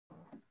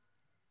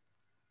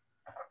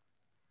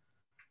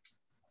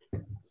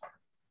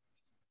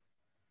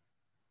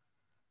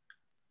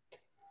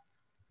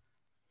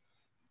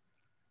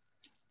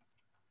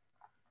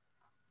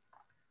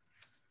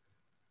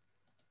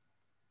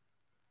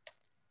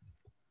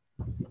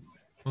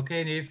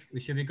Okay, Niamh, we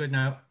should be good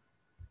now.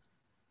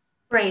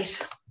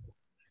 Great.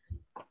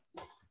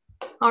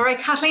 All right,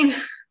 Kathleen.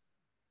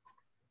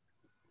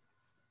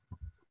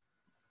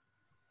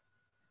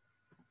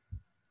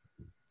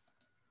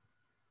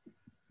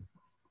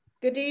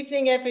 Good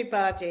evening,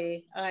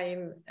 everybody.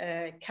 I'm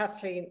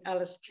Kathleen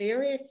Alice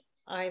Cleary.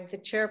 I'm the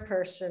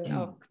chairperson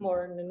of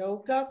Commemoration and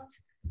Óglacht,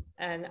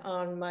 and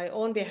on my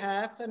own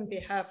behalf and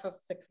behalf of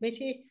the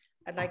committee,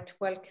 I'd like to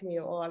welcome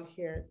you all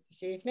here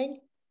this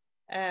evening.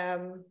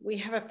 We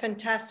have a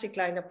fantastic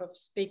lineup of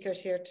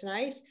speakers here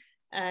tonight,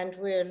 and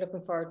we're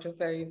looking forward to a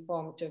very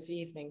informative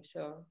evening.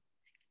 So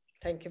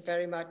thank you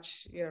very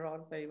much. You're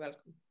all very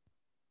welcome.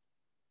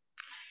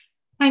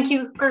 Thank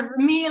you.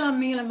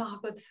 Míle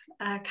mágad,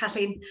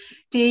 Kathleen.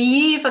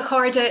 The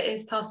Accorda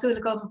is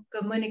Tásúla go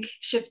Munich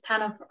Shiv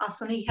Tanov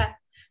Asoniha.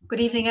 Good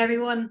evening,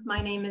 everyone.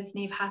 My name is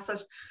Niamh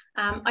Hassett.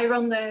 I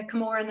run the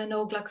Commemoration and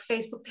Óglacht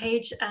Facebook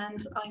page,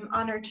 and I'm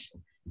honoured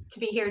to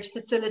be here to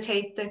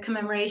facilitate the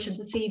commemoration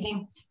this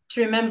evening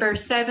to remember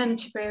 7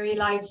 Tipperary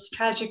lives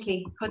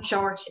tragically cut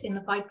short in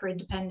the fight for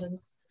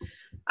independence.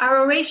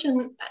 Our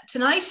oration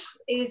tonight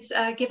is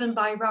given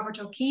by Robert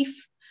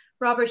O'Keefe.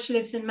 Robert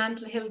lives in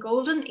Mantle Hill,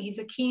 Golden. He's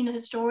a keen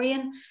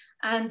historian,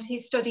 and he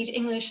studied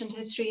English and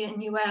history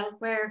in UL,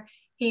 where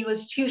he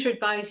was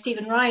tutored by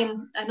Stephen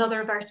Ryan, another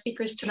of our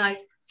speakers tonight.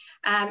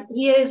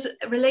 He is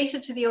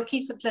related to the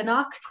O'Keefes of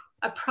Glenach,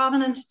 a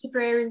prominent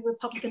Tipperary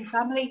Republican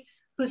family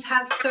whose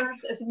house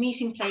served as a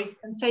meeting place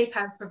and safe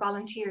house for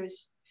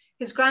volunteers.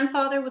 His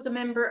grandfather was a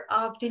member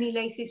of Dinny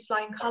Lacey's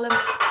Flying Column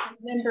and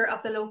a member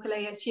of the local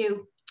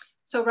ASU.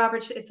 So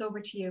Robert, it's over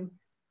to you.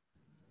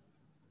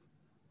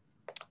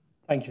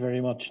 Thank you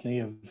very much,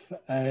 Niamh.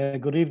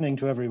 Good evening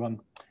to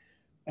everyone.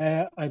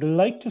 I'd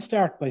like to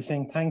start by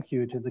saying thank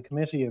you to the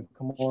Committee of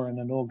Commemoration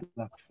and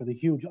Óglacht for the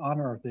huge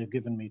honour they've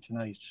given me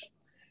tonight.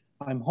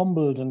 I'm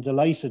humbled and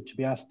delighted to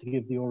be asked to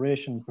give the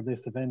oration for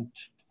this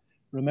event,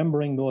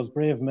 remembering those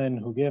brave men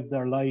who gave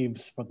their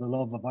lives for the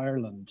love of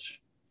Ireland.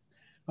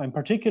 I'm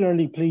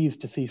particularly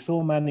pleased to see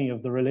so many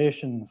of the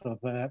relations of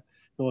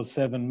those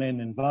 7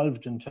 men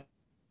involved in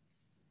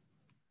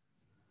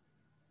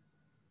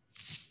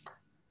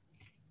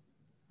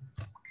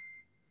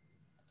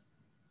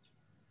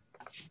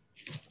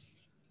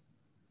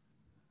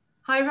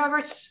Hi,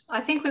 Robert.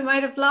 I think we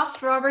might have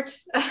lost Robert.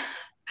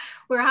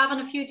 We're having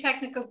a few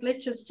technical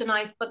glitches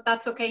tonight, but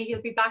that's okay.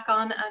 He'll be back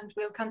on and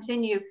we'll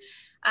continue.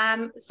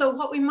 So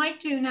what we might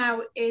do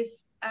now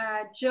is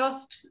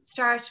just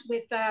start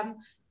with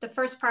the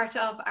first part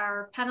of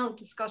our panel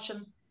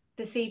discussion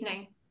this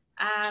evening.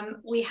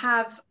 We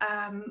have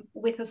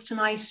with us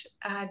tonight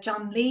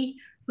John Lee,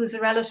 who's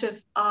a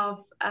relative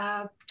of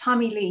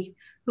Tommy Lee,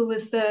 who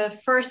was the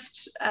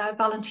first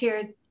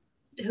volunteer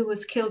who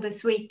was killed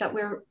this week that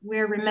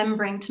we're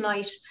remembering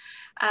tonight.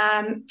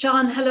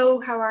 John, hello,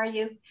 how are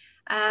you?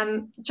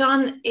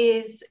 John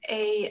is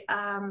a,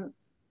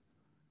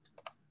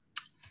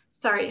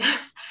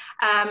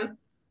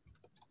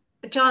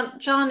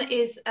 John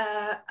is,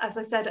 as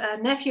I said, a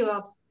nephew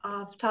of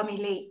Tommy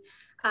Lee,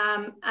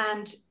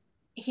 and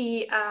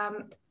he, I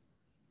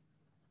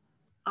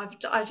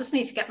just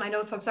need to get my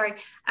notes, I'm sorry.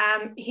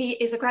 He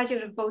is a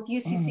graduate of both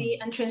UCC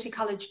and Trinity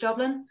College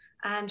Dublin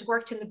and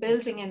worked in the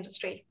building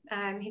industry.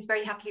 He's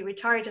very happily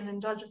retired and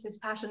indulges his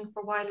passion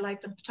for wildlife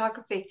and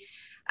photography.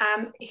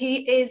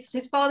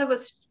 His father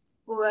was,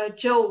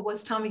 Joe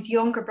was Tommy's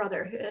younger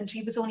brother, and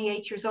he was only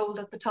 8 years old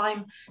at the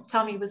time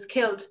Tommy was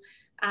killed.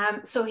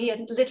 So he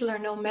had little or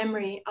no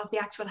memory of the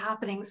actual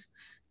happenings.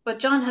 But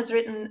John has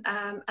written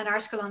an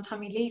article on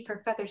Tommy Lee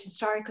for Fethard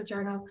Historical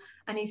Journal,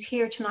 and he's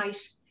here tonight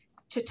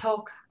to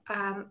talk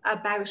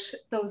about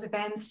those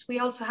events. We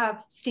also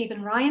have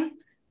Stephen Ryan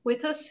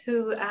with us,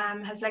 who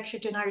has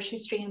lectured in Irish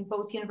history in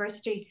both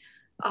University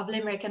of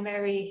Limerick and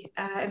Mary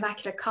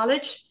Immaculate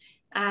College.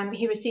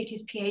 He received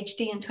his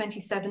PhD in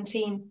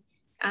 2017.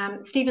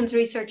 Stephen's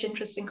research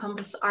interests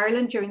encompass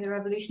Ireland during the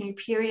revolutionary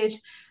period,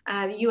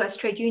 the US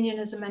trade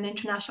unionism and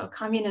international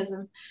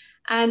communism.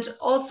 And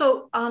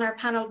also on our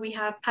panel, we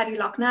have Paddy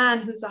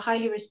Loughnane, who's a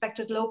highly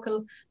respected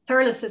local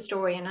Thurles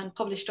historian and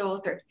published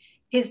author.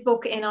 His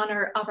book, In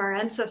Honour of Our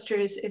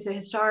Ancestors, is a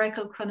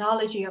historical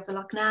chronology of the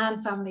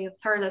Loughnane family of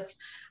Thurles,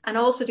 and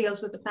also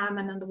deals with the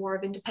famine and the War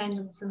of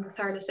Independence in the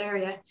Thurles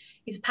area.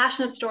 He's a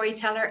passionate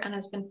storyteller and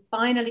has been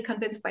finally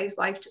convinced by his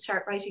wife to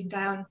start writing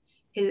down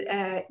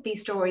these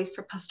stories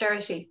for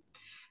posterity.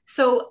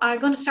 So I'm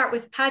going to start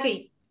with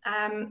Paddy.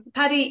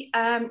 Paddy,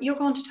 you're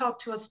going to talk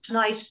to us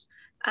tonight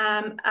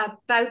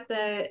about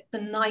the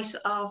night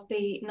of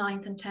the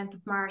 9th and 10th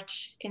of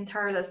March in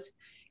Thurles.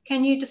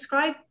 Can you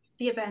describe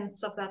the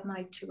events of that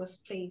night to us,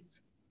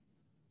 please?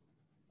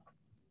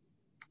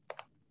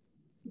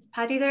 Is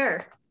Paddy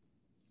there?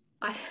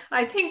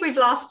 I think we've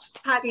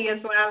lost Paddy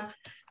as well.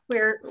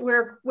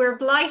 We're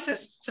blighted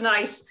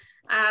tonight.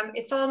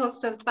 It's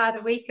almost as bad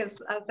a week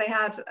as they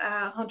had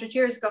 100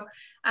 years ago.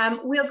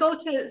 We'll go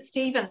to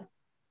Stephen.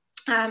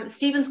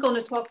 Stephen's going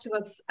to talk to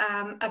us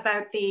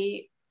about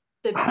the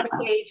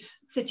brigade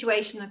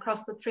situation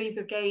across the 3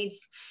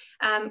 brigades.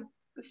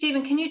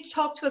 Stephen, can you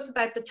talk to us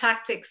about the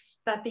tactics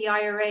that the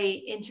IRA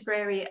in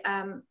Tipperary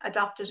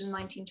adopted in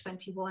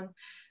 1921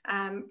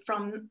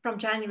 from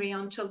January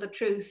until the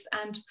truce,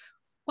 and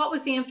what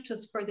was the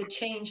impetus for the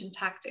change in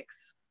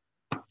tactics?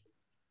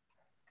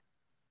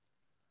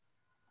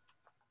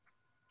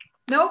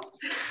 No,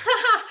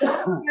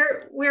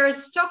 we're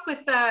stuck with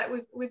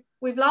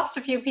we've lost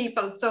a few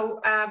people, so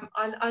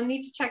I'll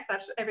need to check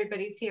that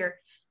everybody's here.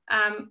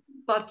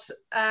 But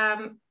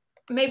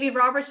maybe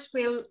Robert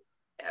will.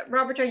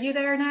 Robert, are you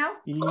there now?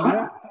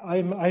 Yeah,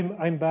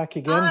 I'm back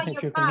again.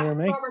 If you can hear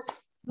me, Robert.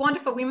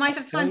 Wonderful. We might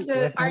have time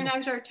to iron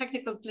out our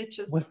technical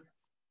glitches.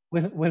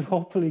 We'll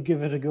hopefully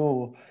give it a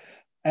go.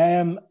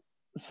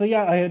 So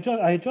yeah, I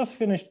had just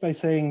finished by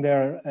saying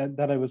there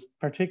that I was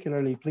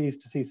particularly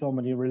pleased to see so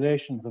many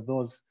relations of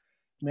those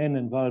men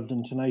involved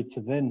in tonight's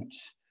event.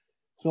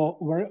 So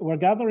we're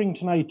gathering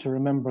tonight to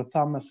remember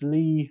Thomas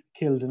Lee,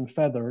 killed in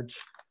Fethard,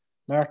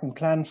 Martin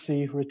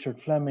Clancy, Richard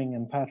Fleming,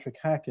 and Patrick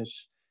Hackett,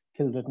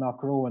 killed at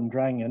Knockroe and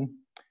Drangan,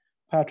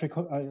 Patrick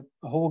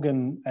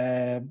Hogan,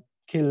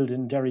 killed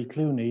in Derry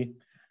Clooney,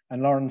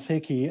 and Lawrence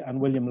Hickey and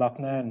William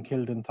Loughnane,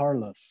 killed in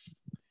Thurles.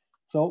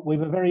 So we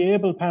have a very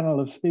able panel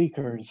of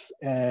speakers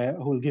who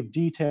will give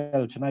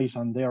detail tonight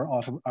on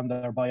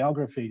their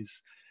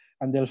biographies,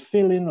 and they'll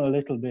fill in a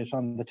little bit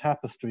on the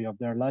tapestry of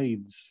their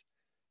lives.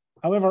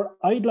 However,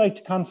 I'd like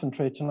to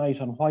concentrate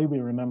tonight on why we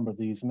remember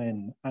these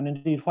men, and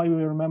indeed why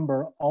we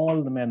remember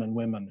all the men and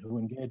women who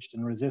engaged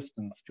in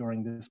resistance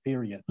during this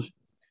period.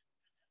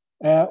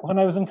 When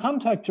I was in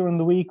contact during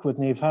the week with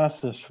Niamh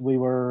Hassett, we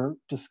were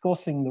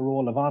discussing the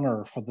role of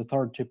honour for the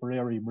 3rd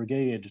Tipperary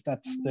Brigade.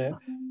 That's the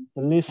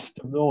list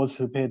of those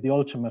who paid the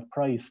ultimate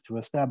price to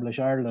establish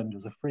Ireland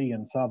as a free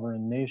and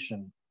sovereign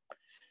nation.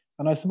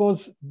 And I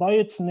suppose by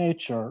its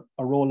nature,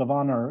 a role of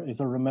honour is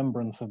a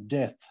remembrance of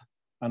death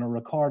and a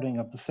recording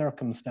of the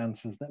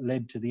circumstances that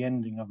led to the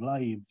ending of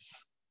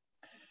lives.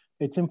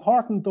 It's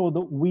important though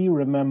that we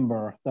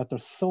remember that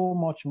there's so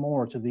much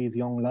more to these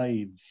young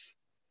lives.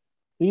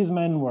 These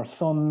men were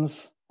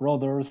sons,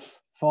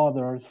 brothers,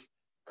 fathers,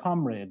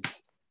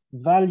 comrades,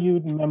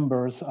 valued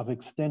members of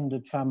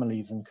extended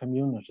families and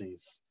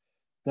communities.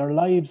 Their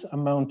lives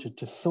amounted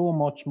to so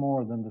much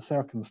more than the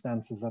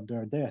circumstances of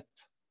their death.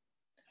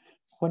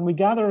 When we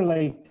gather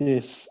like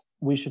this,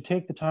 we should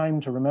take the time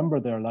to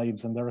remember their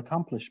lives and their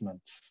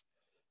accomplishments,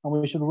 and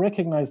we should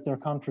recognise their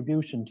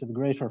contribution to the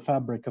greater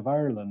fabric of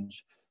Ireland,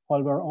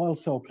 while we're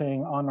also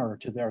paying honour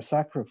to their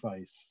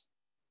sacrifice.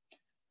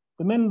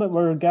 The men that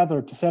were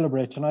gathered to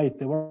celebrate tonight,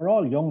 they were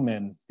all young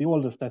men. The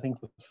oldest, I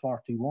think, was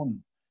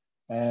 41.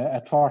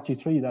 At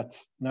 43,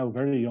 that's now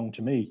very young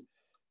to me.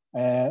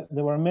 They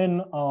were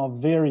men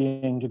of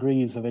varying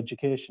degrees of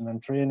education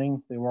and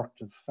training. They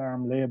worked as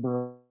farm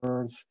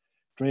labourers,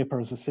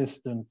 draper's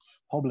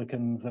assistants,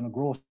 publicans, and a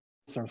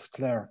grocer's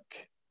clerk.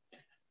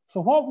 So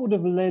what would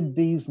have led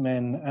these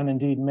men, and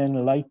indeed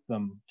men like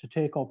them, to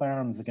take up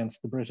arms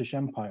against the British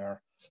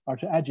Empire or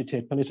to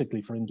agitate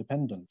politically for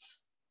independence?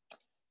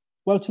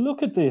 Well, to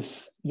look at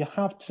this, you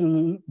have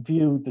to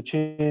view the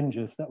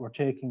changes that were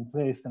taking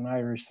place in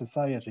Irish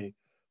society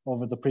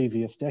over the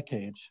previous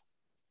decade.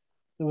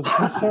 There was a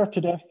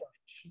concerted effort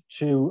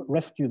to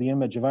rescue the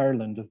image of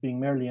Ireland as being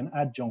merely an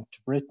adjunct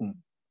to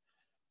Britain.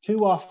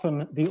 Too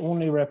often, the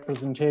only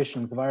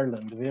representations of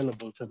Ireland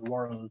available to the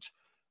world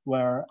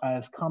were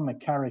as comic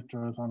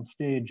characters on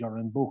stage or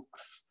in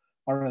books,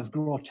 or as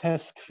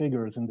grotesque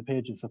figures in the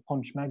pages of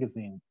Punch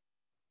magazine.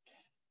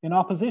 In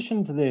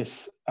opposition to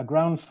this, a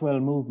groundswell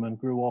movement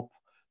grew up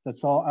that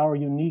saw our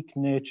unique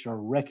nature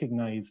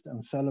recognised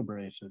and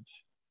celebrated.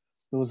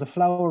 There was a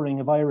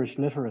flowering of Irish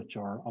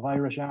literature, of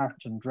Irish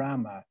art and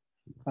drama,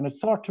 and it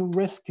sought to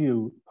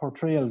rescue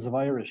portrayals of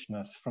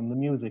Irishness from the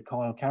music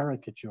hall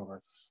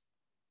caricatures.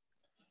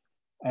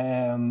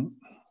 In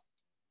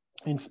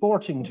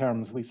sporting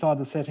terms, we saw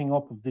the setting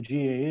up of the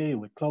GAA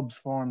with clubs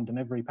formed in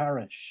every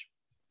parish.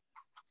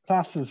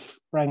 Classes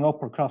sprang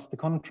up across the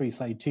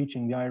countryside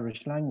teaching the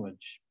Irish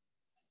language.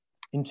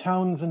 In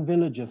towns and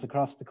villages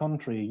across the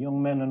country,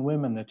 young men and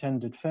women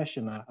attended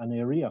Féin and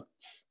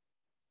éireachtas.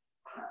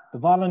 The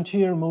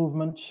volunteer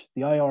movement,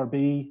 the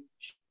IRB,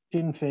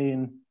 Sinn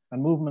Féin,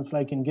 and movements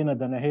like Ingina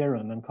den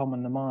Ahéran and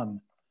Cumann na Mban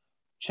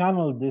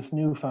channeled this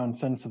newfound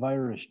sense of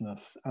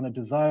Irishness and a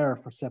desire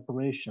for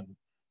separation,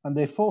 and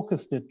they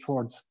focused it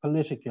towards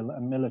political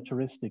and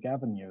militaristic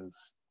avenues.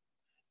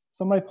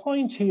 So my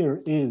point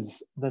here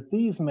is that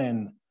these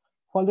men,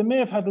 while they may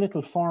have had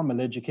little formal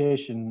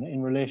education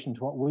in relation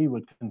to what we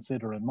would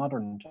consider in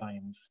modern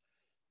times,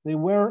 they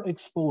were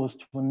exposed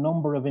to a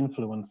number of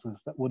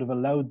influences that would have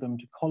allowed them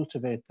to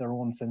cultivate their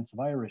own sense of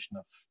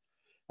Irishness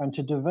and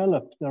to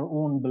develop their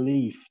own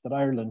belief that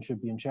Ireland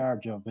should be in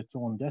charge of its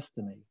own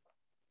destiny.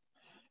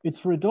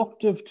 It's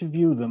reductive to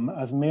view them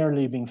as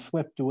merely being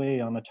swept away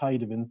on a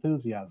tide of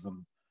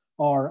enthusiasm,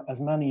 or as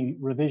many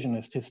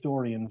revisionist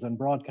historians and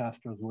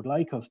broadcasters would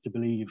like us to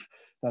believe,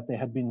 that they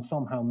had been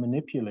somehow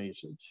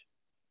manipulated.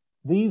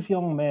 These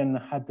young men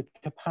had the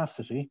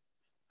capacity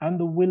and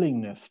the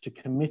willingness to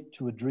commit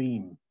to a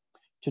dream,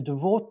 to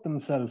devote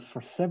themselves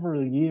for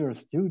several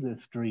years to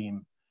this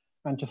dream,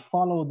 and to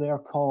follow their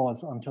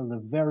cause until the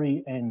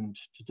very end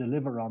to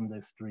deliver on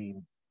this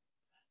dream.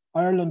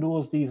 Ireland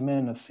owes these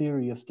men a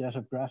serious debt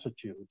of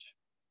gratitude.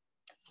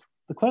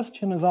 The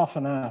question is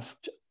often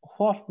asked,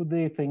 what would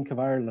they think of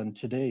Ireland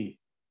today?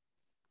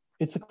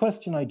 It's a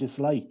question I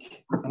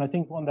dislike, and I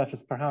think one that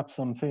is perhaps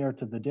unfair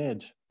to the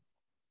dead.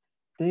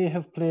 They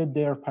have played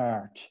their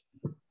part,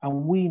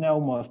 and we now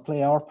must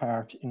play our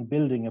part in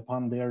building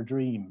upon their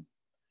dream.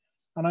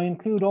 And I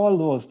include all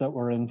those that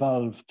were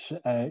involved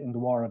in the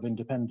War of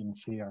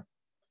Independence here.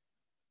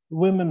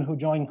 Women who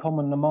joined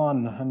Cumann na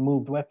mBan and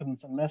moved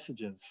weapons and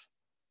messages.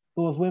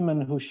 Those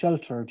women who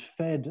sheltered,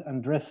 fed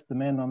and dressed the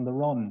men on the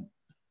run.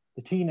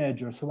 The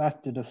teenagers who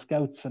acted as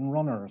scouts and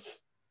runners.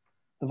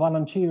 The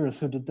volunteers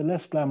who did the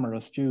less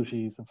glamorous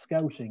duties of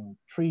scouting,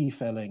 tree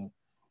felling,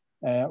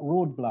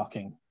 road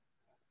blocking.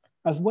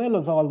 As well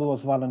as all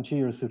those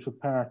volunteers who took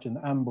part in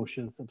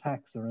ambushes,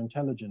 attacks or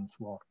intelligence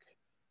work.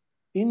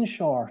 In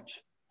short,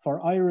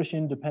 for Irish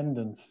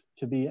independence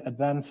to be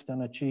advanced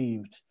and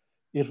achieved,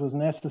 it was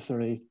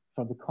necessary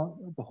for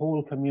the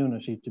whole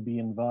community to be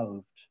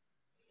involved.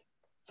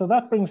 So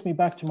that brings me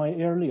back to my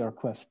earlier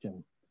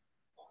question.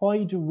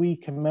 Why do we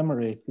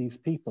commemorate these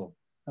people?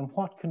 And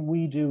what can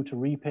we do to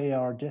repay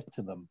our debt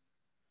to them?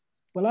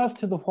 Well, as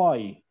to the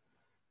why,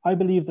 I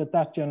believe that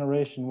that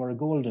generation were a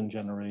golden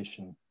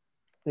generation.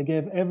 They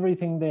gave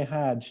everything they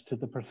had to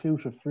the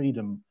pursuit of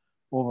freedom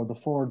over the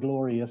 4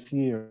 glorious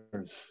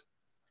years.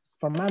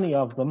 For many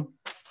of them,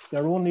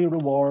 their only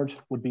reward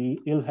would be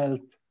ill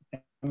health,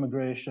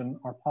 emigration,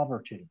 or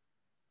poverty.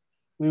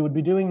 We would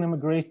be doing them a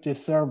great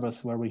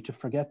disservice were we to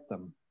forget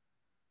them.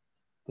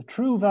 The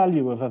true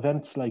value of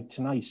events like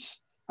tonight,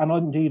 and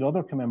indeed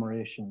other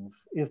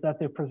commemorations, is that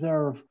they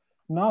preserve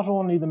not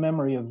only the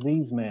memory of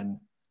these men,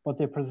 but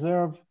they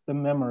preserve the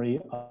memory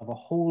of a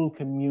whole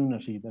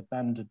community that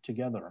banded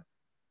together.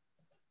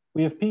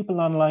 We have people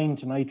online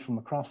tonight from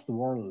across the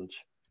world,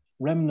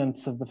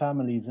 remnants of the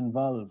families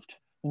involved,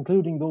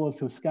 including those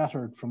who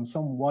scattered from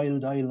some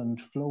wild island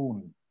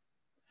flown.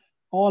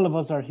 All of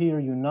us are here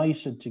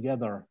united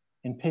together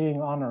in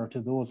paying honour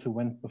to those who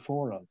went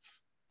before us.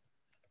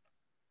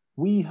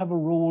 We have a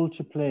role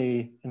to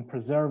play in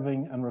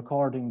preserving and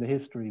recording the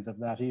histories of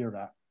that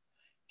era,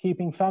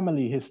 keeping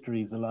family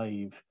histories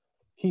alive,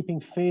 keeping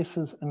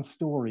faces and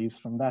stories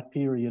from that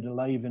period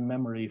alive in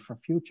memory for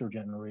future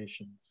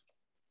generations.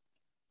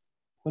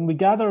 When we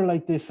gather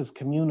like this as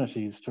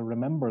communities to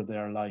remember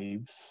their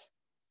lives,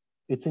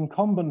 it's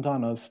incumbent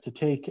on us to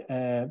take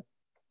a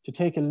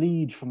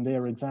lead from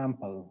their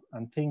example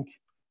and think,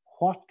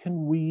 what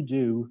can we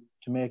do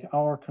to make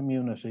our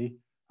community,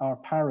 our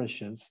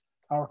parishes,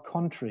 our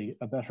country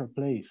a better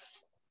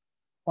place?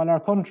 While our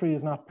country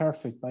is not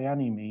perfect by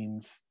any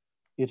means,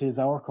 it is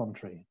our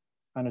country.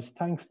 And it's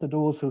thanks to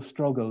those who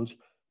struggled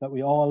that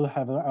we all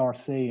have our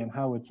say in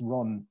how it's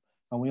run,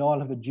 and we all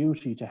have a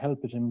duty to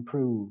help it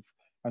improve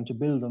and to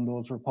build on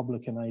those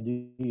Republican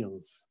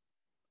ideals.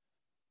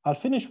 I'll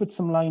finish with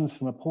some lines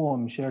from a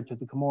poem shared to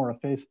the Camorra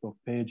Facebook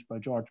page by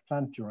George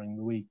Plant during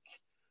the week.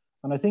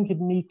 And I think it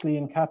neatly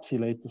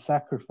encapsulates the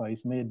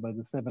sacrifice made by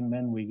the 7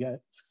 men we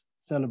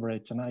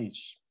celebrate tonight.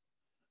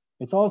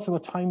 It's also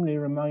a timely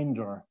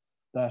reminder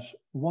that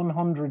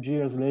 100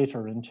 years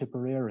later in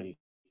Tipperary,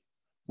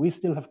 we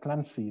still have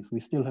Clancy's, we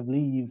still have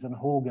Lees and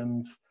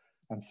Hogan's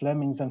and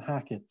Flemings and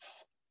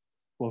Hackett's.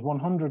 But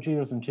 100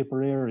 years in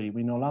Tipperary,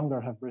 we no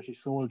longer have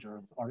British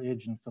soldiers or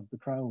agents of the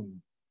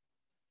Crown.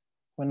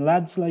 When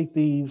lads like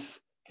these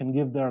can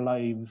give their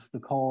lives, the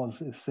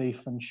cause is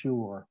safe and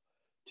sure.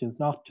 'Tis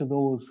not to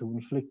those who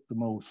inflict the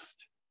most,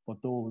 but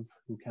those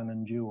who can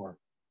endure.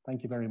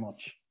 Thank you very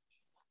much.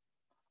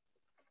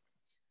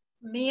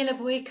 Míle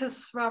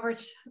buíochas,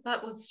 Robert.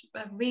 That was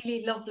a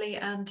really lovely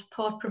and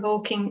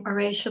thought-provoking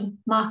oration.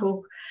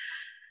 Mahu.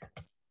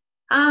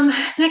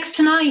 Next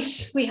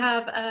tonight, we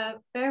have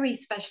a very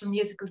special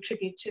musical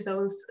tribute to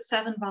those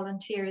 7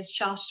 volunteers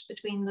shot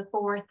between the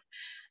 4th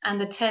and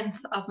the 10th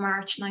of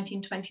March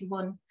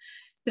 1921.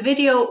 The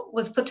video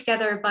was put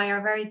together by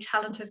our very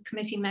talented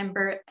committee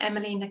member,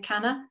 Emily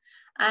McCanna,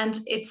 and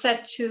it's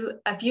set to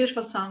a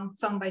beautiful song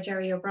sung by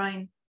Jerry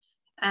O'Brien.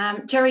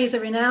 Jerry is a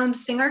renowned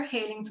singer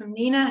hailing from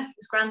Nina.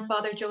 His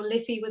grandfather, Joe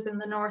Liffey, was in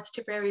the North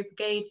Tipperary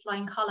Brigade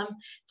flying column,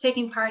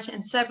 taking part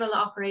in several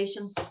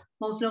operations,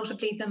 most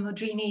notably the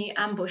Modrini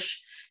ambush.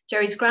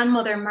 Jerry's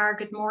grandmother,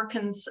 Margaret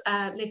Morkins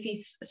Liffey,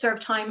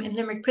 served time in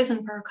Limerick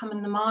prison for her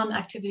Cumann na mBan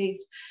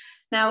activities.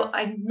 Now,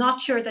 I'm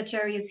not sure that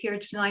Jerry is here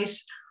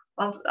tonight.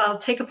 I'll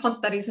take a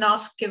punt that he's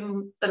not,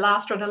 given the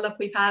last run of luck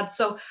we've had.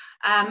 So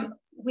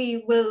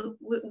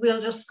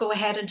we'll just go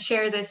ahead and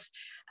share this.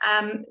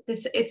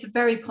 It's a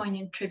very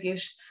poignant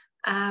tribute,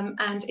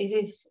 and it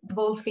is the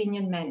Bold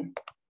Fenian Men.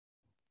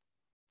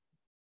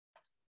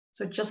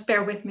 So just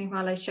bear with me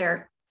while I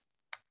share.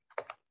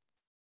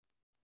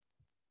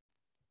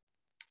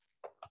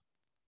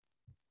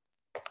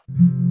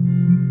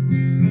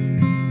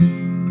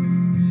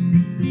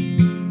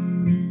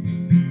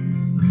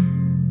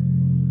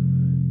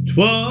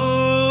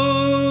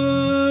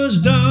 "'Twas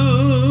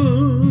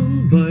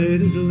down by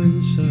the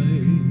Glen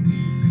side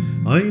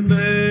I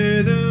met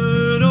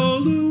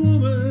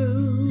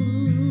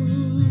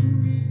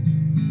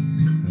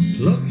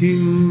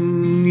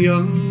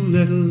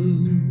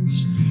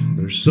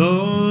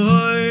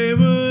saw I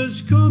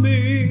was coming,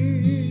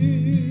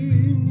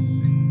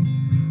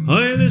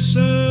 I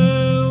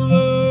listened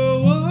a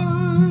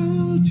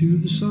while to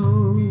the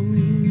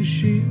song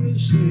she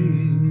was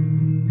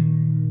singing.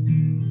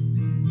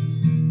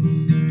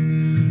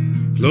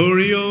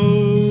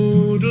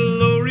 Glory-o,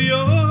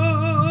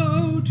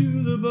 glory-o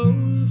to the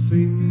bold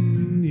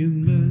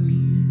Fenian men.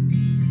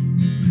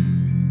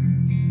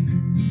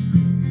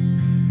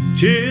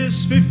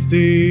 'Tis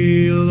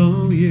 50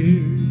 long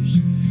years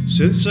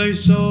since I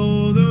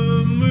saw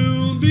the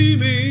moon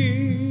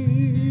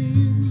beaming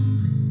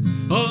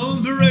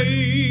on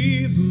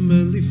brave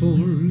manly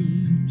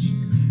forms,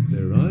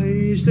 their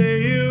eyes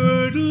they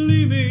were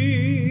gleaming.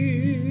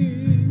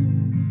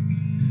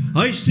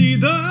 I see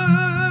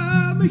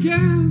them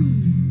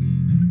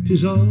again,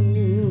 'tis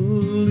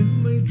all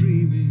in my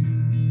dreaming.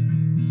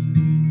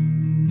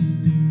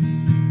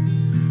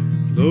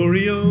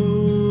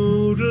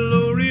 Glory-o,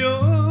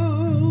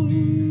 glory-o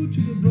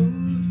to the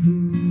bold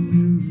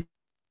Fenian.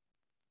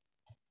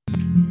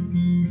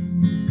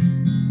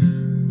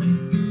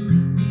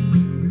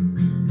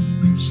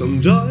 Some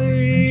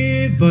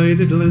died by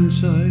the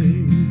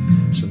glenside,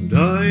 some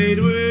died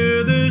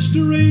with a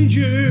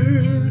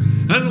stranger,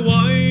 and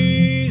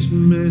wise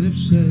men have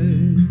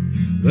said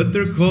that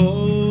their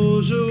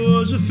cause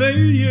was a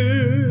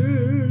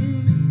failure.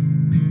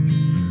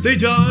 They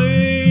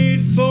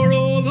died for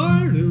all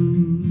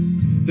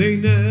Ireland, they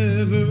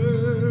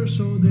never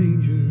saw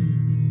danger.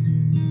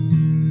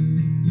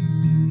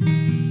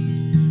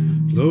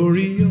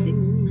 Glory-o,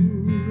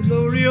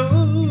 glory-o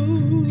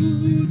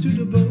to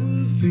the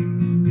bold Fenian.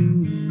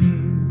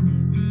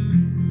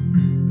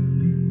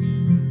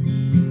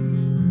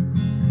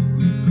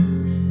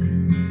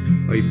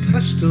 I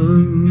passed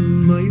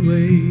on my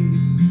way,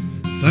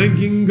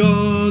 thanking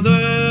God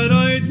that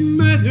I'd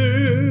met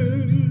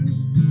her,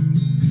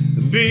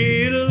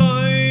 be it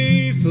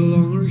life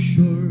long or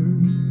short,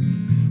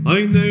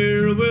 I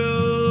ne'er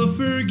will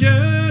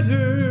forget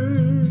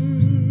her.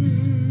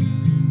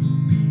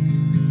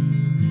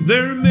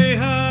 There may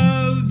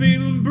have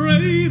been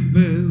brave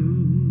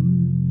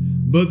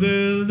men, but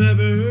they'll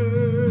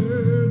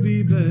never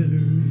be better.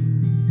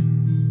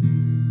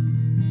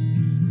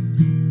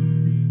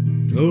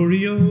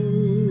 Glory-o,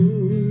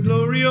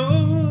 glory-o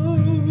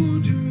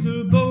to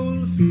the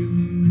bold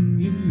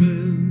Fenian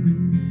men.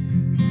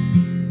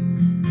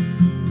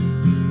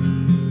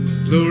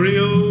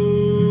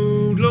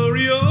 Glory-o,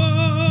 glory-o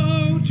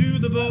to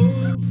the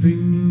bold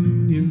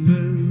Fenian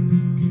men.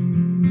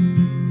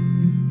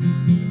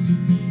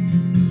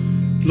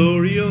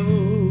 Glory-o,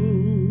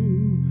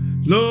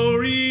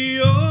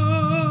 glory-o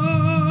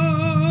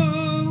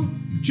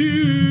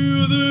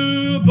to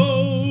the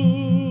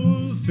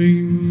bold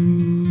Fenian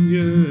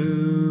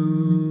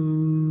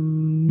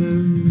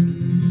men.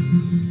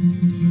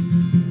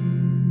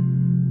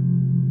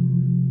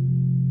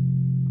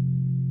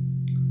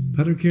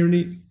 Patrick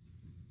Kearney,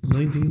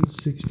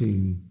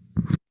 1916.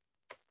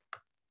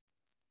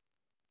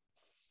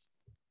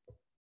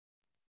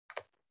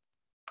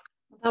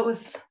 That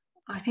was,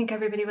 I think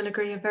everybody will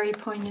agree, a very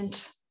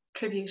poignant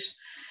tribute.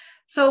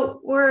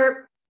 So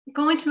we're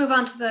going to move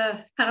on to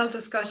the panel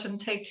discussion,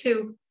 take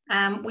two.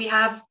 We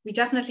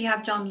definitely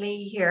have John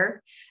Lee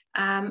here,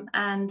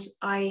 and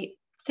I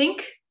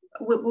think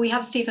we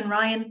have Stephen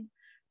Ryan.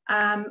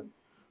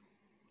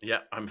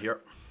 Yeah, I'm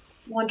here.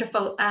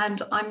 Wonderful, and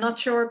I'm not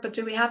sure, but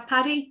do we have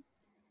Paddy?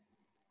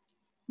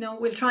 No,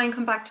 we'll try and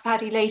come back to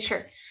Paddy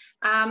later.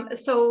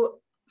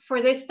 So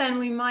for this, then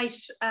we might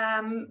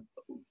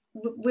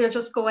we'll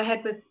just go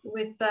ahead with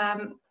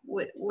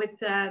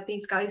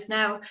these guys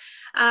now.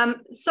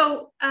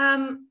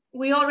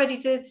 We already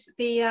did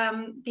the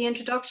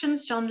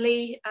introductions. John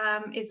Lee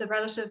is a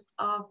relative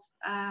of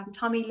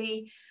Tommy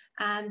Lee,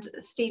 and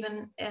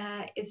Stephen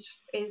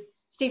is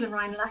Stephen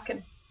Ryan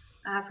Lacken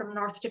from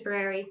North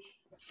Tipperary.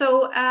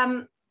 So,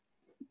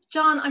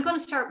 John, I'm going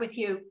to start with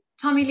you.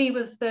 Tommy Lee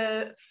was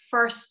the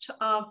first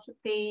of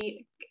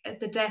the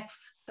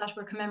deaths that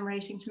we're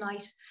commemorating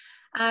tonight.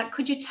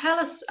 Could you tell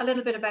us a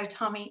little bit about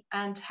Tommy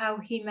and how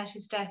he met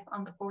his death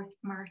on the 4th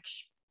of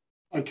March?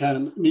 I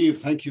can. Niamh,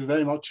 thank you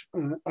very much,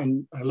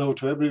 and hello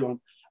to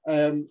everyone.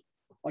 I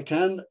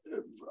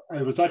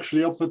was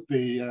actually up at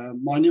the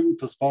monument,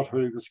 the spot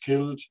where he was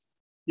killed,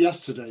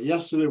 yesterday.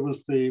 Yesterday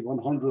was the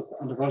 100th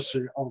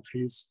anniversary of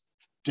his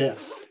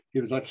death. He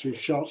was actually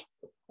shot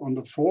on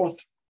the 4th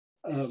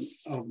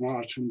of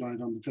March and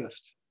died on the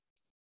 5th.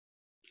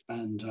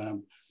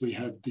 And we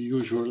had the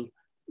usual,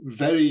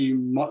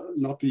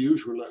 not the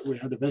usual, we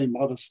had a very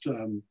modest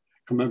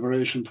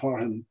commemoration for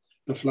him,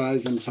 the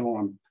flag and so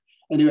on.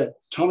 Anyway,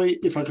 Tommy,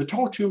 if I could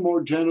talk to you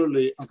more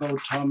generally about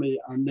Tommy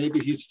and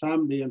maybe his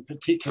family in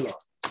particular,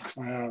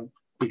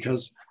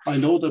 because I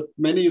know that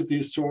many of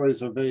these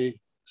stories are very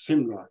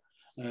similar.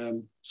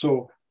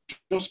 So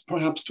just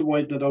perhaps to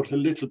widen it out a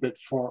little bit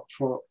for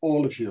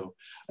all of you.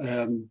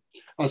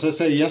 As I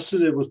say,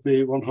 yesterday was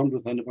the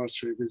 100th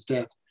anniversary of his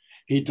death.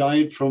 He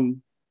died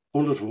from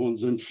bullet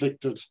wounds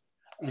inflicted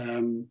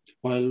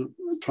while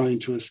trying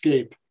to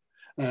escape.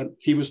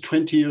 He was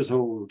 20 years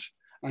old,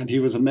 and he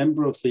was a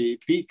member of the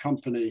B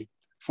Company,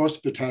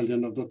 1st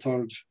Battalion of the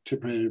 3rd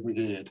Tipperary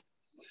Brigade.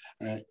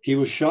 He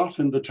was shot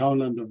in the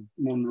townland of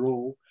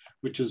Monroe,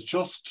 which is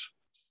just,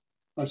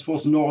 I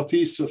suppose,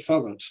 northeast of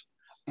Fethard,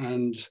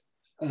 and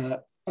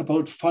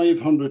about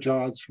 500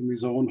 yards from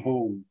his own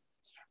home,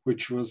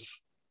 which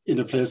was in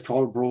a place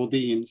called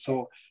Brodeen.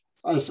 So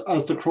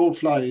as the crow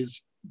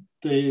flies,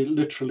 they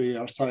literally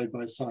are side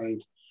by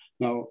side.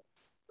 Now,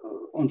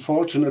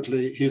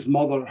 unfortunately, his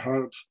mother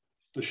heard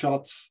the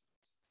shots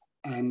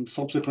and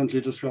subsequently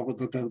discovered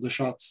that they were the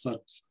shots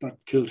that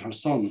killed her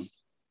son.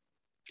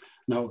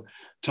 Now,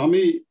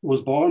 Tommy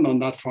was born on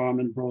that farm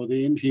in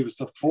Brodeen. He was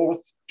the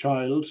 4th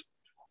child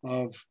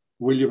of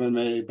William and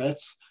Mary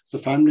Betts. The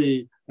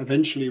family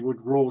eventually would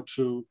grow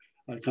to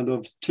a kind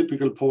of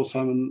typical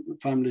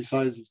post-family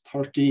size of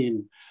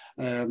 13.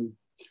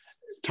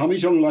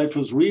 Tommy's young life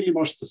was really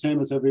much the same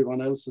as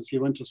everyone else's. He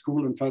went to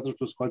school in Fethard,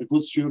 was quite a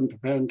good student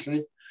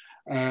apparently.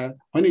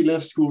 When he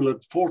left school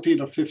at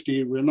 14 or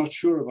 15, we're not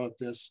sure about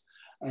this,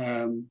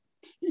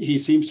 he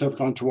seems to have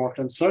gone to work.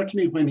 And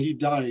certainly when he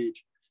died,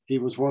 he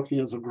was working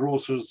as a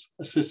grocer's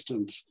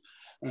assistant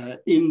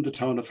in the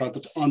town of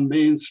Fethard, on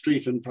Main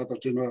Street in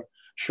Fethard, in a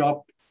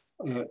shop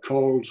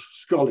called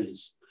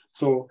Scully's.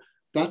 So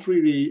that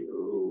really,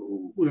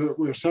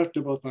 we're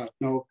certain about that.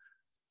 Now,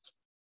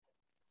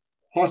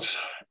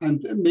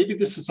 and maybe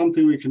this is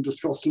something we can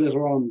discuss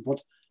later on,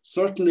 but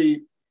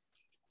certainly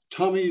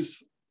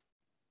Tommy's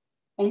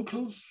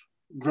uncles,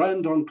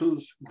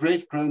 granduncles,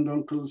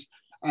 great-granduncles,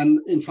 and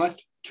in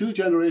fact, 2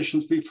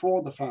 generations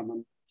before the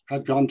famine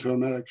had gone to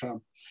America,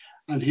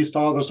 and his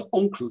father's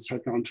uncles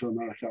had gone to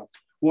America.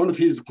 One of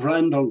his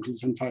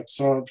granduncles, in fact,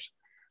 served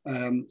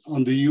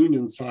on the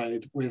Union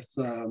side with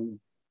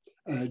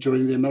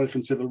during the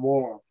American Civil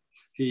War.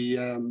 He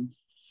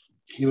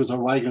was a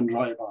wagon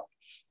driver,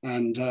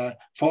 and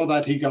for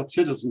that he got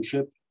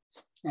citizenship,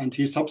 and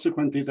he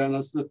subsequently then,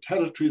 as the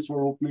territories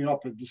were opening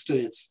up in the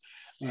States,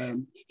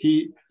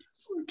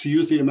 to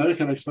use the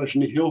American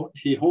expression,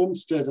 he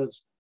homesteaded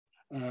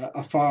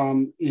a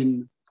farm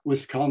in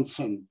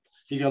Wisconsin.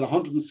 He got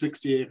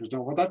 160 acres.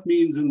 Now, what that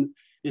means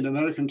in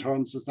American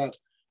terms is that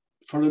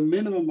for a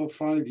minimum of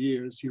 5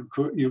 years, you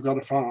got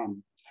a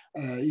farm.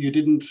 You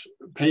didn't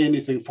pay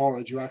anything for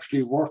it. You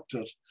actually worked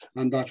it,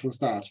 and that was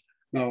that.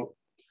 Now,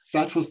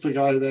 that was the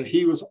guy that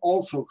he was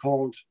also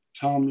called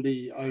Tom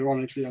Lee,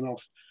 ironically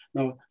enough.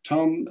 Now,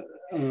 Tom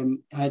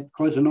had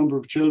quite a number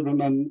of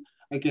children, and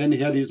again, he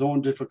had his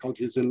own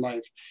difficulties in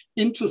life.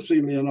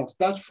 Interestingly enough,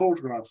 that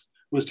photograph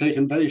was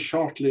taken very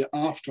shortly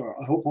after,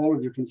 I hope all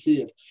of you can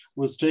see it,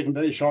 was taken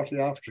very shortly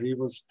after he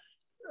was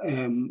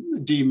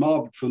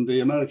demobbed from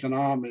the American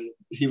Army.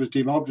 He was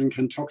demobbed in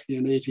Kentucky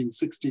in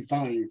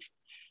 1865.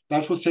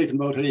 That was taken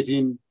about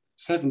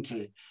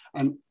 1870.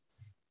 And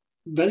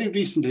very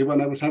recently,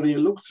 when I was having a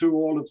look through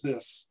all of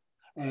this,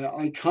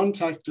 I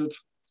contacted,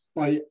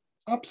 by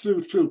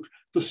absolute fluke,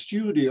 the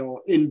studio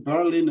in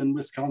Berlin in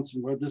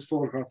Wisconsin, where this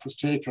photograph was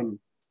taken,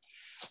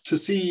 to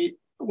see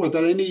were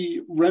there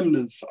any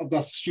remnants of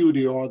that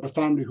studio or the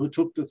family who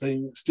took the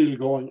thing still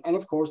going. And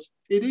of course,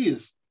 it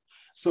is.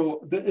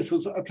 So it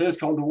was a place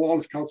called the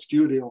Walcott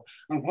Studio.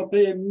 And what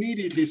they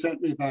immediately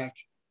sent me back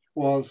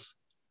was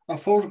a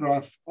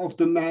photograph of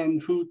the man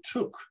who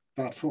took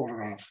that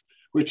photograph,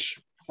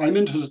 which I'm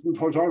interested in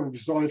photography,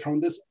 so I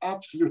found this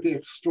absolutely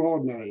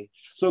extraordinary.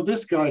 So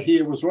this guy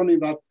here was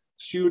running that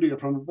studio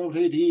from about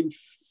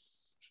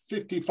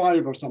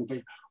 1855 or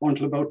something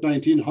until about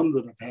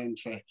 1900,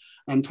 apparently.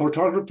 And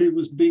photography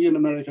was big in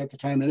America at the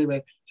time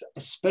anyway,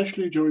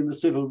 especially during the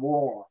Civil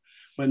War,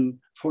 when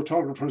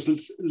photographers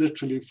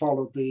literally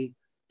followed the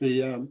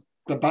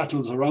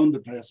battles around the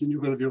place, and you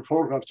could have your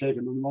photograph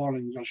taken in the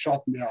morning and got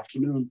shot in the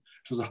afternoon.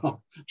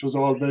 It was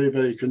all very,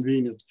 very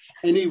convenient.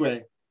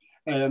 Anyway,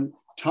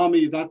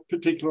 Tommy, that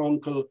particular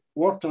uncle,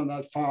 worked on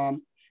that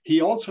farm.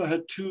 He also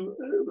had two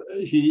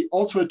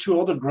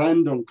other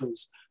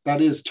granduncles.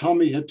 That is,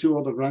 Tommy had 2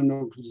 other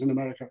granduncles in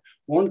America,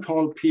 one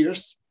called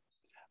Pierce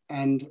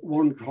and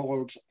one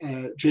called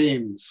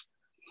James.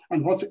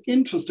 And what's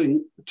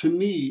interesting to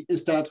me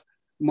is that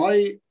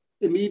my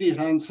immediate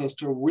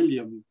ancestor,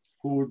 William,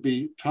 who would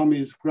be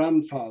Tommy's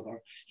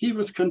grandfather, he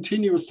was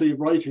continuously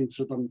writing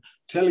to them,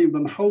 telling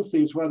them how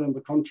things were in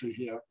the country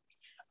here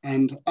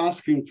and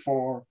asking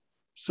for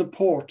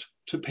support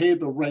to pay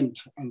the rent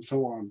and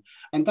so on.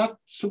 And that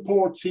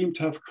support seemed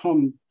to have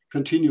come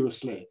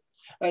continuously.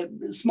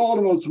 Small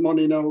amounts of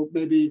money now,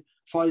 maybe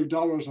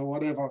 $5 or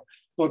whatever,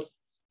 but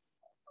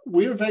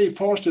we're very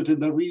fortunate in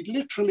that we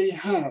literally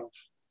have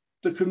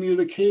the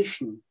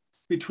communication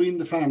between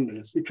the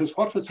families, because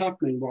what was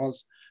happening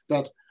was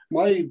that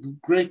my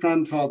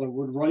great-grandfather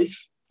would write,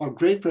 or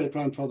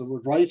great-great-grandfather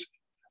would write,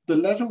 the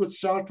letter would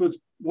start with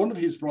one of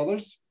his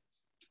brothers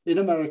in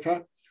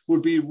America,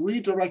 would be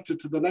redirected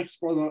to the next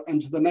brother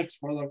and to the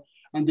next brother,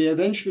 and they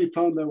eventually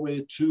found their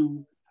way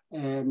to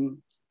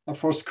a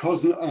first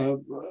cousin,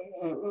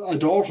 a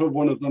daughter of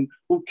one of them,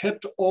 who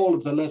kept all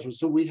of the letters,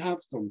 so we have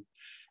them.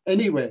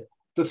 Anyway,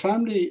 the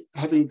family,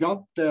 having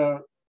got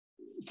their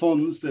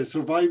funds. They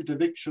survived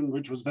eviction,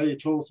 which was very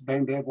close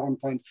apparently at one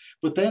point.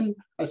 But then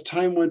as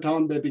time went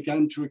on, they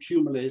began to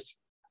accumulate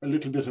a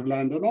little bit of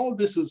land. And all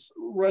this is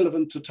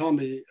relevant to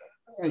Tommy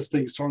as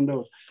things turned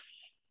out.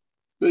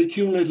 They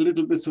accumulated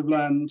little bits of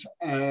land,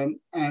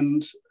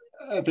 and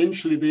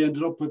eventually they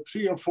ended up with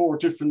 3 or 4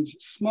 different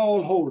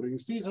small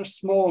holdings. These are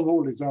small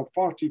holdings now,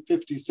 40,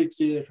 50,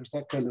 60 acres,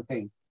 that kind of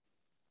thing.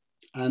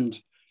 And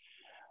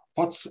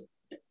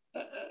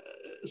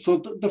so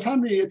the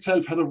family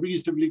itself had a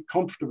reasonably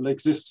comfortable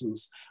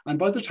existence. And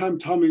by the time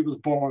Tommy was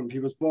born, he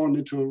was born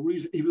in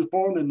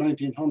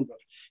 1900.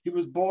 He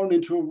was born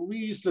into a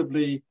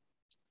reasonably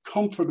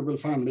comfortable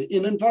family,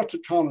 in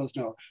inverted commas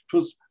now. It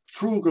was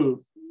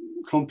frugal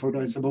comfort,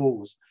 I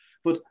suppose.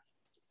 But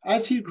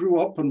as he grew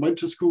up and went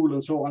to school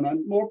and so on,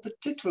 and more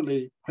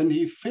particularly when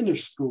he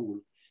finished school,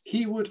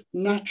 he would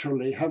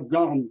naturally have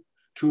gone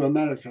to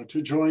America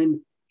to join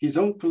his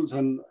uncles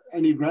and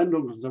any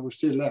granduncles that were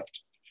still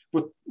left.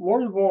 But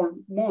World War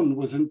I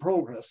was in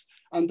progress,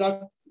 and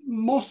that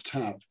must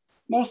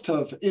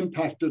have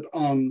impacted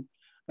on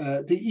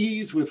the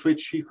ease with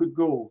which he could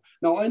go.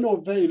 Now, I know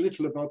very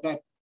little about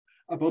that,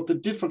 about the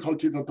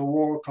difficulty that the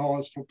war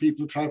caused for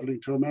people traveling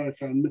to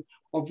America. And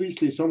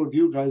obviously some of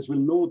you guys will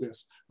know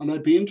this. And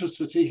I'd be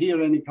interested to hear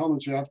any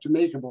comments you have to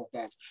make about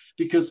that,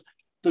 because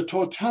the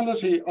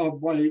totality of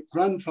my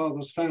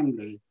grandfather's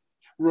family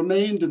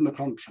remained in the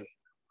country.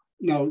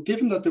 Now,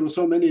 given that there were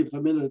so many of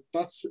them in it,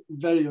 that's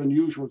very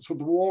unusual. So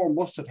the war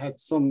must have had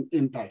some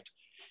impact.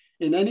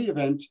 In any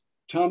event,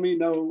 Tommy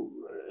now,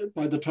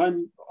 by the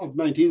time of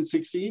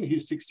 1916,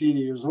 he's 16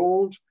 years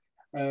old.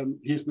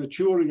 He's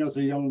maturing as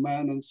a young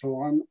man and so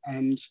on.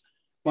 And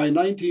by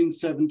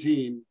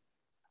 1917,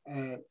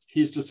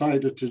 he's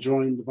decided to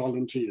join the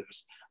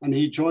volunteers. And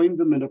he joined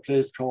them in a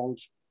place called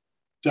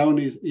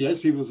Downey.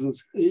 Yes, he was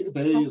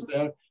there he is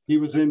there. He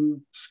was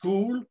in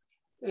school.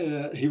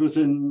 He was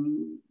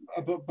in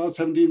about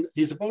 17,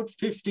 he's about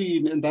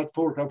 15 in that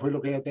photograph we're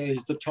looking at there.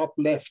 He's the top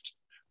left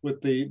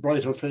with the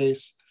brighter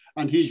face.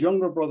 And his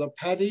younger brother,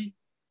 Paddy,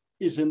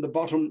 is in the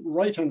bottom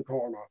right-hand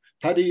corner.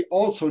 Paddy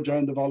also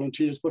joined the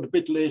volunteers, but a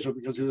bit later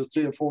because he was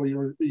 3 or 4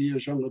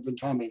 years younger than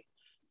Tommy.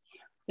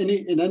 In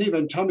any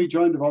event, Tommy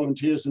joined the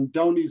volunteers in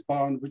Downey's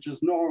Barn, which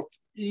is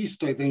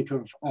northeast, I think,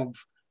 of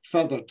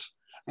Fethard.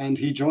 And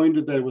he joined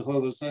it there with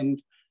others. And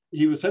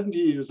he was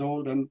 17 years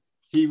old, and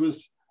he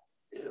was,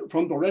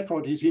 from the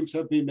record, he seems to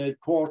have been made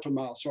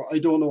quartermaster. I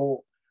don't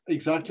know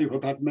exactly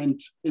what that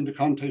meant in the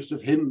context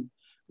of him,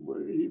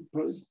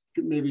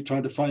 maybe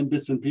trying to find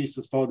bits and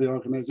pieces for the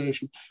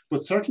organization.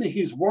 But certainly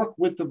his work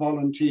with the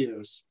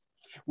volunteers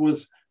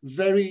was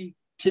very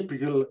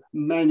typical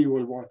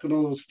manual work. In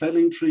other words,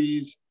 felling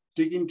trees,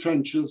 digging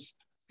trenches,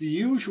 the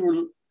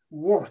usual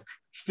work,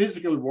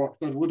 physical work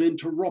that would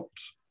interrupt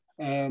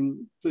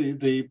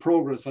the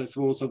progress, I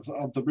suppose,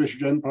 of the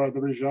British Empire, the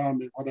British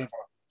Army, whatever.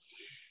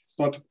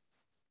 But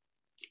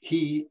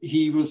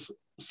he was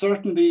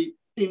certainly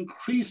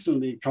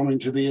increasingly coming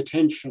to the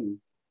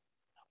attention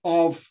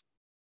of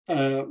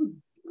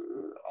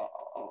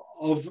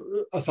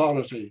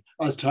authority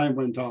as time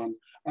went on.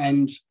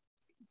 And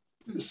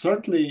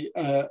certainly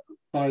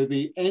by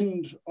the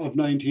end of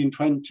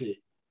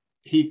 1920,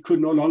 he could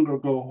no longer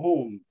go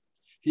home.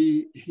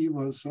 He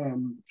was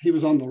on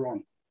the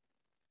run.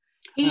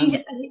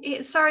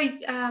 Sorry,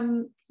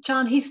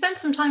 John, he spent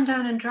some time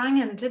down in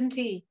Drangan, didn't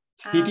he?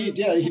 He did,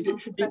 yeah.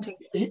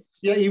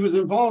 He was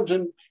involved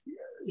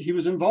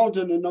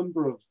in a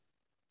number of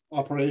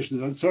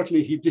operations, and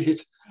certainly he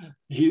did.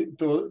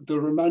 The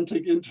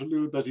romantic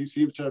interlude that he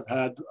seems to have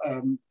had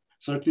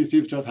certainly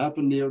seems to have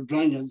happened near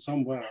Drangan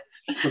somewhere.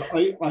 But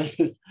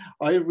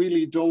I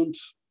really don't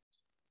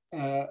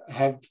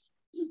have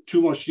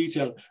too much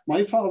detail.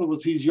 My father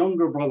was his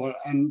younger brother,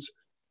 and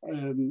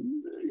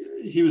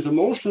he was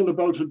emotional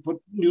about it, but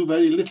knew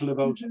very little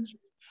about it.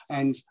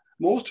 And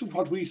most of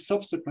what we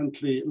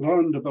subsequently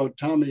learned about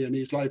Tommy and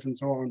his life and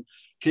so on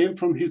came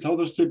from his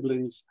other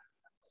siblings,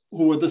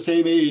 who were the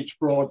same age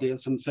broadly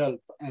as himself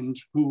and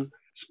who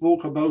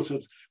spoke about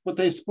it. But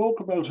they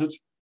spoke about it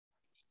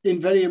in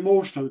very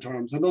emotional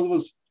terms. In other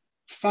words,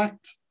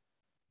 fact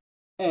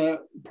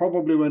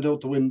probably went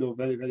out the window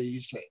very, very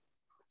easily.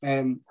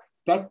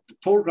 That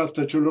photograph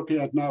that you're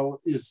looking at now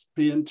is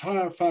the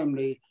entire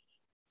family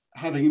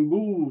having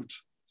moved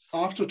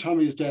after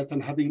Tommy's death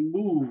and having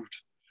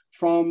moved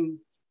from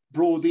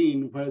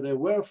Brodeen, where they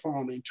were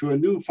farming, to a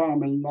new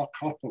farm in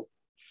Knockroe.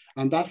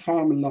 And that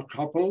farm in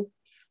Knockroe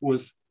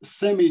was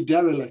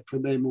semi-derelict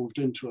when they moved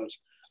into it.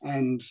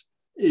 And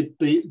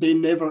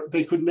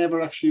they could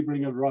never actually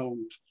bring it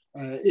round.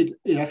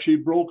 It actually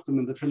broke them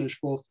in the finish,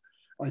 both,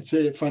 I'd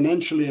say,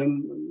 financially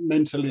and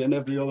mentally and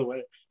every other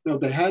way. Now,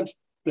 they had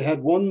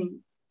one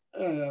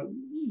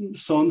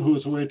son who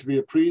was away to be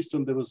a priest,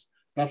 and that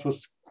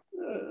was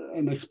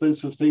an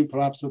expensive thing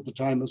perhaps at the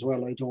time as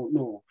well, I don't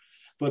know.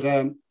 But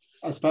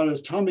as far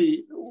as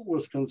Tommy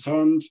was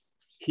concerned,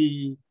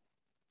 he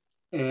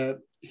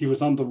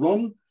was on the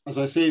run, as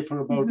I say, for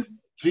about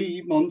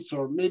 3 months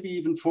or maybe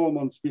even 4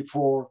 months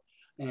before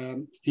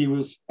he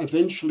was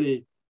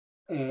eventually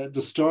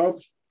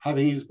disturbed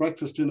having his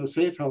breakfast in a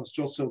safe house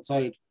just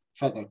outside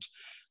Fethard.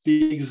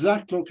 The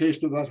exact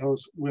location of that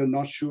house, we're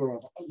not sure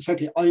of.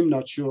 Certainly, I'm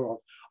not sure of.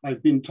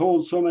 I've been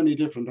told so many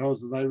different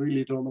houses, I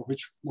really don't know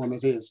which one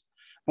it is.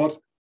 But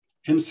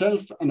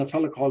himself and a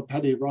fellow called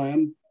Paddy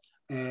Ryan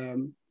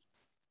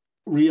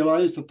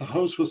realized that the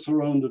house was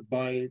surrounded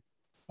by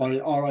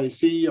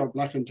RIC or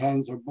Black and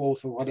Tans or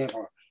both or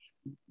whatever.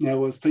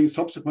 Now, as things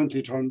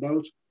subsequently turned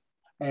out,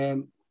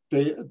 the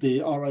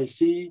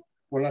RIC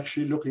were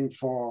actually looking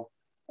for,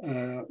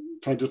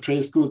 trying to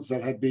trace goods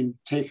that had been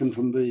taken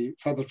from the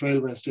Fethard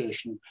railway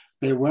station.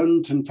 They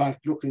weren't, in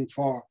fact, looking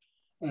for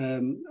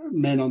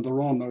men on the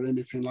run or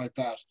anything like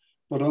that.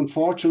 But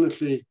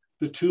unfortunately,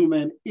 the two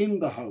men in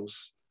the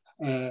house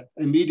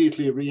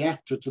immediately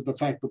reacted to the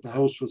fact that the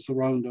house was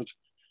surrounded.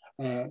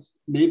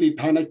 Maybe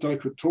panicked, I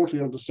could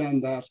totally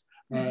understand that,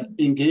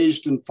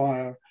 engaged in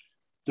fire.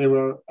 They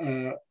were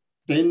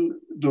then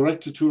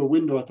directed to a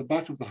window at the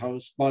back of the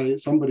house by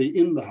somebody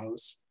in the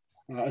house,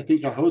 I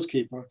think a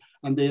housekeeper,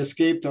 and they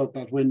escaped out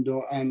that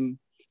window. And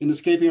in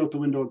escaping out the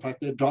window, in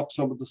fact, they dropped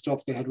some of the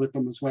stuff they had with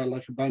them as well,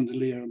 like a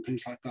bandolier and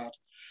things like that.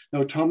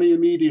 Now, Tommy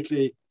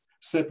immediately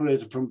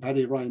separated from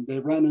Paddy Ryan. They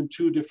ran in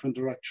two different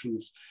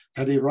directions.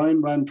 Paddy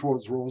Ryan ran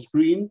towards Rose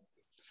Green,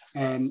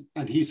 and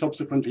he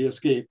subsequently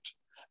escaped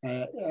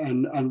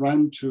and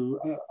ran to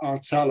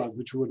Artsala,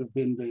 which would have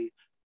been the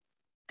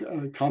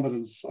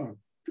Commandant's or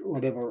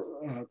whatever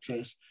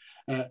place.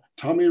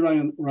 Tommy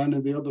ran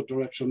in the other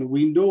direction. And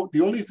we know,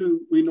 the only thing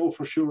we know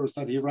for sure is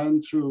that he ran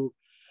through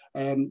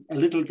a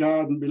little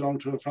garden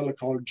belonged to a fellow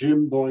called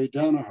Jim Boy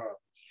Danaher.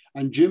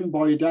 And Jim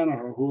Boy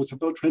Danaher, who was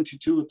about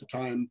 22 at the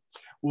time,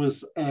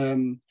 was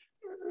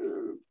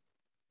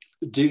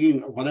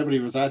digging, whatever he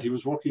was at, he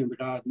was working in the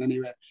garden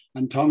anyway.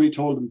 And Tommy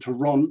told him to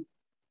run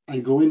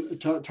and go in.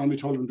 Tommy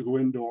told him to go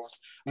indoors.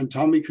 And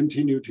Tommy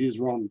continued his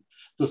run.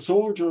 The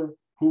soldier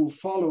who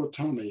followed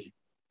Tommy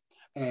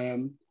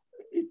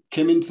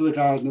came into the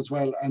garden as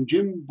well. And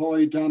Jim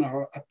Boy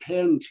Danaher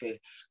apparently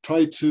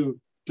tried to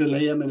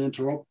delay him and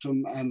interrupt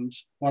him and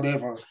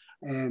whatever.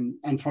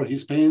 And for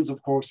his pains,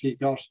 of course, he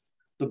got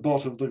the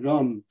butt of the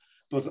gun.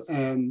 But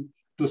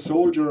the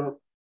soldier,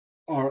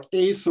 or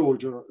a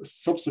soldier,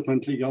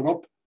 subsequently got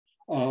up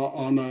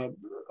on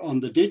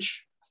the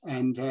ditch,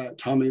 and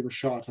Tommy was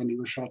shot, and he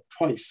was shot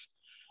twice.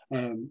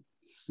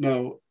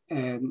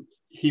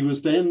 He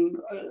was then,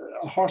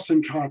 a horse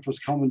and cart was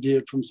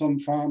commandeered from some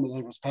farmer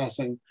that was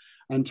passing,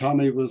 and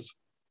Tommy was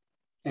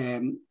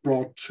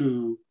brought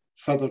to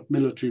Fethard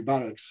Military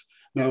Barracks.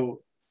 Now,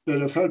 they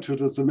refer to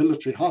it as the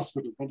military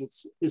hospital, but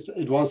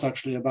it was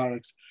actually a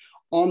barracks.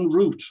 En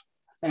route,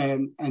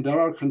 and there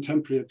are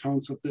contemporary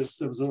accounts of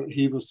this,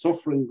 he was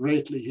suffering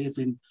greatly. He had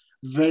been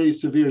very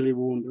severely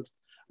wounded,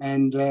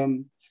 and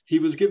he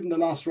was given the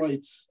last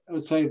rites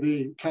outside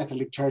the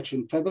Catholic Church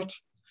in Fethard,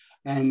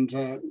 and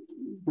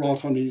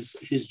brought on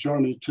his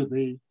journey to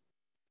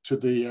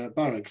the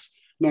barracks.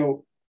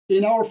 Now,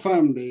 in our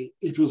family,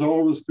 it was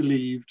always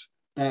believed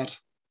that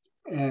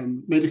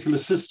medical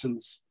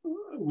assistance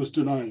was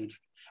denied.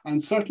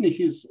 And certainly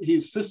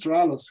his sister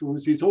Alice, who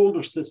was his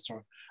older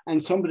sister,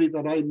 and somebody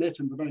that I met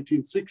in the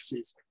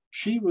 1960s,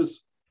 she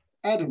was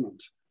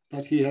adamant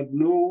that he had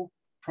no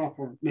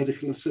proper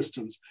medical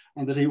assistance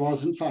and that he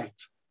was, in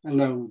fact,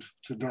 allowed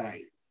to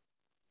die.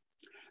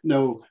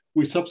 Now,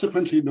 we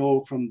subsequently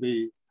know from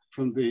the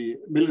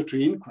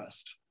military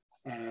inquest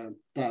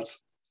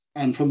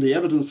and from the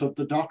evidence of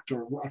the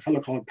doctor, a fellow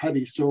called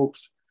Paddy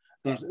Stokes,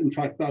 that in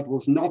fact that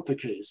was not the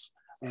case.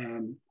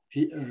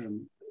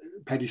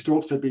 Paddy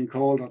Stokes had been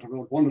called at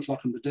about 1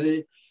 o'clock in the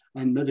day,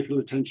 and medical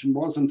attention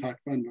was in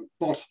fact rendered,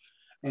 but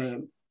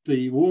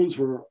the wounds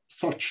were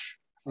such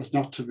as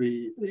not to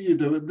be,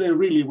 they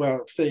really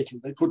were fatal.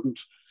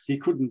 He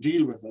couldn't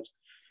deal with it.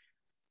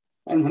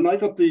 And when I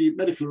got the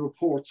medical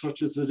report,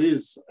 such as it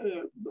is,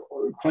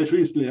 quite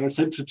recently, I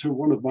sent it to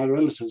one of my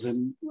relatives,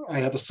 and I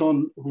have a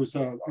son who's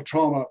a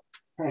trauma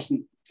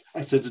person.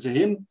 I sent it to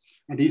him,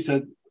 and he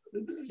said,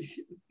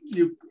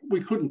 we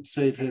couldn't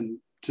save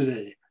him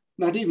today.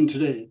 Not even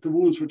today. The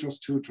wounds were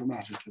just too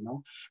dramatic, you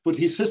know. But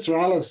his sister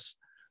Alice,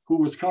 who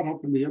was caught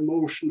up in the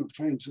emotion of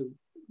trying to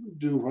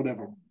do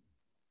whatever,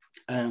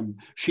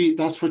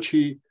 that's what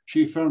she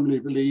firmly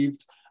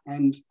believed.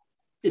 And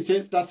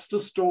that's the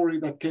story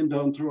that came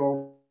down through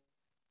our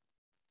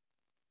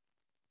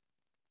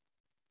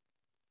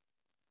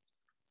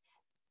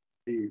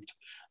believed.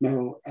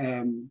 Now,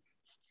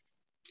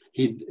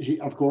 he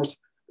of course,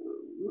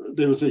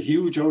 there was a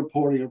huge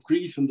outpouring of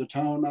grief in the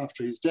town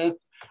after his death,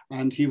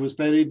 and he was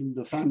buried in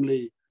the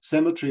family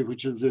cemetery,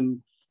 which is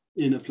in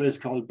a place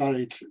called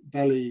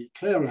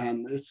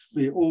Ballyclarahan. It's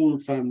the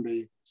old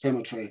family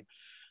cemetery.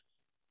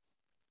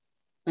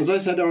 As I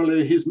said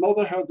earlier, his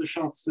mother heard the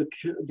shots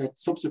that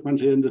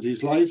subsequently ended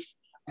his life,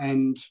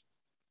 and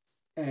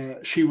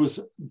she was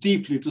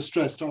deeply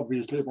distressed,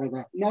 obviously, by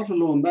that. Not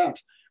alone that,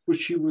 but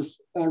she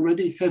was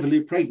already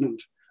heavily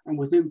pregnant, and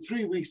within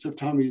 3 weeks of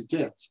Tommy's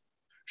death,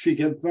 she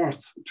gave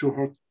birth to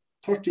her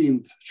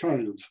 13th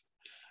child,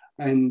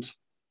 and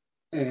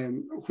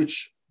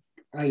which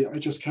I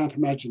just can't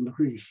imagine the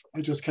grief.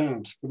 I just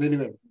can't. But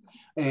anyway,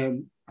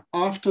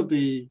 after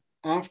the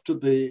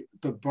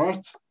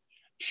birth,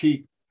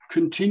 she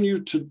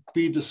continued to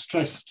be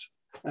distressed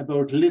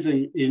about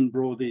living in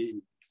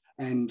Brodeen,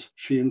 and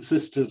she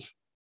insisted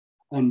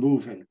on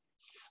moving.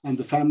 And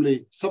the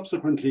family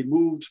subsequently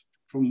moved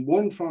from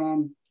one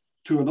farm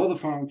to another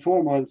farm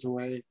 4 miles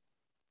away.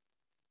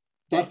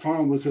 That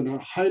farm was in a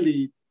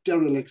highly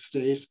derelict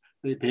state.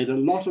 They paid a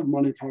lot of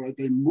money for it.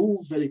 They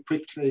moved very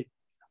quickly,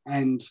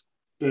 and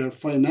their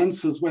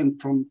finances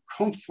went from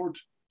comfort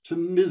to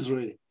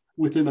misery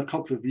within a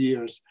couple of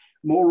years.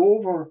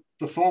 Moreover,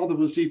 the father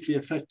was deeply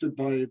affected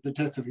by the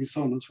death of his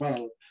son as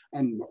well,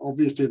 and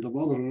obviously the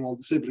mother and all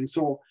the siblings.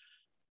 So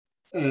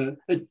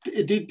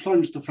it did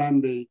plunge the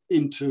family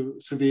into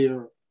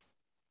severe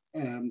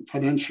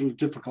financial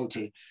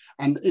difficulty.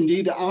 And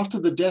indeed, after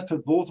the death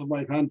of both of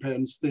my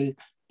grandparents, they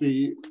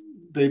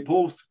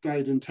both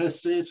died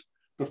intestate.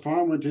 The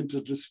farm went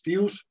into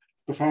dispute.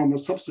 The farm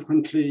was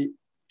subsequently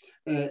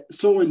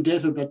so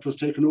indebted that it was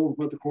taken over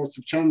by the courts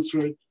of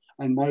chancery,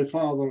 and my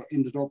father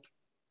ended up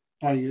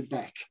buying it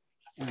back.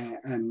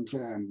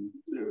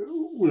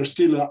 We're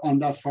still on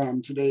that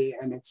farm today,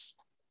 and it's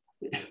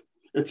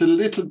a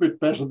little bit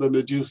better than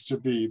it used to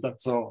be,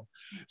 that's all.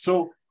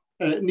 So,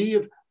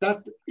 Niamh,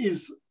 that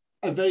is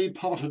a very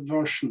potted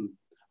version,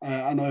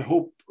 and I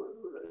hope,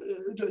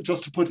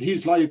 just to put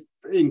his life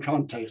in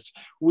context,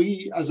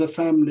 we as a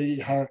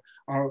family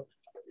are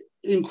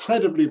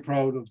incredibly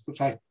proud of the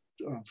fact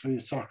of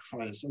his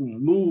sacrifice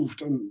and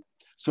moved and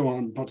so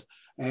on. But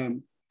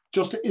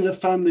just in a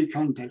family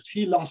context,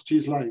 he lost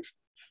his life,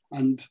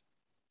 and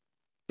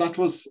that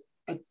was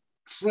a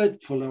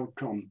dreadful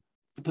outcome.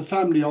 But the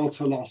family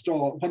also lost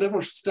all,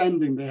 whatever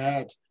standing they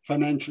had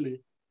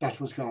financially, that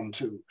was gone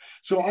too.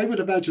 So I would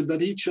imagine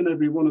that each and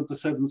every one of the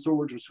 7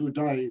 soldiers who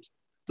died,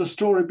 the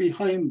story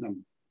behind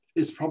them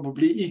is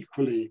probably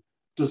equally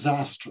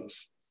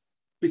disastrous.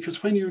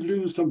 Because when you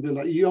lose somebody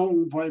like a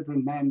young,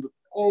 vibrant man with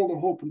all the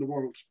hope in the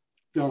world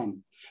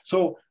gone.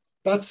 So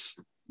that's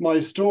my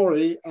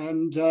story.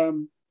 And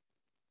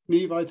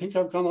Niamh, I think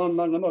I've gone on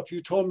long enough.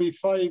 You told me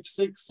 5,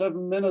 6,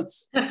 7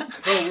 minutes,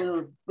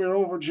 so we're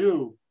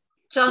overdue.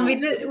 John, we'd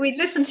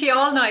listen to you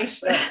all night.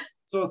 Yeah.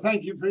 So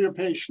thank you for your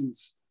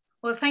patience.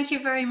 Well, thank you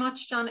very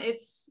much, John.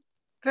 It's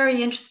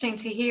very interesting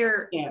to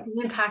hear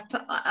the impact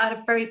at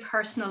a very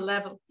personal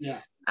level. Yeah.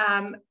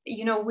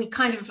 You know, we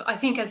kind of, I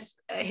think as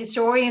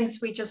historians,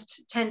 we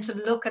just tend to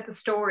look at the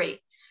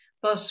story,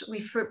 but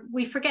we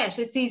forget.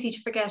 It's easy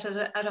to forget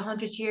at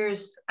 100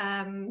 years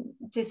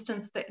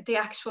distance the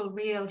actual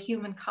real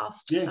human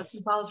cost that's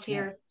involved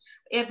here. Yes.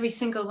 Every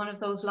single one of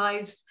those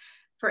lives,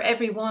 for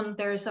everyone,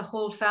 there's a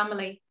whole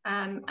family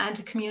and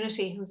a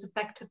community who's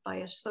affected by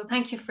it. So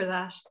thank you for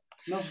that.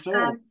 Not at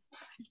all.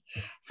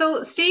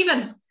 So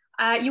Stephen,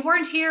 you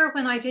weren't here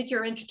when I did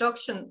your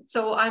introduction,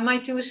 so I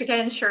might do it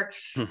again, sure.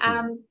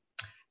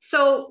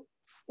 So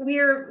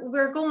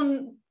we're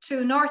going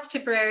to North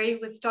Tipperary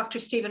with Dr.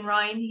 Stephen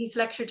Ryan. He's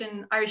lectured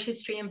in Irish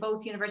history in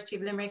both University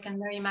of Limerick and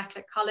Mary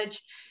Immaculate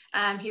College.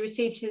 He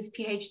received his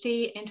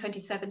PhD in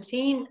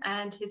 2017,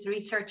 and his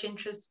research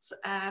interests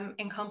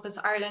encompass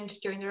Ireland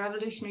during the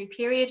revolutionary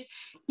period,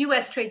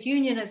 US trade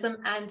unionism,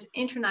 and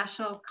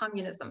international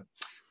communism.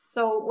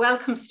 So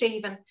welcome,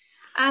 Stephen.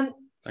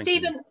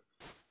 Stephen,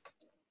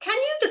 can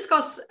you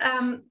discuss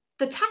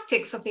the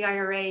tactics of the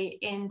IRA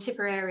in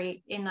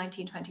Tipperary in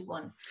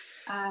 1921?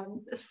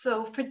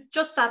 So for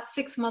just that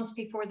 6 months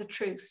before the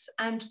truce,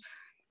 and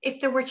if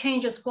there were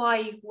changes,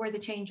 why were the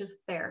changes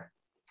there?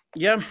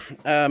 Yeah,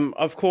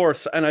 of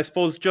course. And I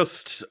suppose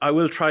I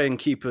will try and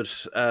keep it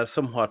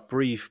somewhat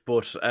brief,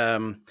 but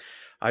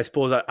I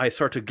suppose I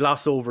sort of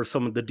gloss over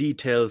some of the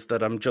details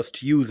that I'm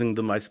just using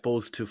them, I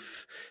suppose, to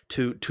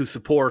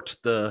support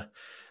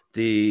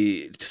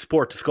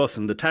support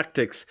discussing the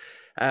tactics.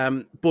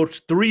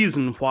 But the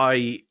reason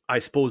why I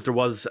suppose there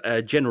was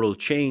a general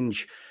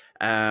change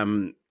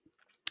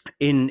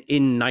in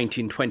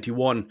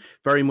 1921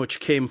 very much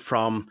came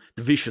from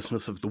the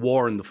viciousness of the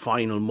war in the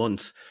final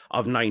months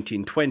of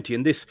 1920,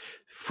 and this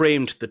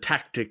framed the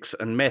tactics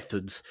and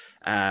methods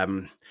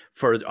of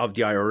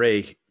the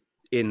IRA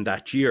in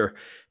that year.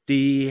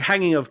 The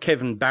hanging of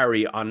Kevin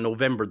Barry on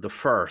November the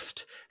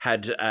 1st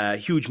had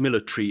huge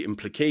military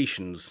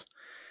implications.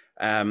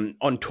 On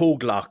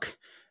Toglock,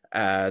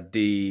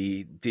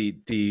 the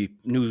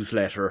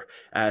newsletter,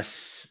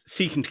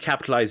 seeking to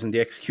capitalize on the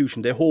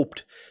execution, they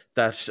hoped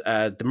that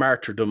the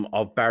martyrdom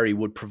of Barry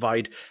would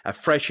provide a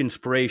fresh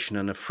inspiration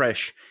and a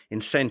fresh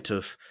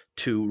incentive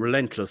to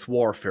relentless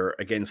warfare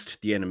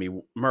against the enemy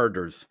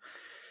murders.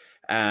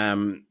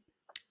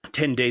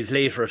 10 days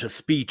later, at a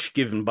speech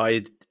given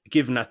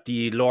at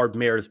the Lord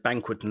Mayor's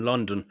banquet in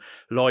London,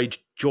 Lloyd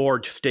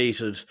George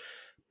stated,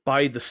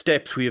 "By the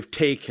steps we have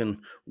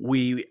taken,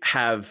 we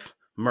have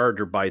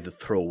murder by the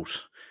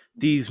throat.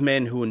 These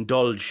men who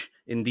indulge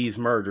in these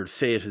murders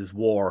say it is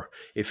war.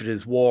 If it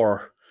is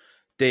war,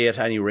 they at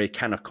any rate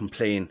cannot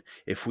complain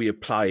if we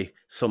apply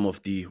some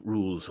of the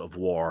rules of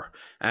war."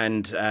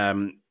 And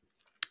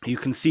you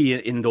can see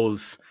in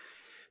those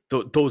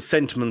those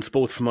sentiments,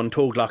 both from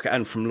Untoglock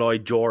and from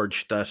Lloyd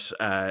George, that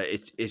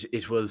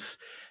it was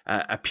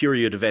a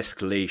period of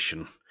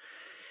escalation.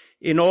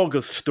 In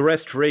August, the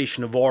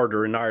Restoration of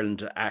Order in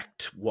Ireland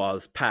Act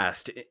was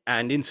passed,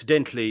 and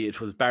incidentally,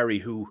 it was Barry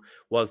who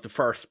was the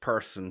first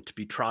person to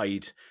be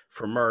tried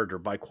for murder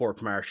by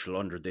court-martial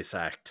under this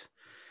act.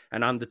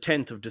 And on the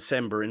 10th of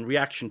December, in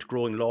reaction to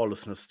growing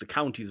lawlessness, the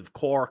counties of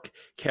Cork,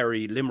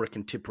 Kerry, Limerick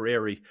and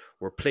Tipperary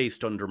were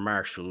placed under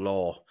martial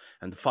law,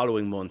 and the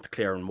following month,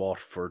 Clare and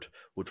Waterford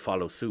would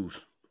follow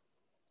suit.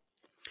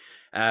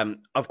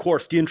 Of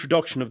course, the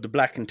introduction of the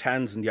Black and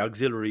Tans and the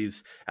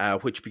auxiliaries,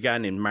 which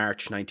began in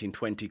March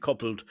 1920,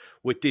 coupled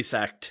with this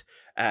act,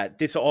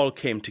 this all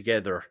came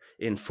together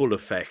in full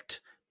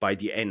effect by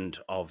the end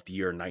of the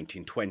year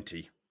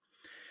 1920.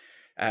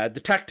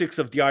 The tactics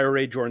of the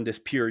IRA during this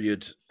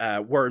period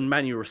were in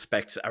many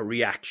respects a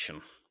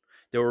reaction.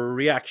 They were a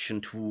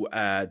reaction to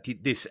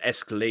this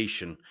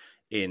escalation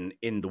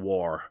in the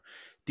war.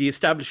 The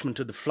establishment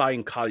of the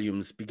flying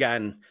columns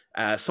began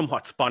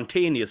somewhat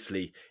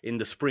spontaneously in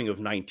the spring of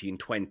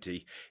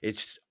 1920.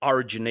 It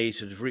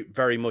originated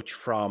very much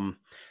from,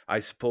 I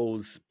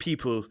suppose,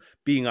 people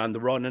being on the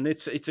run, and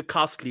it's a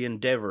costly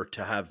endeavour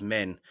to have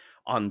men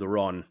on the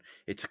run.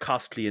 It's a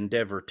costly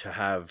endeavour to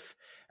have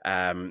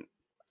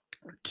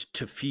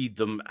to feed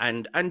them,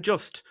 and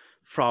just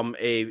from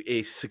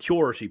a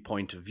security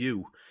point of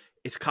view,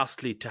 it's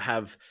costly to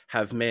have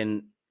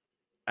men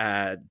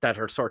that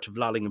are sort of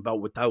lolling about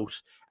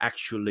without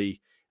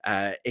actually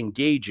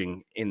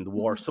engaging in the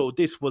war. So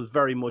this was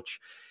very much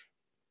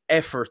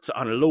efforts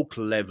on a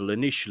local level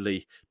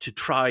initially to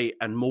try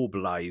and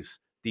mobilize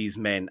these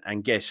men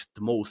and get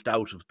the most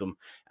out of them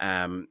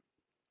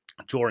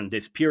during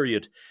this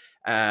period.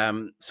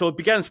 So it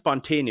began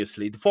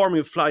spontaneously. The forming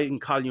of flying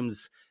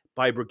columns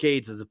by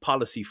brigades as a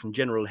policy from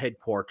general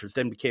headquarters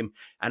then became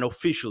an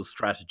official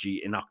strategy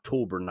in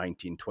October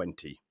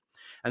 1920.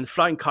 And the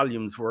flying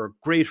columns were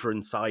greater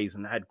in size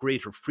and had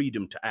greater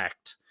freedom to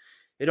act.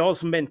 It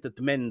also meant that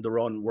the men in the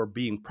run were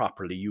being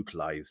properly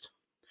utilised.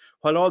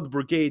 While all the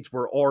brigades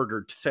were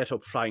ordered to set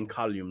up flying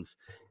columns,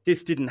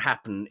 this didn't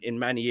happen in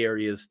many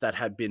areas that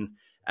had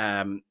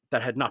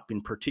not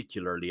been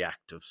particularly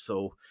active.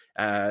 So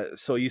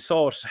you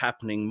saw it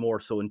happening more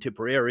so in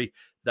Tipperary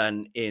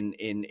than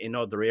in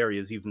other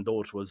areas, even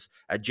though it was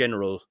a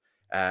general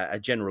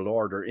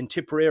order. In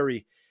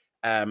Tipperary,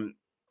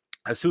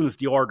 as soon as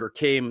the order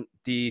came,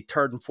 the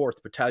 3rd and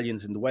 4th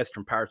battalions in the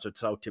western part of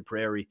South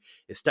Tipperary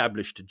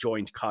established a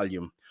joint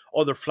column.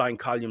 Other flying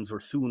columns were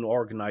soon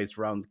organised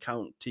around the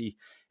county.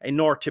 In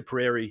North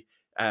Tipperary,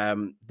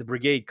 the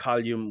brigade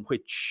column,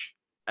 which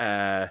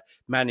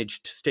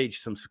managed to stage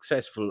some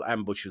successful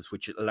ambushes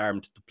which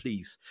alarmed the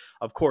police.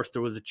 Of course,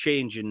 there was a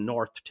change in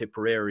North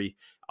Tipperary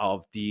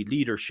of the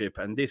leadership,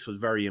 and this was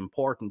very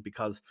important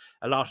because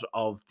a lot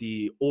of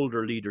the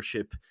older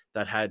leadership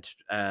that had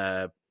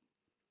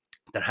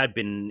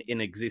been in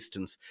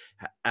existence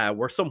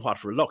were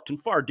somewhat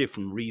reluctant for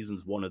different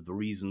reasons. One of the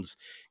reasons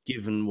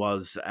given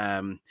was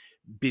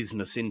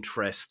business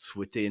interests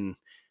within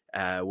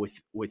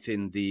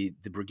the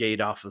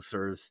brigade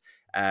officers,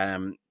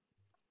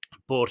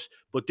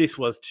 but this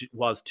was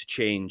to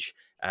change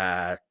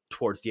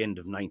towards the end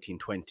of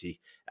 1920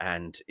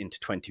 and into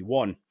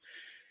 21.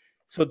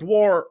 So the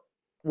war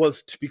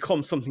was to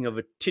become something of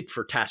a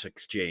tit-for-tat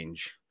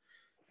exchange.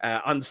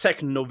 On the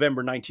 2nd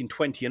November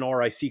 1920, an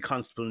RIC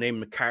constable named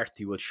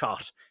McCarthy was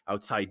shot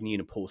outside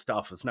Neenah Post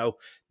Office. Now,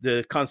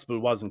 the constable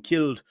wasn't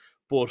killed,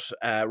 but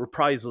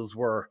reprisals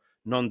were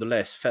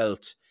nonetheless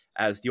felt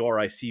as the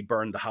RIC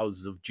burned the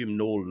houses of Jim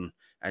Nolan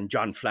and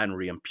John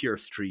Flannery on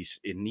Pierce Street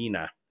in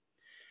Neenah.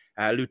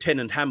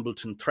 Lieutenant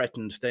Hambleton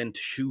threatened then to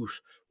shoot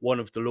one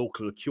of the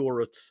local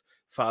curates,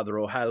 Father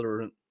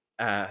O'Halloran,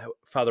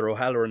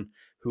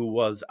 who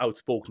was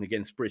outspoken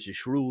against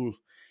British rule.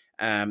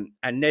 And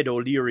Ned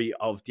O'Leary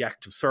of the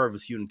Active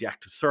Service Unit. The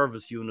Active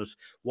Service Unit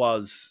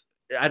was,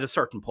 at a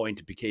certain point,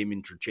 it became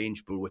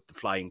interchangeable with the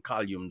flying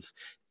columns.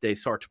 They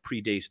sort of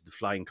predated the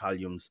flying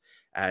columns,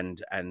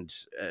 and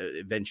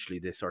eventually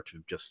they sort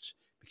of just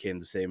became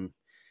the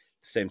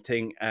same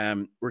thing.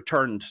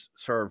 Returned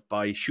served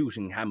by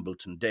shooting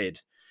Hambleton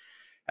dead.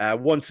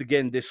 Once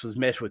again, this was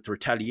met with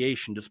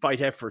retaliation.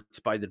 Despite efforts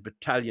by the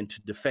battalion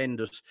to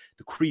defend it,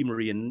 the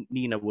creamery in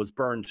Neenah was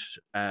burned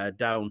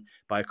down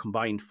by a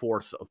combined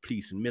force of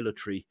police and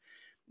military.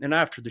 And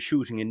after the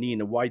shooting in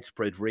Neenah,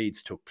 widespread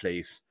raids took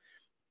place.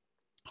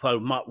 While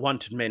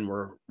wanted men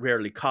were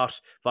rarely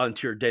caught,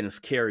 volunteer Dennis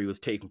Carey was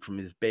taken from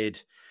his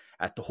bed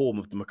at the home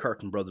of the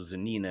McCurtain brothers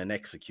in Neenah and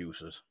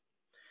executed.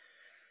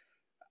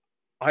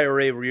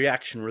 IRA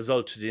reaction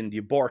resulted in the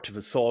abortive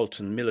assault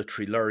and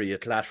military lurry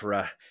at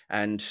Latera,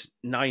 and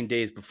 9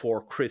 days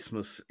before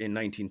Christmas in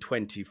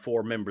 1920,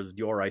 4 members of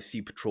the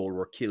RIC patrol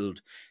were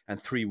killed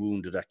and 3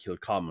 wounded at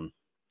Kilcommon.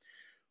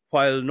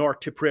 While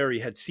North Tipperary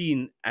had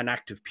seen an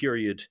active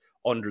period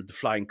under the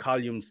flying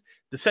columns,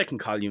 the second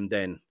column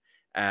then,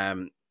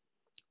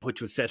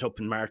 which was set up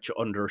in March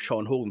under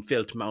Sean Hogan,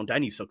 failed to mount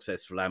any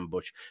successful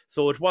ambush.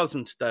 So it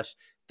wasn't that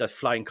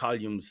flying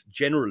columns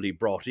generally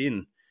brought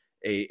in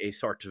a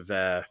sort of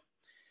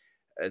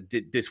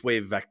this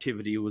wave of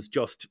activity. It was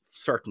just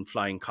certain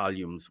flying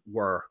columns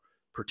were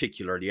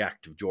particularly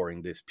active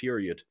during this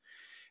period.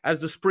 As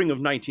the spring of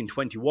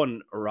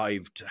 1921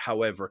 arrived,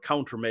 however,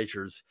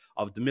 countermeasures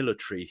of the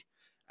military,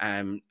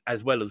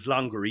 as well as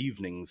longer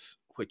evenings,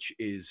 which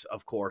is,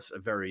 of course, a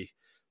very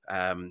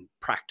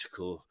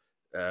practical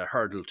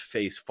hurdle to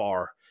face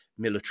for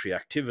military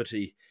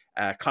activity,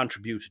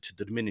 contributed to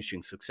the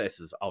diminishing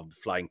successes of the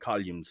flying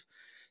columns.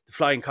 The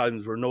flying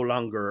columns were no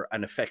longer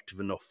an effective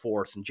enough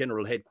force, and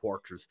General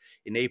Headquarters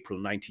in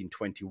April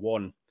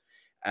 1921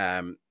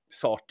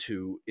 sought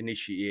to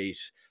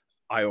initiate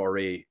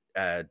IRA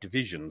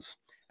divisions,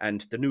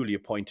 and the newly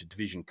appointed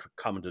division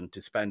commandant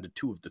disbanded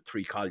 2 of the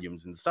 3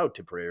 columns in the South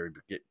Tipperary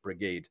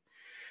Brigade.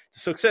 The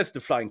success of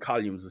the flying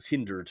columns was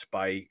hindered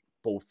by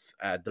both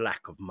the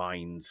lack of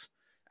mines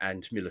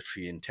and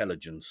military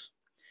intelligence.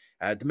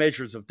 The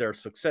measures of their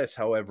success,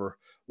 however,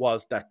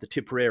 was that the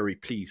Tipperary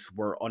police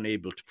were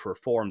unable to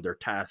perform their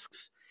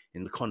tasks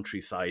in the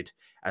countryside,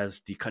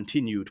 as the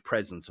continued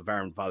presence of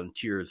armed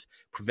volunteers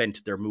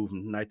prevented their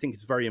movement. And I think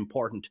it's very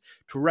important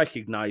to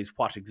recognise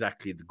what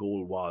exactly the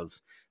goal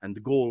was. And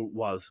the goal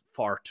was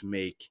to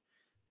make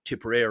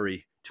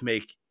Tipperary, to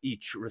make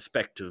each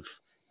respective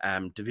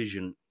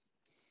division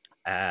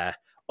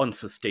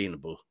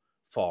unsustainable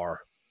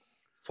for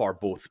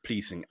both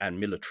policing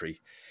and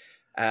military.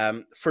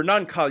 For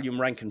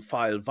non-column rank and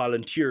file,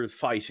 volunteers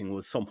fighting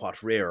was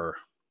somewhat rarer.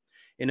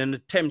 In an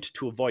attempt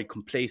to avoid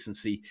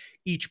complacency,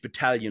 each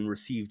battalion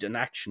received an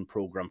action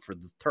program for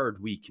the 3rd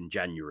week in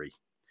January.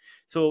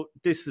 So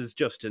this is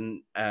just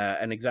an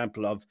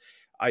example of,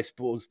 I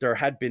suppose, there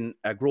had been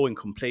a growing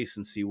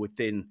complacency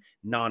within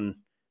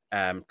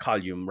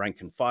non-column rank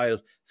and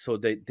file. So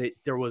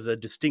there was a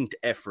distinct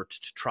effort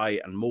to try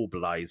and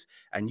mobilise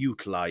and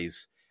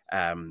utilise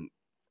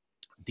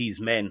these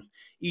men.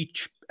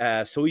 Each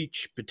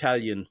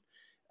battalion,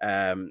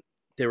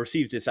 they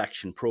received this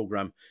action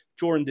program.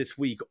 During this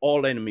week,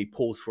 all enemy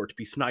posts were to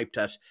be sniped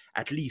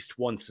at least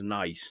once a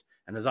night,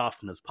 and as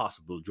often as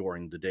possible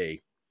during the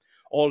day.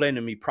 All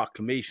enemy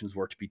proclamations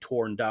were to be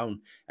torn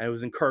down, and it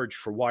was encouraged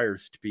for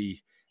wires to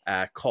be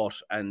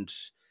cut, and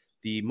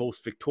the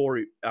most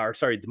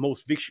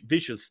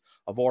vicious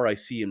of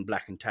RIC and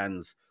Black and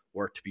Tans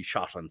were to be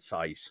shot on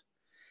sight.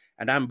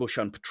 An ambush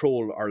on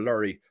patrol or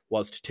lorry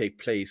was to take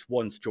place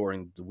once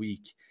during the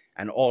week,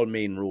 and all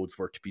main roads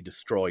were to be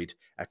destroyed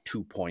at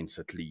 2 points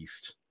at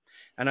least.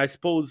 And I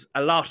suppose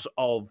a lot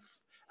of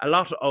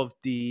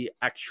the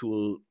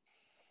actual,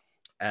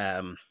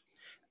 as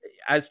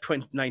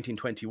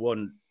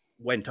 1921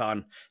 went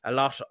on, a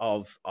lot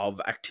of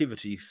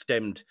activity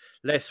stemmed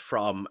less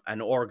from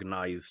an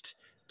organised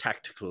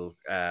tactical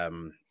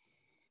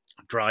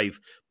drive,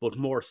 but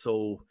more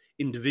so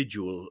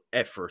individual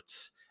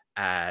efforts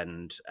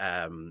and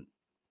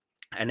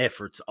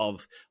efforts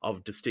of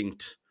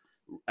distinct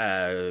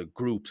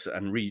groups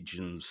and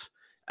regions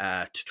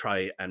to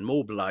try and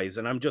mobilize.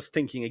 And I'm just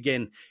thinking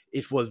again,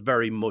 it was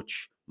very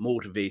much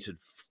motivated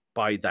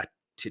by that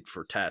tit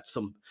for tat.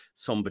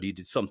 Somebody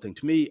did something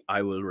to me,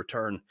 I will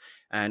return.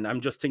 And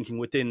I'm just thinking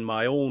within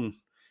my own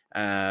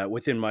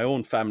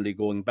family,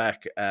 going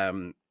back,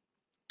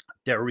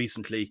 there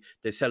recently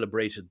they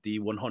celebrated the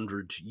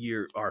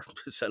 100-year, or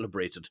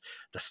celebrated,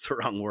 that's the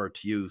wrong word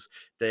to use.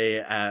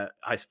 They,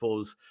 I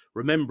suppose,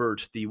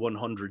 remembered the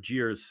 100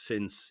 years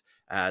since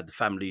the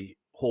family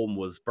home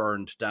was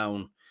burned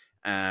down.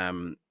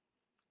 And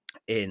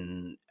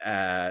in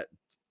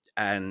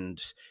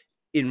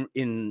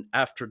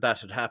after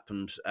that had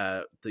happened,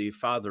 the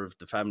father of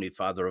the family,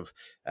 father of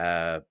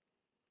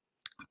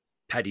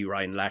Paddy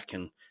Ryan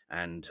Lacken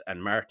and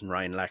Martin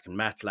Ryan Lacken,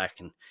 Matt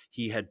Lacken,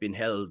 he had been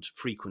held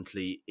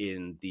frequently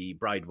in the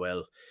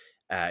Bridewell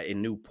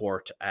in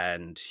Newport,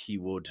 and he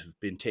would have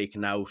been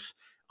taken out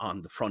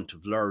on the front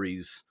of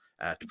lorries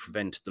to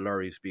prevent the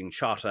lorries being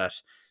shot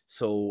at.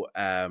 So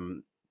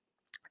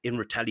in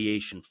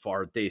retaliation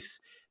for this,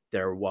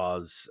 there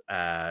was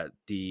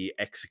the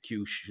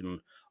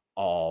execution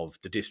of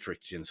the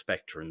district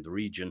inspector in the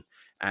region,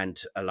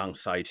 and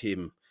alongside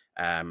him,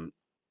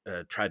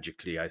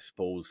 tragically, I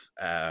suppose,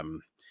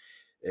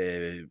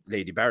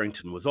 Lady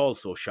Barrington was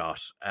also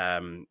shot.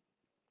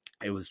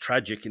 It was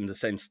tragic in the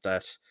sense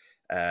that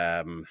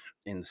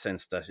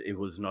it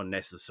was an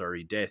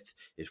unnecessary death.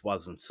 It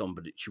wasn't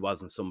somebody. She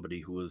wasn't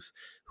somebody who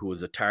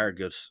was a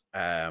target.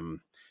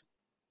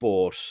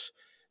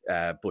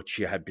 But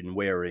she had been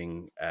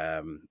wearing,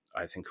 I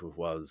think it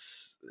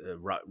was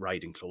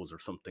riding clothes or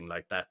something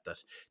like that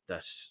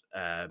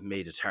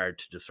made it hard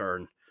to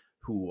discern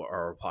who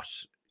or what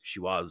she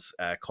was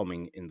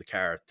coming in the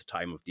car at the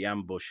time of the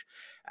ambush.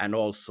 And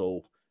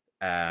also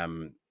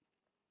I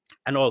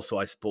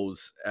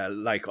suppose,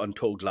 like on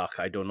Toglach,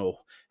 I don't know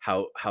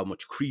how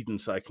much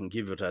credence I can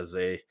give it as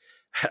a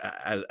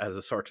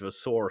sort of a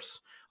source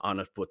on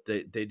it, but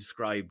they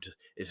described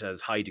it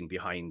as hiding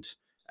behind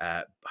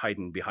a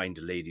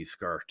lady's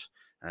skirt,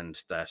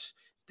 and that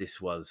this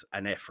was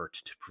an effort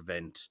to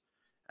prevent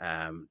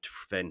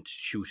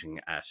shooting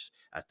at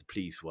the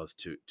police, was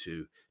to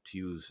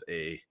use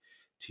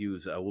to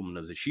use a woman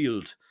as a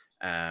shield.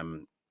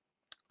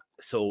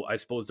 So I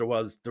suppose there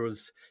was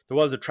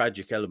a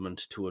tragic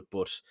element to it,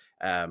 but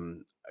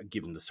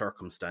given the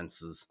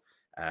circumstances,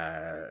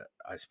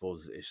 I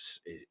suppose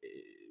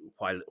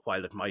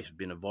while it might have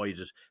been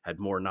avoided, had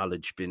more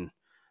knowledge been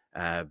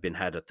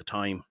had at the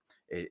time,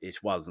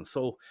 it wasn't.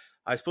 So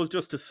I suppose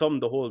just to sum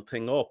the whole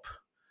thing up,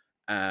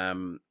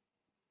 while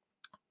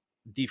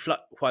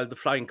the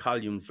flying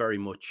columns very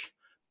much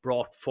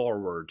brought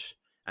forward,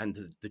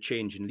 and the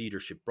change in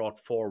leadership brought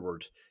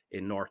forward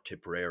in North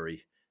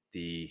Tipperary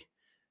the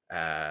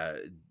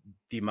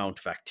amount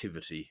of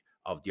activity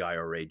of the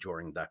IRA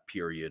during that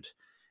period.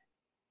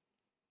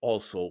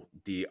 Also,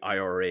 the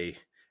IRA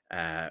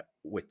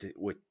with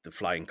the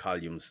flying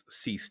columns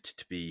ceased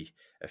to be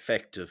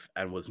effective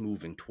and was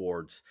moving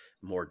towards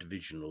more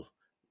divisional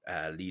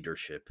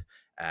leadership,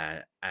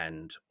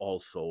 and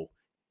also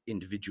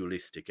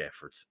individualistic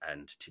efforts,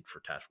 and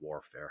tit-for-tat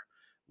warfare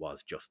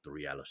was just the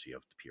reality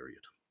of the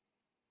period.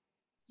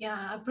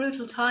 Yeah, a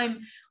brutal time.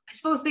 I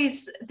suppose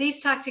these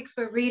tactics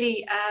were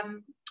really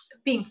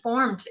being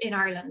formed in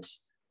Ireland,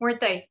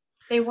 weren't they?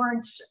 They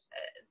weren't,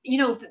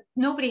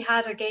 nobody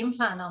had a game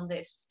plan on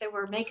this. They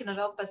were making it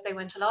up as they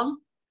went along.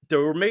 They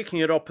were making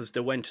it up as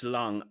they went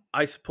along.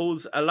 I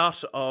suppose a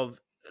lot of,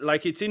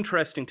 it's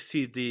interesting to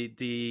see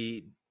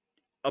the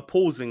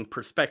opposing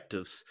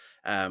perspectives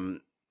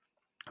that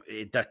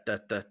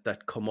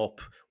come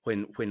up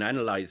when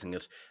analysing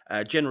it.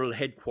 General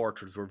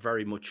headquarters were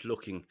very much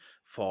looking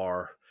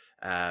for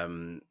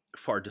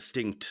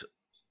distinct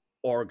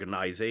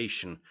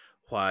organisation,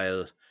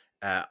 while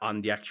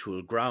on the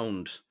actual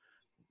ground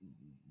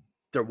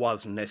there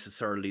wasn't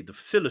necessarily the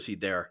facility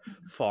there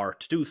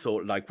to do so.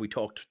 Like we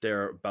talked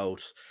there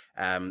about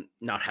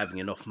not having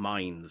enough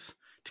mines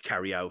to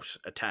carry out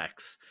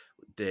attacks.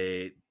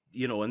 And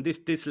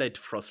this led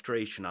to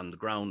frustration on the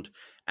ground,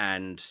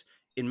 and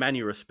in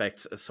many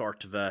respects a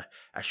sort of a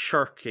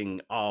shirking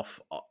off,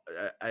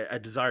 a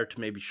desire to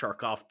maybe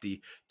shirk off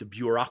the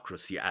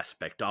bureaucracy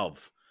aspect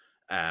of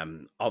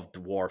the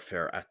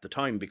warfare at the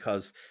time,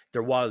 because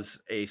there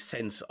was a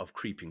sense of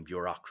creeping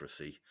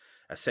bureaucracy,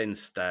 a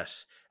sense that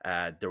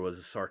there was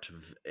a sort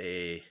of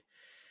a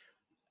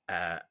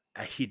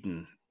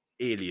hidden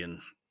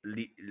alien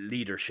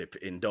leadership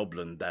in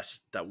Dublin that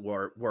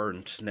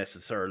weren't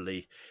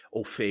necessarily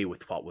au fait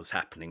with what was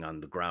happening on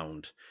the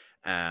ground.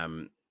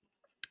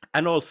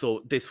 And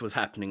also, this was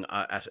happening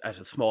at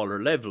a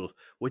smaller level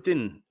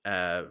within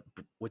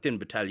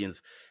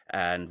battalions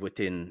and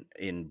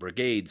in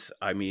brigades.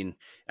 I mean,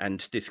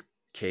 and this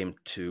came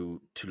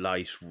to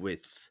light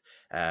with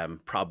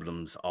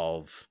problems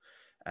of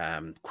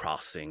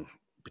crossing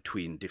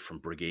between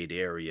different brigade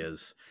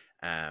areas,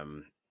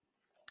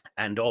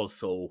 and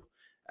also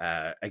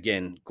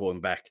again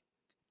going back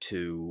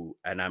to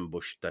an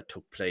ambush that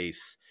took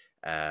place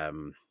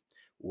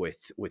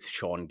with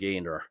Sean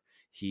Gaynor.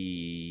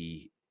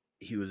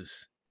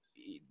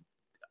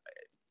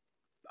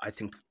 I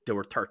think they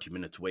were 30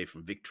 minutes away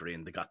from victory,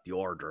 and they got the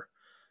order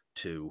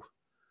to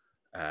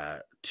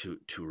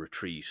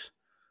retreat.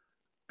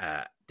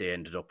 They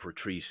ended up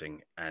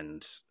retreating,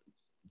 and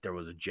there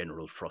was a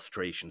general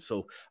frustration.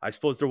 So I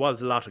suppose there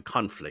was a lot of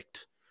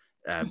conflict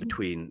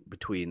between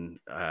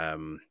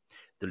the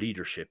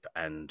leadership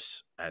and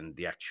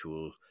the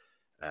actual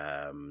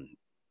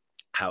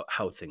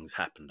how things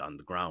happened on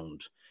the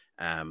ground.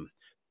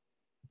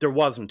 There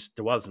wasn't,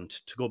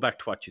 to go back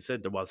to what you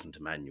said, there wasn't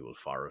a manual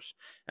for it.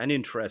 And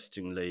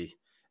interestingly,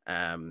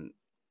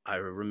 I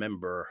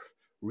remember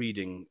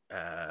reading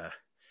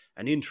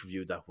an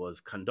interview that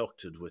was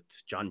conducted with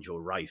John Joe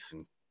Rice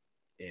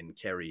in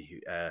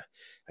Kerry, a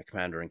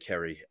commander in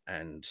Kerry,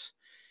 and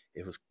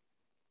it was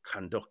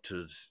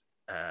conducted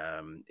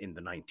in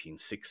the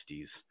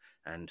 1960s.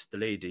 And the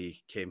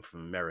lady came from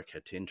America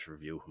to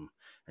interview him,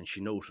 and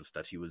she noticed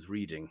that he was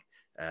reading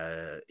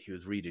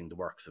the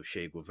works of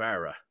Che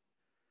Guevara.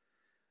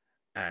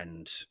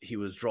 And he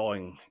was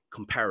drawing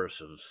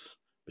comparatives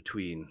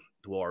between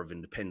the War of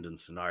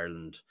Independence in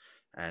Ireland,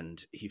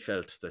 and he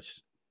felt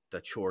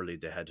that surely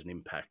they had an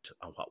impact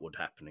on what would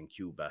happen in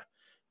Cuba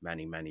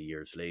many, many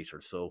years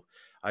later. So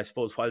I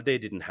suppose while they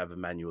didn't have a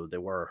manual, they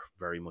were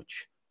very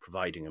much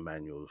providing a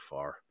manual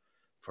for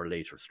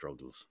later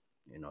struggles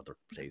in other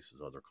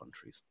places, other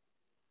countries.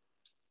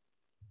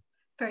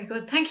 Very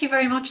good. Thank you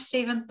very much,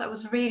 Stephen. That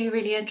was really,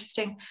 really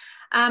interesting.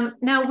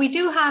 Now, we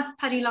do have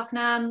Paddy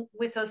Loughnane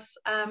with us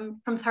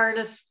from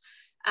Thurles,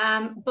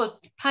 but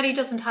Paddy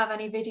doesn't have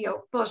any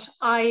video. But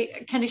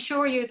I can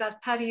assure you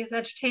that Paddy is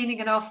entertaining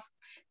enough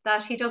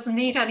that he doesn't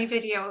need any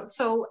video.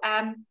 So,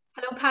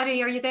 hello,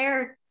 Paddy, are you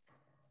there?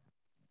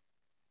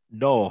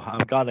 No,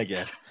 I'm gone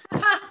again.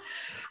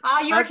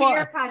 You're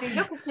here, Paddy.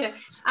 Look at you.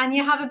 And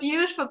you have a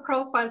beautiful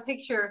profile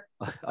picture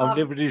of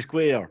Liberty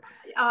Square.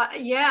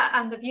 Yeah,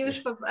 and the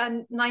beautiful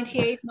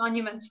 98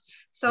 monument.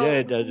 So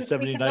yeah, the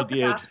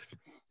 1798.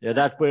 Yeah,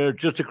 that's where,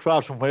 just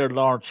across from where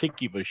Lawrence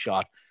Hickey was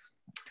shot.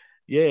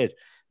 Yeah.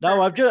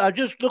 Now I'm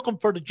just looking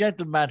for the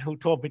gentleman who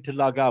told me to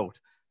log out.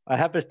 I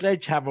have a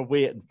sledgehammer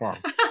waiting for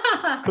him.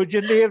 Could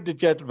you name the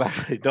gentleman?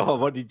 No,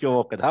 I'm only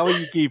joking. How are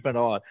you keeping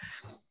on?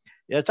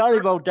 Yeah, sorry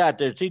about that.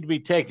 There seemed to be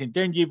technical.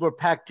 Then you were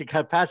packed to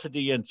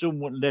capacity and Zoom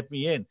wouldn't let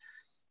me in.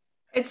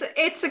 It's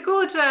a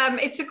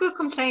good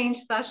complaint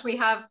that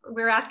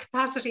we're at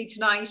capacity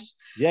tonight.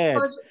 Yeah.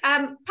 But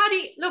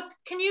Paddy, look,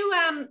 can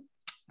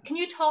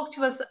you talk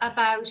to us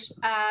about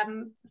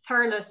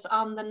Thurles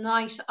on the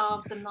night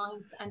of the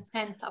 9th and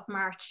 10th of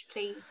March,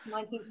 please,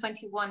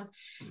 1921?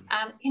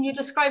 Can you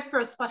describe for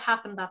us what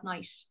happened that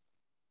night?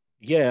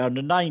 Yeah, on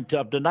the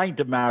 9th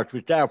of March,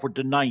 we start with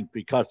the 9th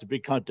because the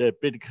big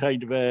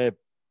kind of a,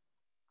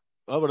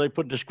 how would I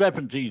put,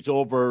 discrepancies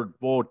over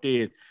both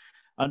days.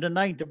 On the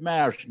 9th of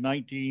March,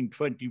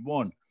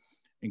 1921,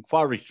 in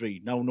Quarry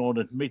Street, now known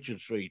as Mitchell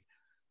Street,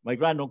 my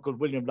granduncle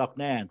William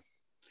Loughnan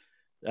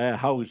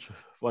house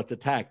was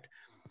attacked.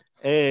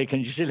 Can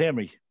you still hear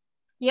me?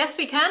 Yes,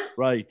 we can.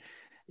 Right.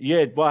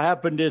 Yeah, what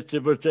happened is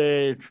there was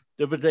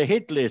a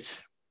hit list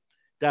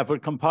that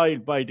was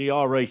compiled by the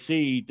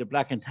RIC, the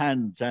Black and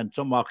Tans, and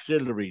some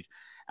auxiliaries,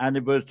 and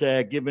it was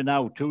given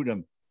out to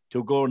them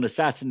to go and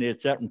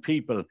assassinate certain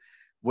people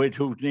with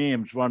whose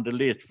names were on the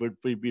list, would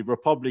be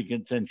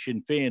Republicans and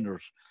Sinn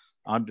Féiners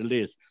on the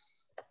list.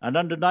 And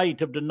on the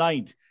night of the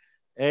 9th,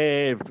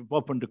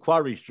 up on the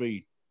Quarry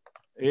Street,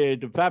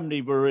 the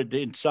family were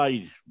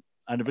inside,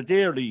 and it was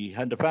early,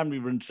 and the family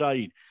were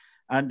inside,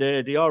 and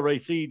the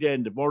RIC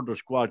then, the murder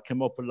squad,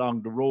 came up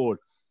along the road,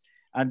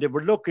 and they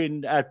were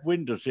looking at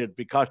windowsill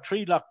because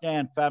 3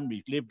 Loughnan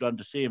families lived on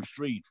the same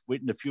street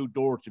within a few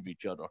doors of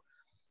each other.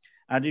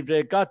 And if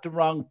they got the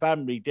wrong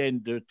family,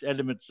 then the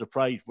element of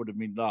surprise would have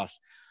been lost.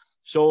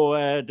 So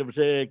there was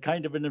a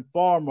kind of an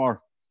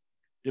informer.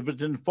 There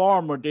was an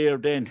informer there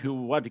then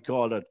who,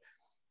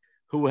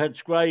 who had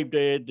scribed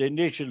the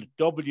initial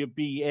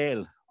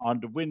WBL on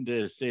the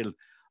windowsill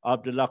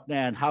of the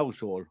Loughnan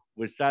household,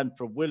 which stands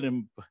for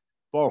William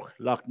Burke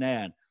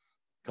Loughnan,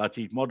 because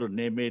his mother's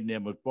maiden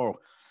name was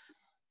Burke.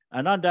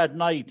 And on that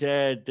night,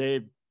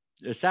 the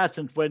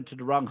assassins went to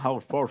the wrong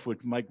house first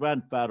with my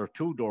grandfather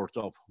 2 doors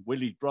up,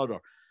 Willie's brother,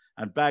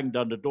 and banged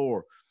on the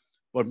door.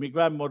 But my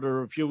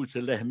grandmother refused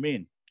to let him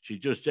in. She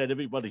just said,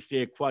 everybody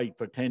stay quiet,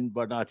 pretend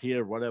we're not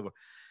here, whatever.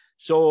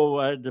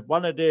 So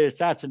one of the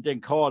assassins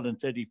then called and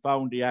said he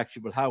found the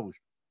actual house.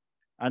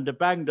 And they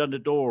banged on the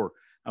door.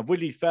 And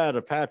Willie's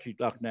father, Patrick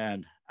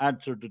Loughnan,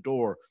 answered the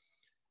door.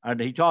 And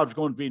he thought it was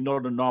going to be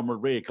another normal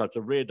raid because they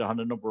raided on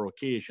a number of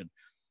occasions.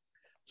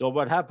 So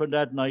what happened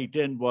that night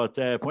then was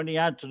when he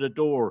answered the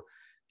door,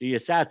 the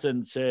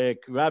assassins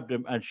grabbed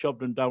him and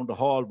shoved him down the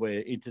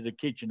hallway into the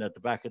kitchen at the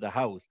back of the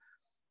house.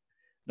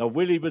 Now,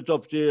 Willie was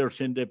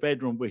upstairs in the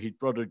bedroom with his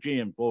brother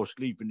James, both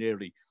sleeping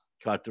early,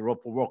 because they're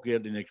up for work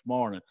early next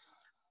morning.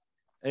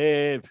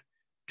 2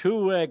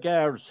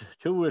 guards,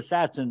 2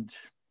 assassins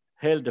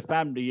held the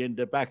family in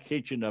the back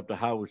kitchen of the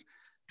house.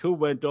 2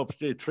 went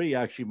upstairs, 3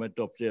 actually went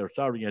upstairs,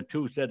 and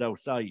 2 stayed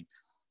outside.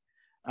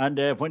 And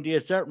when they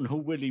ascertained who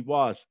Willie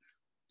was,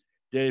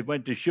 they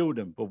went to shoot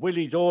him. But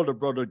Willie's older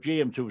brother,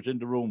 James, who was in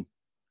the room,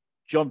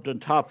 jumped on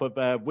top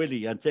of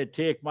Willie and said,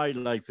 take my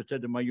life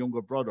instead of my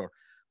younger brother.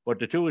 But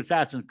the 2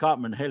 assassins caught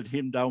him and held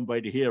him down by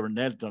the hair and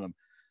knelt on him.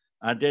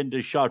 And then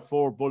they shot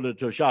 4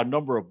 bullets, or shot a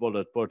number of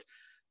bullets, but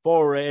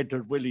 4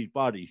 entered Willie's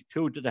body,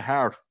 2 to the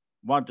heart,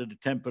 1 to the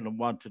temple and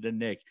 1 to the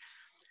neck.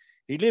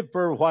 He lived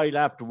for a while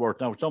afterwards.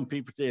 Now, some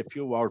people say a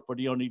few hours, but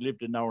he only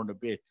lived an hour and a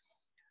bit.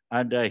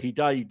 And he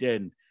died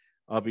then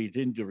of his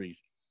injuries.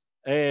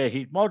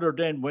 His mother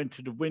then went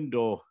to the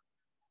window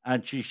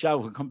and she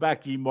shouted, come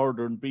back, ye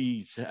murdering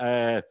bees.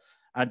 And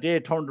they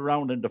turned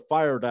around and they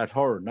fired at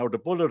her. Now, the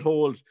bullet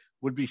holes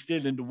would be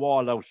still in the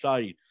wall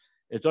outside.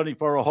 It's only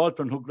for her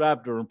husband who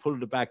grabbed her and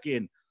pulled her back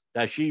in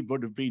that she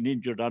would have been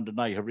injured on the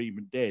night or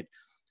even dead.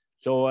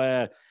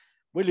 So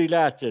Willie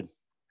lasted.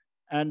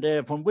 And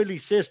when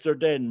Willie's sister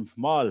then,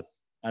 Moll,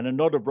 and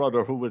another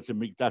brother who was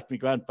that's my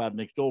grandfather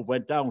next door,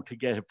 went down to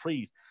get a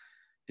priest,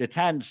 the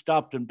Tans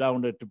stopped him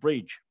down at the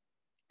bridge.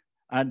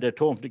 And they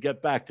told him to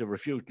get back. They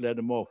refused to let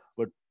him up.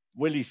 But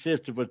Willie's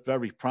sister was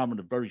very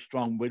prominent, very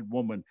strong-willed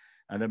woman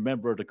and a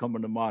member of the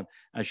Coming On.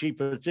 And she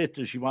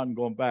persisted she wasn't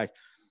going back.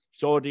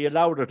 So they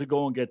allowed her to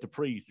go and get the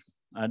priest.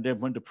 And then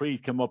when the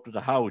priest came up to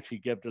the house, he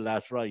gave the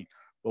last rite.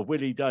 But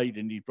Willie died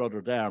in his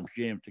brother's arms,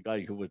 James, the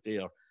guy who was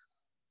there.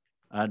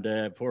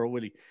 And poor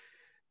Willie.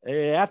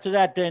 After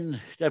that,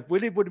 then, that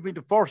Willie would have been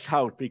the first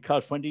house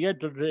because when they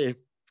entered the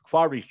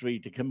Quarry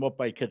Street, they came up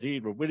by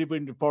Cathedral. Willie would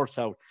have been the first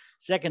house.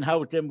 Second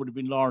house then would have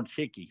been Lawrence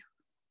Hickey,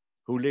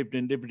 who lived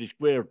in Liberty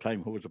Square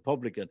time, who was a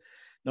publican.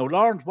 Now,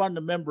 Lawrence wasn't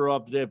a member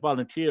of the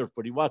Volunteers,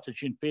 but he was a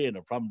Sinn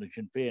Féiner, prominent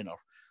Sinn Féiner.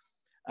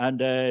 And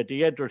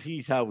they entered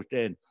his house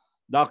then,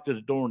 knocked at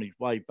the door and his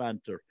wife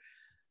answered.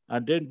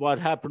 And then what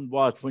happened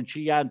was when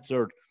she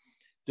answered,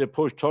 they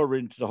pushed her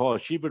into the hall.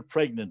 She was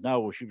pregnant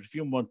now. She was a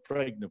few months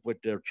pregnant with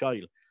their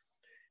child.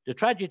 The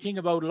tragic thing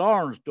about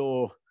Lawrence,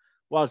 though,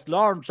 was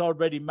Lawrence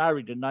already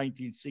married in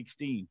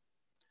 1916.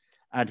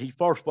 And his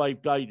first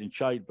wife died in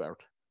childbirth.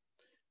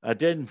 And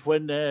then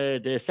when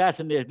they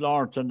assassinated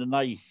Lawrence on the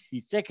night,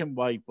 his second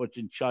wife was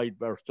in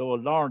childbirth. So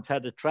Lawrence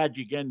had a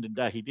tragic ending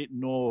that he didn't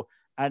know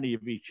any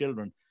of his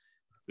children,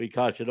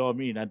 because, you know what I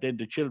mean, and then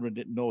the children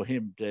didn't know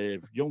him,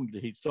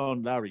 his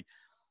son Larry.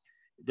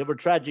 There were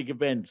tragic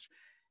events.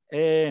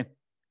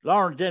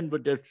 Lawrence then,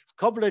 but there's a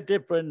couple of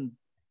different,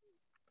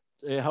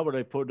 how would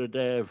I put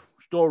it,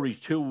 stories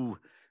to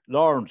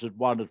Lawrence at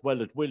one as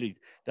well as Willie,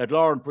 that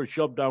Lawrence was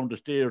shoved down the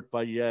stairs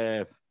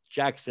by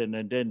Jackson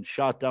and then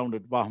shot down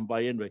at the bottom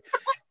by Henry.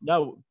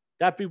 Now,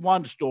 that'd be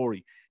one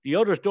story. The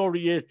other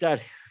story is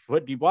that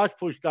when he was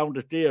pushed down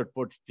the stairs,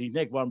 but his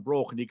neck wasn't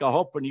broken, he got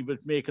up and he was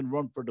making a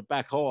run for the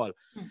back hall.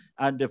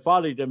 And they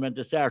followed him and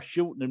they started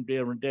shooting him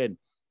there and then.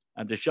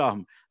 And they shot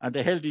him. And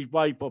they held his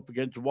wife up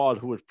against the wall,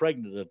 who was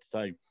pregnant at the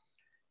time.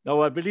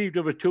 Now, I believe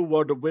there were 2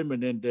 other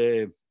women in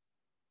the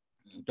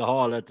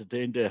hall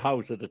in the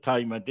house at the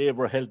time, and they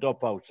were held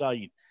up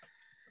outside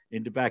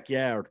in the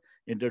backyard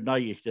in their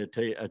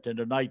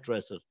night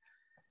dresses.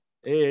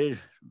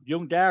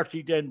 Young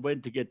Darcy then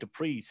went to get the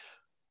priest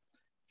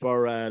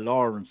for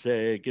Lawrence,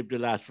 give the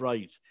last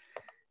rites.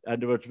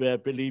 And there was, I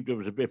believe there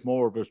was a bit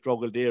more of a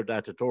struggle there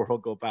that the Torah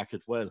go back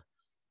as well.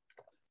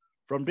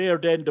 From there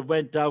then they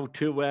went out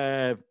to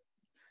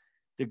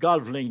the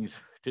Golflings,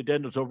 to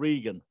Dennis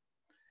O'Regan.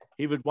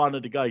 He was one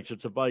of the guys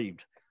that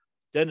survived.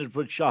 Dennis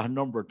was shot a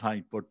number of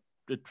times, but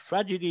the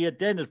tragedy at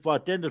Dennis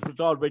was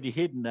already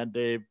hidden and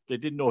they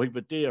didn't know he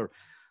was there.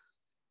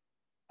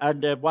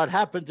 And what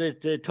happened is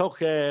they took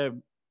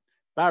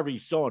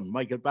Barry's son,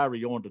 Michael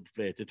Barry owned the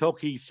place. They took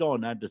his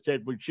son and they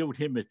said, we'll shoot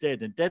him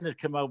instead. And Dennis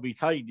came out with his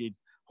hiding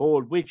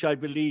hole, which I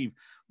believe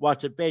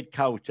was a bed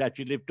couch that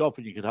you lift up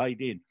and you could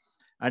hide in.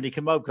 And he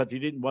came out because he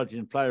didn't want his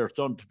employer's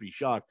son to be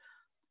shot.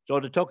 So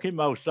they took him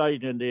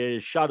outside and they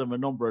shot him a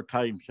number of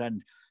times.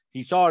 And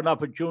he saw an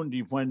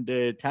opportunity when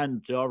the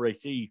Tans, the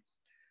RAC,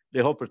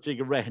 lit up a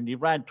cigarette and he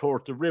ran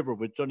towards the river,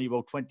 which was only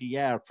about 20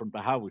 yards from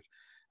the house,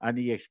 and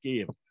he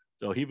escaped.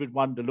 So he was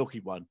one, the lucky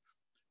one.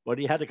 But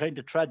he had a kind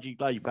of tragic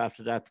life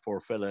after that,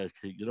 poor fella,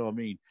 you know what I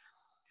mean?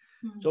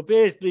 So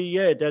basically,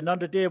 yeah, then on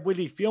the day of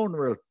Willie's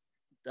funeral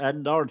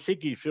and Lawrence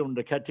Hickey's funeral,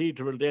 the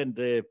cathedral then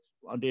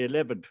on the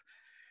 11th,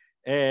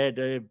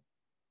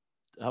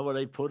 how would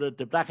I put it,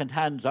 the Black and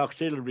Hands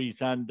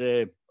auxiliaries and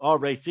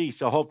RAC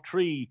so up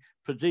 3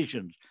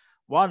 positions.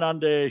 One on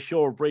the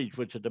Shore Bridge,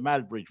 which is the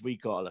Mal Bridge, we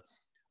call it,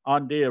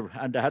 on there,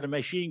 and they had a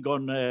machine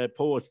gun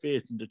post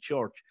facing the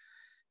church.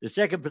 The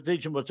second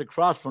position was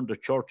across from the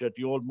church at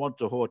the old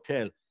Munster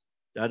Hotel.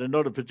 They had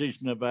another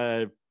position of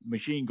a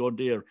machine gun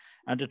there.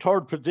 And the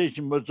third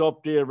position was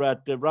up there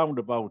at the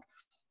roundabout,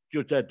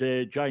 just at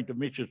the joint of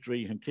Mitchell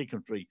Street and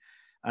Kickham Street.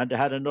 And they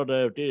had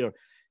another there.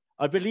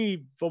 I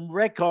believe, from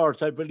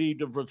records, I believe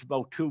there was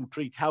about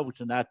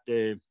 2,000-3,000 at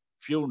the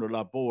funeral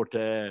of both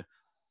the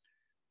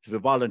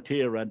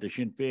volunteer and the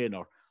Sinn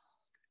Féiner.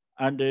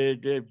 And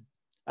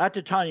at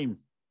the time,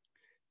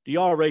 the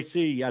RAC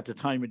at the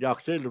time of the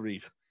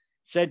auxiliaries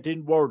sent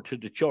in word to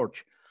the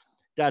church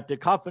that the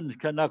coffins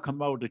cannot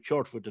come out of the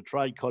church with the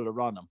tricolour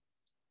on them,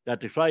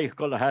 that the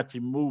tricolour has to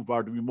move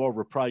or to be more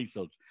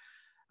reprisals,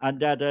 and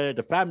that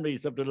the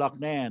families of the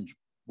Loughnans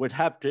would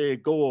have to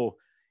go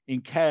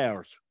in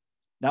cars.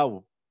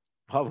 Now,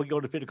 how are we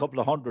going to fit a couple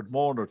of 100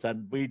 mourners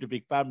and we the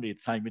big family at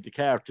the time in the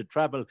car to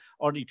travel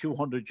only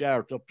 200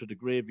 yards up to the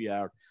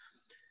graveyard?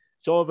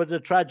 So it was a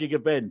tragic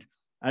event.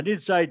 And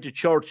inside the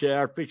church,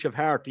 Archbishop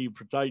Harty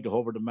presided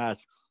over the mass.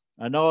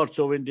 And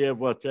also in there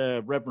was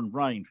Reverend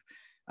Ryan.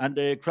 And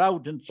the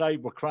crowd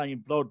inside were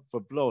crying blood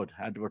for blood.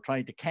 And they were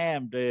trying to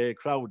calm the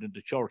crowd in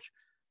the church,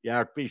 the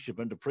Archbishop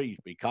and the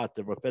priest, because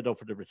they were fed up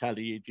with the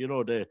retaliate, you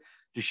know, the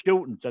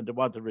shootings, and they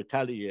wanted to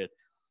retaliate.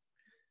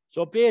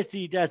 So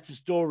basically, that's the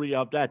story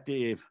of that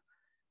day.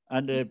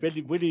 And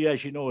Willie,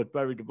 as you know, is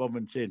buried above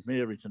in St.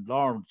 Mary's, and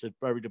Lawrence is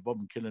buried above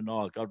in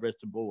Killinall, God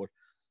rest them both.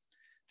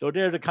 So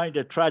they're the kind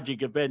of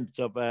tragic events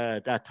of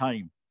that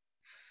time.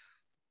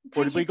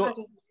 But if we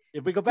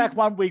go back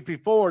 1 week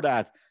before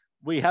that,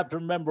 we have to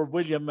remember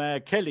William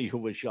Kelly, who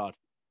was shot.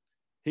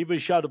 He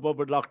was shot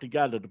above at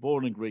Loughnagalla, the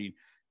bowling green.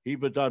 He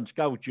was on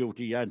scout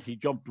duty and he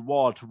jumped the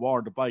wall to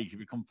warn the boys if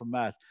he come from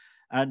mass.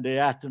 And they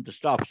asked him to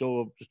stop,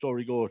 so the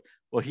story goes.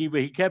 But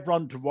he kept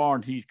running to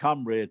warn his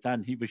comrades,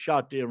 and he was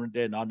shot there and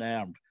then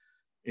unarmed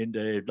in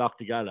the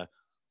Loughnagalla.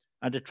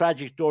 And the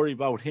tragic story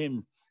about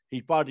him,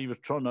 his body was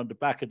thrown on the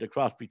back of the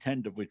Crosby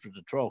tender, which was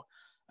a truck,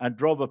 and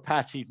drove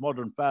past his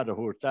mother and father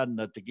who were standing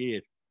at the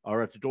gate,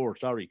 or at the door,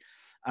 sorry.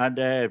 And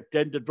then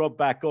they drove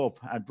back up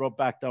and drove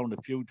back down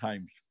a few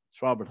times,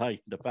 traumatizing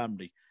the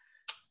family.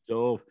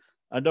 So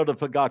another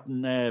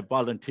forgotten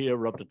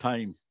volunteer of the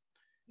time.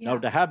 Yeah. Now,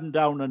 they have him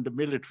down on the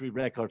military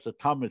records as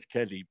Thomas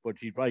Kelly, but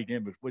his right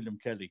name is William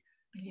Kelly.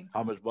 Yeah.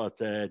 Thomas was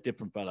a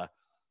different fella.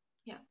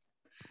 Yeah.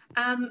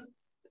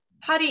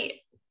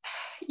 Paddy,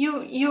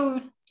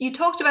 you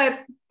talked about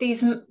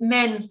these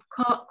men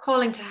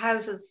calling to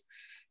houses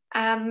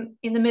in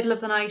the middle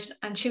of the night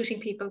and shooting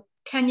people.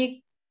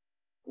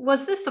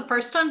 Was this the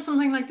first time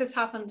something like this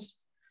happened,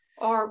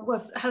 or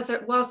was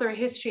there a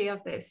history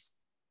of this?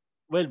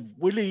 Well,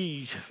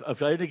 Willie,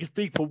 if I can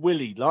speak for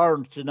Willie,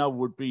 Lawrence now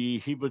would be,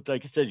 he was,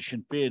 like I said,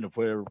 Sinn Féin,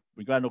 where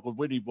my granduncle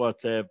Willie was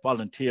a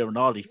volunteer, and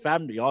all his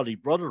family, all his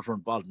brothers were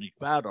involved, and his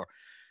father.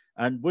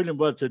 And William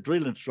was a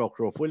drill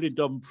instructor. William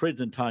done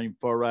prison time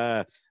for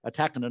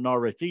attacking an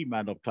RSE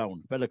man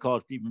uptown, a fella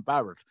called Stephen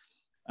Barrett.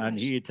 And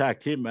he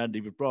attacked him, and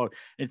he was brought.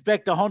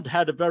 Inspector Hunt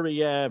had a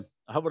very,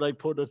 how would I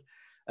put it,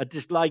 a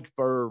dislike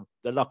for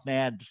the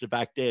Lochnaans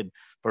back then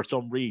for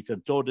some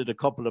reason. So did a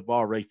couple of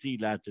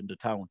RSE lads in the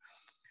town.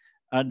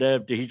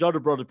 And his other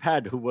brother,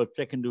 Pad, who was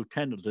second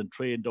lieutenant and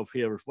trained up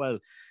here as well,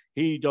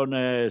 he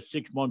done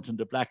 6 months in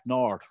the Black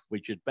North,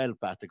 which is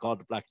Belfast. They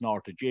called the Black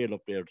North a jail up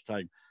there at the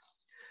time.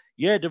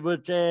 Yeah, there was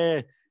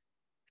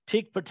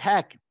tick for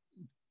tack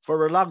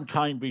for a long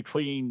time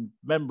between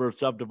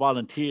members of the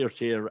volunteers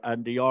here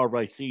and the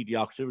RIC, the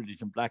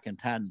auxiliaries in Black and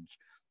Tans,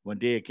 when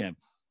they came.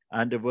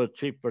 And there was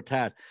tick for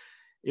tack.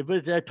 It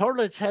was,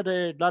 Turles had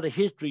a lot of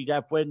history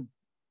that went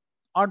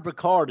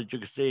unrecorded, you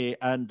could say,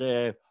 and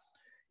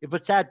it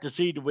was sad to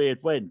see the way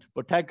it went.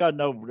 But thank God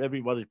now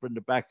everybody's bringing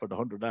it back for the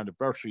 100th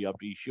anniversary of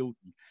these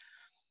shootings.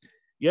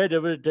 Yeah,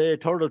 there was,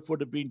 Turles would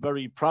have been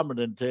very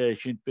prominent,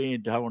 Sinn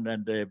Féin town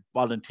and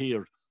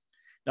volunteers.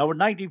 Now in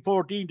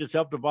 1914, they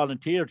set up the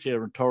volunteers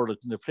here in Turles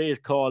in a place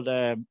called,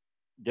 they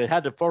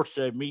had the first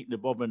meeting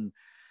above and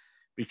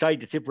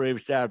beside the Tipperary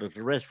Star, there's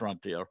a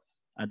restaurant there.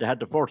 And they had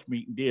the first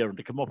meeting there, and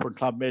they come up from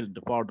Clonmel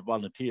to form the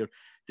volunteers.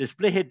 They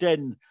split it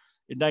then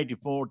in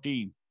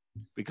 1914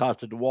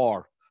 because of the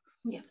war.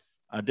 Yeah.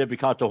 And then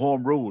because of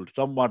home rule,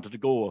 some wanted to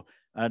go.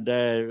 And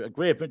a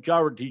great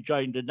majority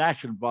joined the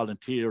National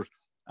Volunteers,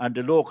 and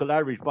the local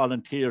Irish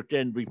Volunteers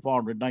then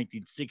reformed in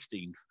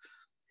 1916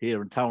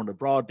 here in town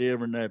abroad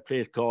there in a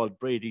place called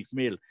Brady's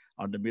Mill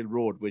on the Mill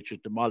Road, which is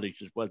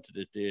demolished as well to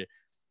this day.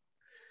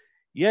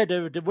 Yeah,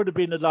 there would have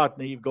been a lot,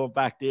 Niamh, going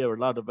back there, a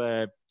lot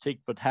of tick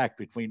for tack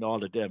between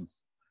all of them.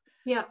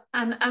 Yeah,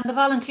 and the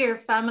volunteer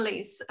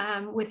families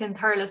within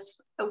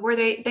Thurles,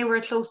 they were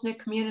a close-knit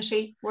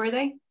community, were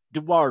they? They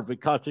were,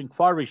 because in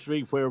Quarry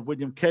Street, where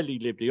William Kelly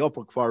lived, the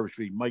upper Quarry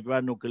Street, my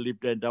granduncle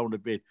lived then down a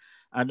bit,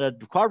 and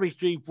Quarry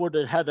Street would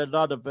have had a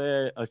lot of,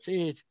 I'd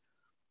say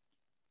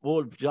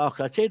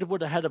they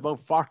would have had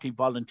about 40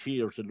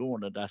 volunteers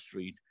alone on that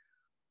street.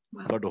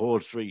 Wow. For the whole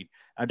street.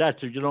 And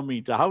that's, you know what I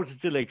mean, the houses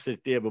still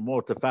exist there, but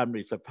most of the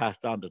families have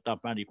passed on. There's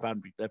not many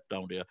families left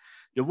down there.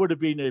 There would have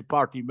been a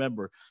party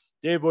member.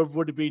 They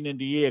would have been in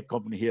the A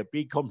company here.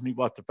 Big company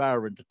was the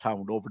bar in the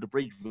town, over the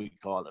bridge, we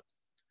call it.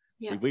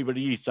 Yeah. We were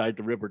the east side of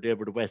the river, they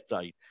were the west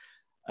side.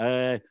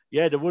 Yeah,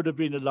 there would have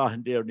been a lot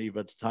in there, Niamh,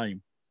 at the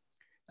time.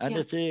 And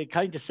it's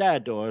kind of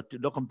sad, though,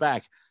 looking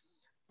back.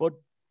 But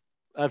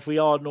as we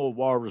all know,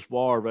 war is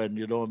war, and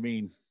you know what I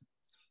mean,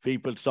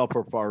 people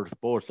suffer for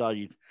both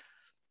sides.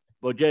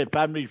 But yeah,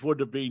 families would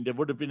have been, there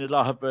would have been a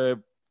lot of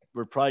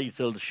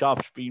reprisal,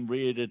 shops being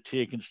raided,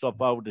 taking stuff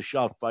out of the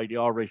shop by the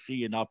RIC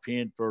and not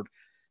paying for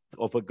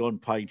up a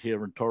gunpoint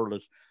here in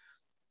Thurles.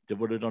 They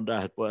would have done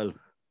that as well.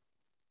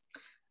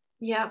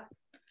 Yeah,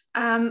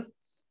 there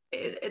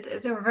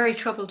were very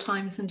troubled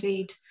times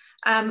indeed.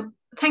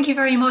 Thank you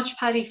very much,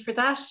 Paddy, for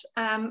that.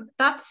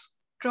 That's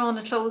drawn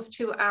a close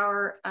to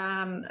our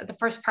the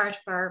first part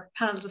of our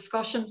panel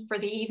discussion for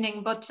the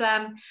evening, but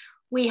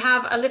we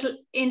have a little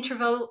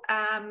interval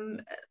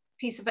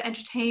piece of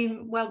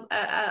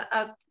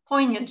a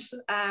poignant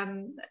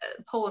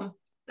poem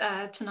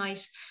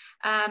tonight.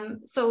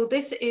 So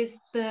this is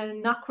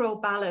the Knockroe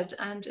ballad,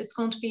 and it's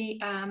going to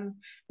be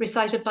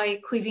recited by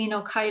Caoimhín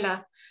Ó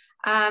Cadhaile.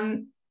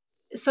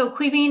 So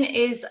Caoimhín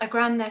is a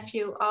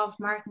grandnephew of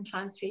Martin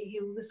Clancy,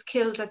 who was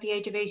killed at the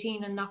age of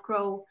 18 in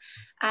Knockroe,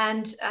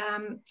 and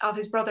of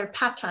his brother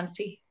Pat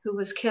Clancy, who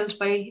was killed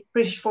by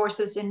British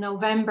forces in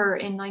November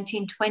in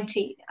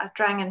 1920 at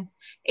Drangan,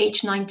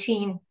 age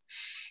 19.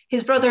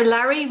 His brother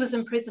Larry was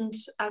imprisoned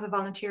as a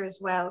volunteer as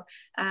well.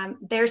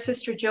 Their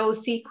sister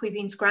Josie,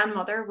 Caoimhín's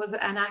grandmother, was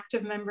an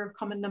active member of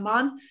Cumann na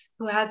mBan,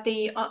 who had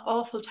the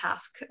awful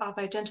task of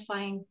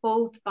identifying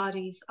both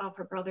bodies of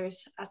her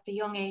brothers at the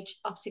young age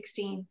of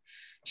 16.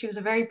 She was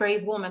a very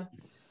brave woman.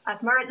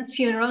 At Martin's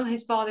funeral,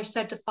 his father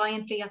said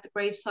defiantly at the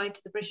graveside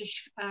to the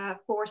British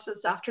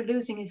forces after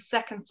losing his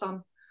second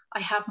son,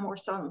 "I have more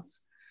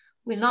sons.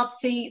 We'll not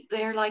see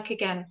their like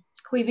again."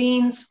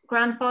 Caoimhín's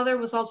grandfather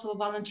was also a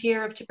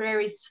volunteer of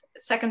Tipperary's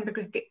 2nd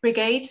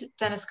Brigade,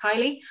 Dennis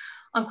Kiley.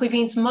 On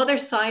Caoimhín's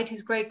mother's side,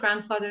 his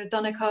great-grandfather,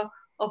 Donncha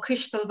Ó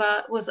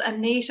Cístalba, was a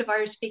native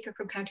Irish speaker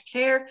from County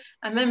Clare,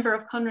 a member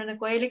of Conradh na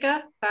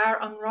Gaeilge,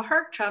 Bar an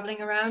Rother,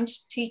 travelling around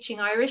teaching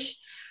Irish,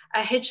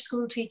 a hedge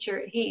school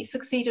teacher. He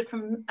succeeded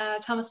from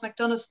Thomas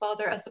MacDonagh's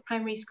father as the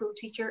primary school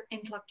teacher in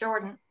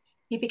Cloughjordan.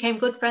 He became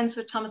good friends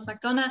with Thomas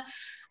MacDonagh,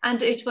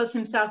 and it was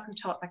himself who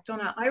taught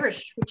MacDonagh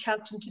Irish, which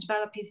helped him to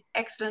develop his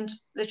excellent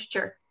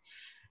literature.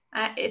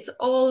 It's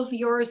all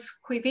yours,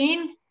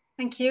 Caoimhín.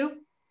 Thank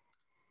you.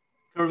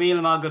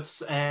 Gurvíl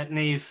Maguts,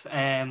 Niamh,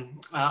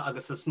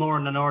 agus is mór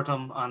na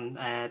Nordum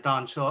an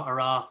Dan Shaw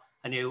Ara,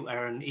 and you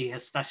are an ihe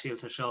special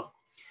to show.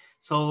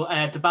 So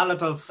the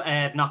Ballad of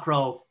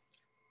Knockroe.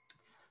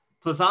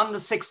 'Twas on the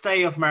 6th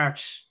day of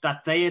March,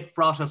 that day it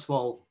brought us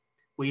woe.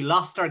 we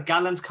lost our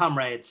gallant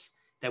comrades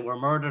that were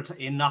murdered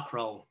in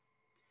Knockroe.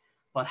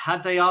 But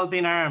had they all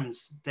been armed,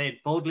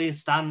 they'd boldly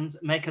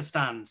make a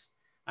stand,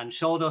 and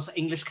showed us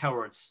English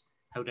cowards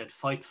how they'd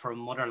fight for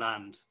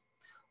motherland.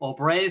 Oh,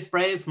 brave,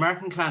 brave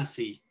Martin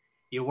Clancy,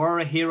 you were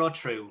a hero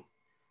true.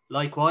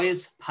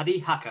 Likewise, Paddy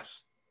Hackett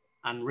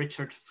and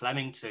Richard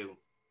Fleming too.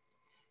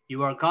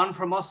 You are gone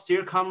from us,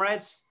 dear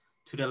comrades,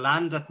 to the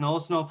land that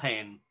knows no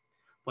pain,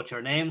 but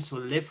your names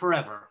will live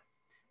forever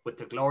with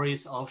the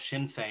glories of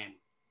Sinn Féin.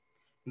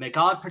 May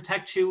God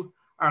protect you,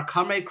 our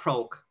comrade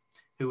Croke,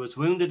 who was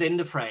wounded in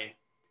the fray.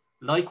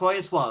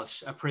 Likewise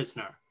Walsh, a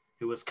prisoner,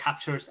 who was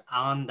captured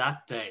on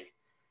that day.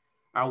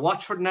 Our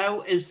watchword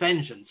now is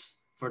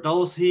vengeance for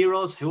those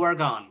heroes who are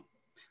gone,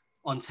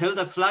 until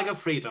the flag of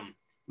freedom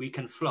we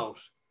can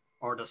float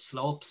o'er the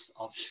slopes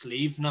of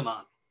Slieve na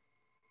Man.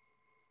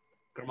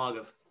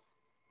 Gurmagav.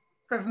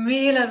 Gur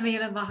míle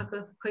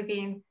maithagad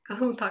Cuimhín go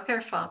húntaach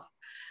ar fad.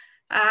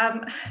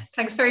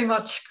 Thanks very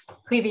much,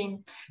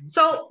 Cuimhín.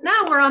 So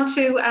now we're on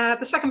to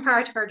the second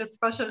part of our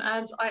discussion,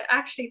 and I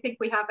actually think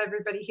we have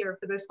everybody here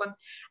for this one.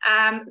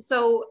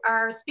 So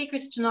our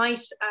speakers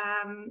tonight,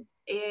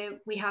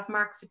 we have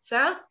Mark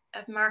Fitzell.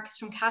 Mark is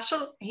from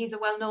Cashel. He's a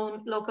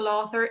well-known local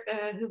author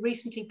who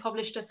recently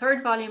published a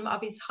third volume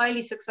of his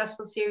highly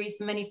successful series,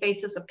 The Many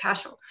Faces of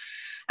Cashel.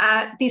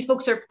 These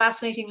books are a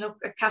fascinating look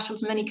at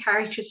Cashel's many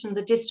characters from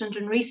the distant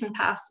and recent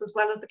past, as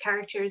well as the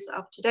characters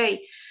of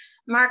today.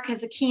 Mark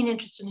has a keen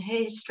interest in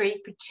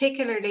history,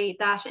 particularly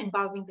that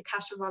involving the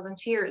Cashel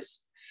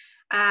Volunteers.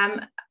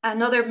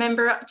 Another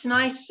member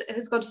tonight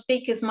who's going to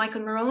speak is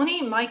Michael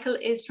Moroney. Michael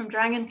is from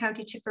Drangan,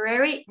 County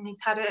Tipperary, and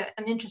he's had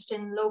an interest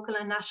in local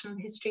and national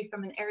history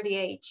from an early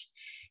age.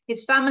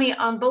 His family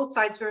on both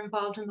sides were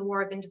involved in the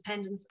War of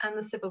Independence and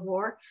the Civil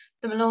War,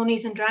 the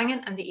Maloney's in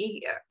Drangan and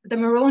the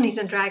Moroney's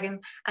in Drangan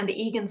and the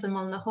Egans in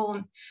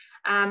Mullinahone.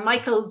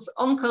 Michael's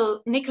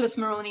uncle, Nicholas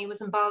Moroney,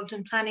 was involved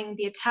in planning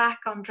the attack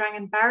on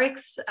Drangan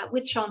Barracks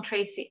with Sean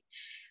Tracy.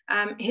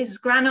 His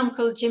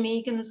granduncle, Jim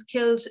Egan, was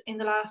killed in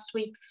the last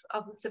weeks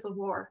of the Civil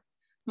War.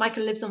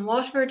 Michael lives in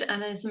Waterford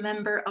and is a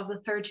member of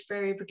the 3rd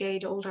Tipperary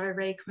Brigade Old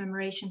IRA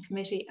Commemoration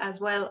Committee, as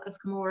well as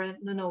Comora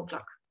na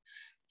Nóglac.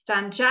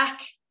 Dan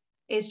Jack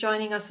is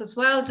joining us as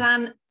well.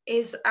 Dan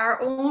is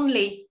our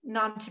only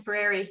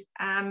non-Tipperary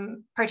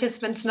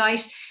participant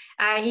tonight.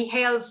 He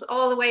hails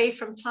all the way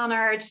from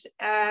Clonard,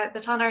 the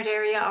Clonard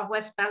area of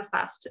West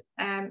Belfast.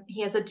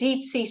 He has a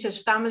deep-seated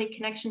family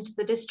connection to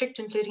the district,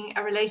 including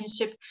a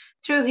relationship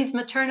through his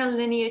maternal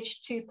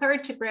lineage to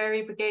 3rd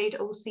Tipperary Brigade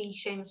OC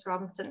Seamus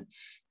Robinson,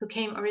 who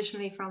came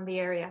originally from the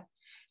area.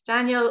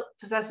 Daniel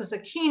possesses a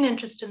keen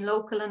interest in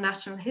local and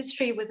national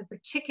history, with a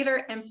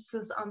particular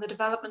emphasis on the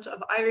development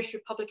of Irish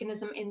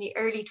republicanism in the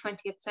early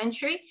 20th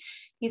century.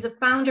 He's a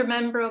founder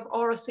member of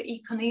Áras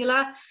í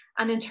Conaíle,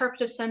 an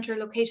interpretive centre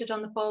located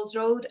on the Falls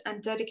Road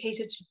and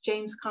dedicated to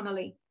James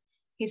Connolly.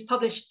 He's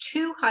published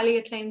 2 highly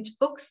acclaimed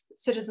books,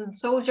 Citizen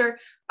Soldier,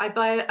 a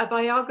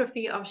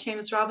biography of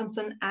Seamus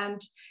Robinson,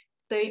 and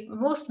the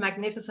most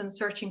magnificent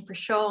Searching for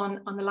Sean,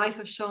 on the life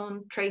of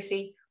Sean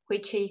Tracy,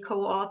 which he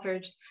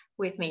co-authored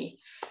with me.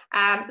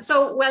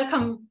 So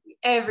welcome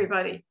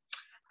everybody.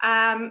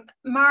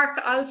 Mark,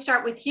 I'll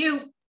start with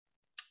you.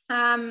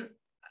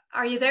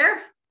 Are you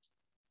there?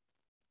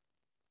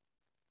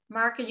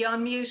 Mark, are you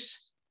on mute?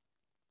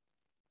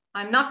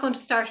 I'm not going to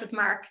start with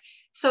Mark.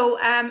 So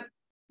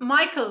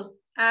Michael,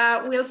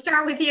 we'll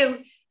start with you.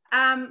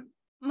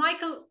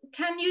 Michael,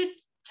 can you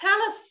tell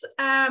us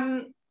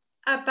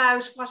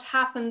about what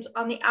happened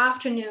on the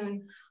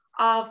afternoon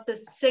of the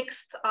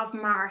 6th of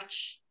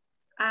March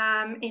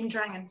in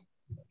Drangan?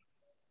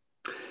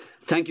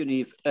 Thank you,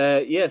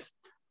 Niamh. Yes,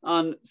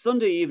 on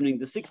Sunday evening,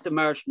 the 6th of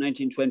March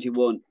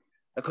 1921,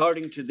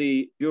 according to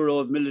the Bureau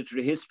of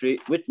Military History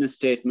witness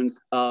statements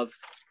of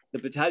the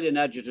battalion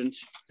adjutant,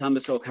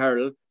 Thomas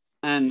O'Carroll,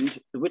 and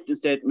the witness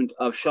statement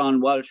of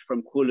Sean Walsh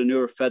from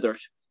Cualanure,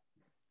 Fethard,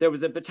 there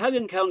was a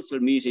battalion council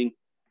meeting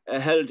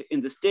held in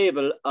the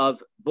stable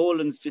of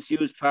Boland's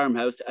disused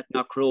farmhouse at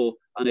Knockroe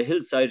on a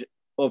hillside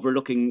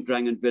overlooking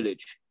Drangan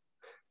village.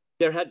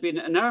 There had been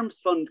an arms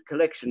fund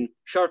collection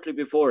shortly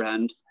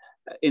beforehand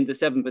in the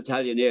 7th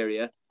Battalion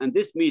area, and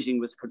this meeting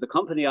was for the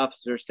company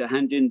officers to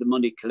hand in the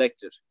money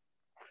collected.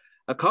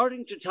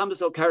 According to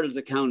Thomas O'Carroll's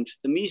account,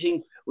 the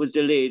meeting was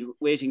delayed,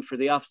 waiting for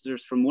the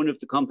officers from one of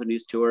the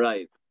companies to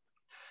arrive.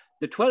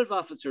 The 12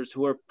 officers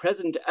who were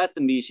present at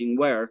the meeting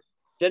were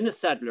Dennis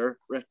Sadler,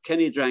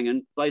 Kenny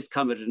Drangan, Vice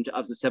Commandant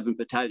of the 7th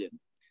Battalion,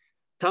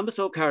 Thomas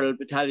O'Carroll,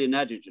 Battalion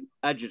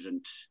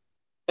Adjutant,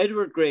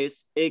 Edward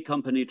Grace, A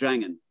Company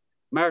Drangan,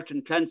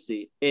 Martin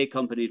Clancy, A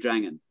Company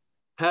Drangan,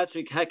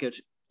 Patrick Hackett,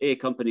 A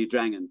Company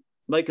Drangan,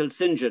 Michael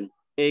St John,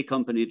 A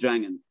Company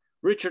Drangan,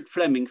 Richard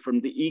Fleming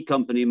from the E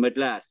Company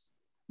Madlass,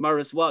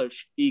 Maurice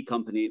Walsh, E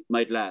Company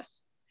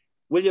Madlass,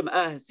 William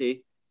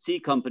Ahasey, C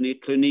Company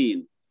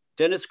Cluneen,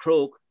 Dennis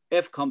Croke,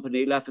 F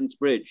Company Laffin's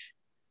Bridge,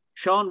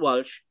 Sean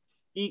Walsh,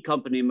 E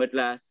Company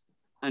Madlass,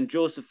 and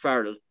Joseph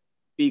Farrell,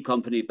 B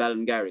Company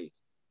Ballingarry.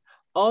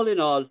 All in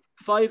all,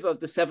 5 of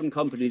the 7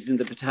 companies in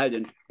the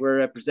battalion were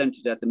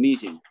represented at the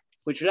meeting.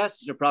 which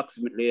lasted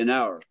approximately an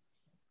hour.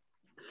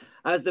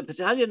 As the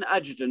battalion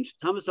adjutant,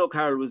 Thomas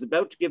O'Carroll, was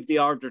about to give the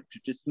order to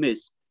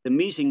dismiss the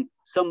meeting,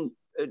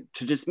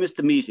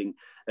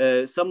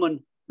 someone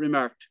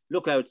remarked,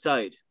 "Look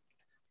outside."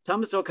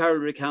 Thomas O'Carroll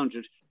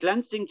recounted,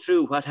 "Glancing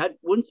through what had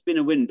once been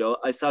a window,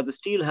 I saw the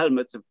steel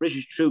helmets of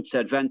British troops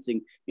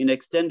advancing in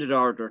extended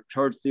order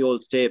towards the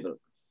old stable.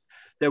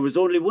 There was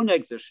only one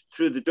exit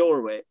through the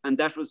doorway, and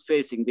that was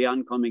facing the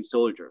oncoming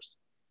soldiers."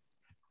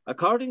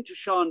 According to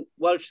Sean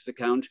Walsh's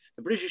account,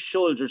 the British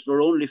soldiers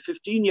were only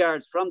 15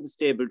 yards from the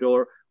stable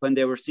door when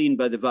they were seen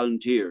by the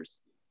volunteers.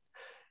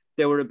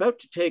 They were about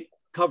to take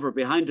cover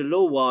behind a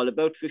low wall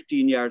about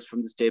 15 yards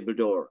from the stable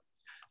door.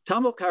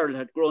 Tom O'Carroll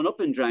had grown up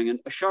in Drangan,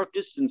 a short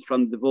distance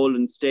from the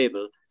Boland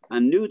stable,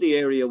 and knew the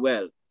area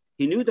well.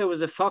 He knew there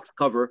was a fox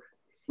cover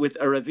with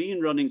a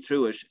ravine running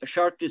through it, a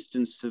short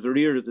distance to the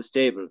rear of the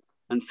stable,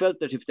 and felt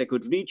that if they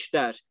could reach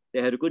that,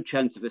 they had a good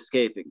chance of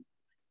escaping.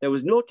 There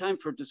was no time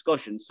for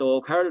discussion, so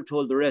O'Carroll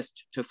told the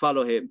rest to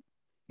follow him.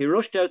 He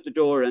rushed out the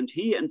door, and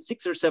he and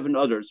 6 or 7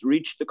 others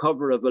reached the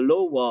cover of a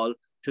low wall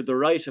to the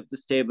right of the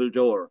stable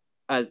door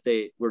as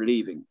they were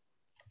leaving.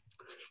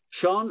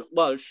 Sean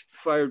Walsh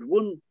fired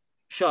one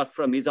shot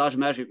from his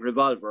automatic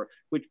revolver,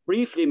 which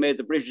briefly made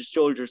the British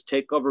soldiers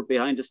take cover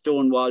behind a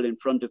stone wall in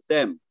front of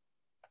them.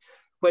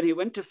 When he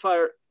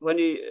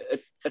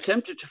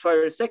attempted to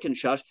fire a second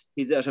shot,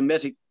 his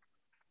automatic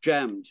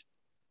jammed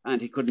and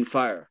he couldn't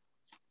fire.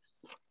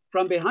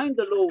 From behind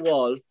the low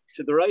wall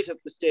to the right of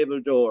the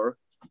stable door,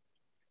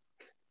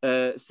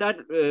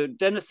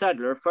 Dennis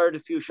Sadler fired a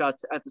few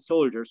shots at the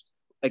soldiers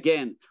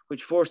again,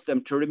 which forced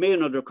them to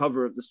remain under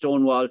cover of the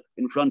stone wall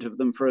in front of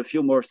them for a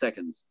few more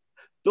seconds.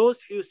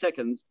 Those few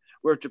seconds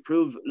were to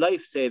prove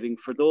life-saving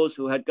for those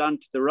who had gone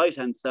to the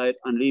right-hand side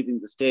on leaving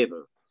the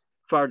stable,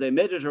 for they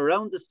made it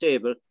around the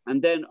stable,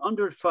 and then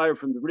under fire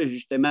from the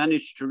British, they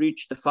managed to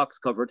reach the fox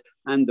cover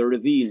and the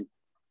ravine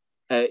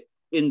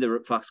in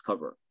the fox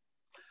cover.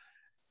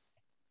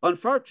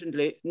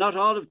 Unfortunately, not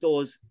all of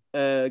those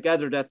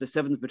gathered at the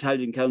 7th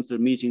Battalion Council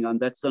meeting on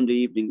that Sunday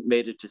evening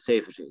made it to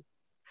safety.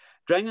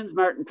 Drangan's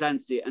Martin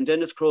Clancy and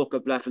Dennis Croke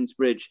of Blaffin's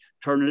Bridge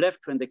turned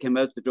left when they came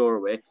out the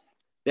doorway.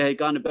 They had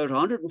gone about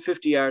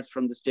 150 yards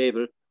from the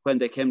stable when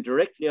they came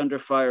directly under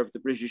fire of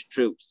the British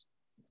troops.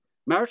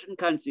 Martin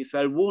Clancy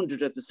fell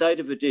wounded at the side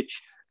of a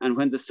ditch, and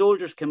when the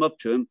soldiers came up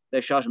to him,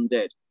 they shot him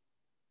dead.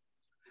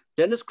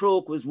 Dennis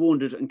Croke was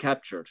wounded and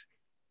captured.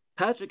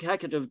 Patrick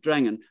Hackett of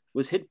Drangan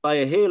was hit by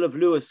a hail of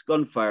Lewis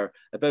gunfire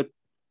about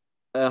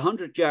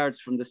 100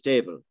 yards from the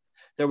stable.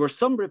 There were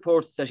some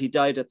reports that he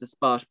died at the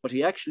spot, but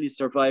he actually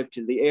survived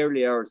till the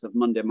early hours of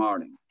Monday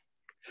morning.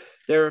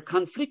 There are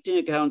conflicting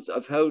accounts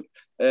of how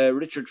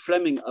Richard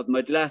Fleming of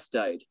Mudglass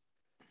died.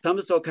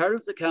 Thomas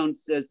O'Carroll's account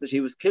says that he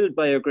was killed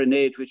by a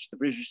grenade which the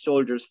British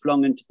soldiers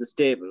flung into the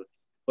stable,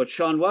 but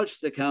Sean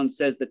Walsh's account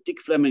says that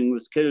Dick Fleming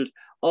was killed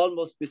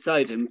almost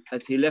beside him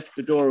as he left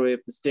the doorway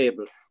of the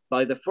stable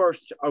by the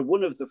first or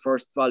one of the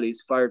first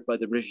volleys fired by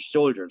the British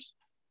soldiers.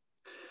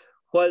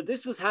 While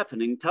this was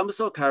happening, Thomas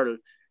O'Carroll,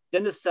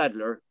 Dennis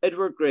Sadler,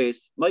 Edward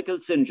Grace, Michael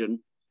St. John,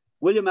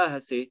 William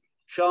Ahasey,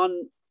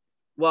 Sean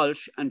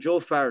Walsh and Joe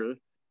Farrell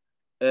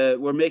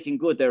were making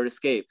good their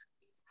escape.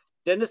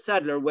 Dennis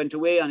Sadler went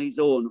away on his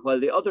own while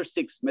the other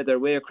 6 made their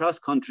way across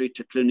country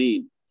to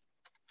Cloneen.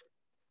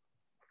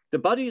 The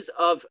bodies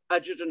of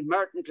Adjutant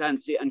Martin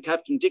Clancy and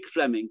Captain Dick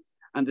Fleming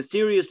and the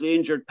seriously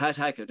injured Pat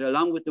Hackett,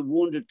 along with the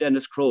wounded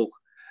Dennis Croke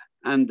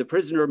and the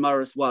prisoner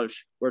Maurice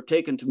Walsh, were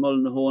taken to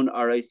Mullinahone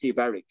RIC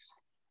barracks.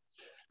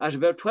 At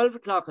about 12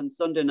 o'clock on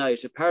Sunday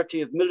night, a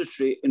party of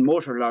military in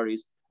motor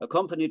lorries,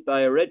 accompanied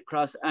by a Red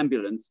Cross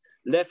ambulance,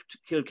 left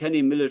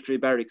Kilkenny military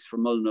barracks for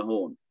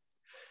Mullinahone.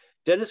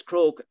 Dennis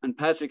Croke and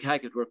Patrick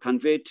Hackett were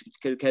conveyed to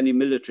Kilkenny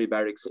military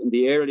barracks in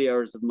the early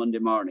hours of Monday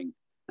morning,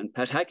 and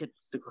Pat Hackett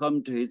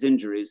succumbed to his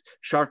injuries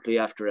shortly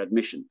after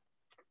admission.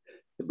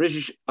 The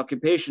British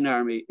Occupation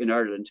Army in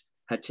Ireland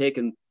had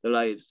taken the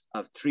lives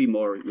of 3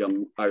 more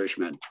young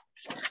Irishmen.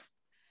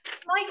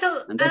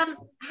 Michael,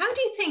 how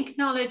do you think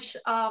knowledge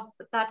of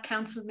that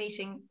council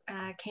meeting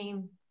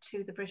came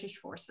to the British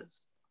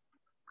forces?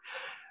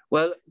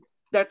 Well,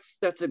 that's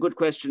a good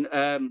question.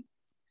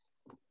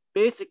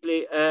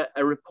 Basically,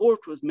 a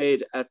report was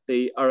made at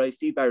the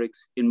RIC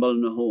barracks in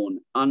Mullinahone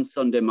on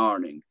Sunday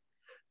morning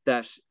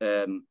that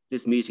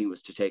this meeting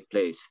was to take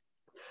place.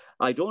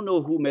 I don't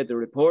know who made the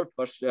report,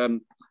 but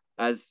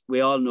as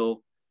we all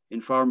know,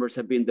 informers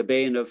have been the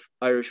bane of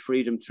Irish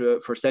freedom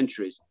for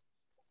centuries.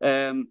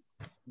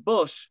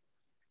 But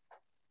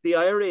the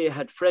IRA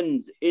had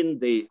friends in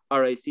the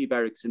RIC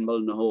barracks in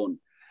Mullinahone.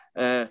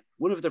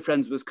 One of the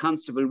friends was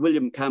Constable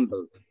William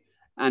Campbell,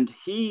 and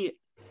he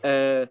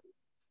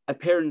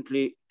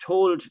apparently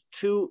told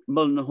 2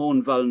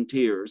 Mullinahone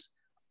volunteers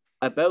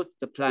about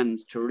the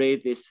plans to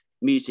raid this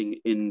meeting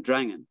in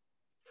Drangan.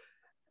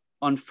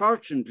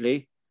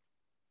 Unfortunately,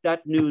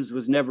 that news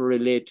was never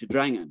relayed to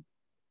Drangan,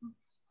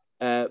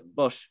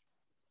 but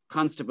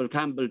Constable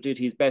Campbell did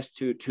his best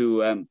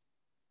to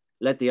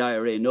let the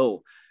IRA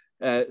know.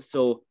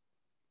 So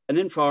an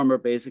informer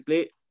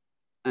basically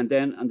And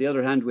then on the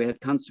other hand, we had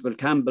Constable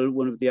Campbell,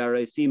 one of the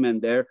RIC men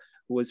there,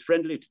 who was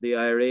friendly to the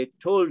IRA,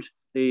 told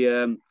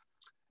the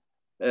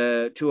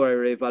 2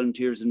 IRA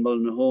volunteers in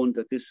Mullinahone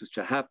that this was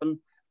to happen,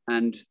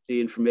 and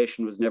the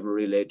information was never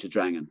relayed to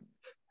Drangan.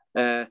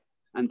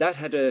 And that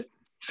had a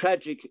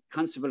tragic,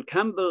 Constable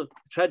Campbell,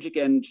 tragic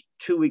end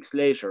 2 weeks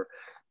later.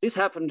 This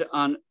happened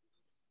on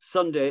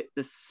Sunday,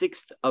 the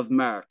 6th of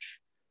March.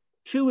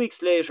 2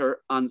 weeks later,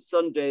 on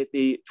Sunday,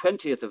 the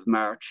 20th of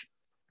March,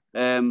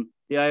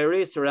 the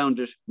IRA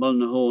surrounded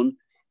Mullinahone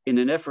in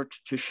an effort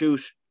to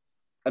shoot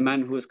a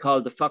man who was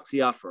called the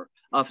Foxy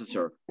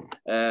officer,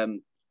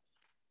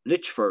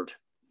 Litchford.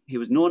 He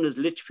was known as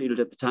Litchfield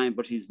at the time,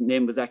 but his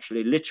name was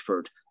actually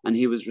Litchford, and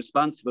he was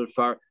responsible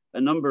for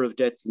a number of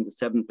deaths in the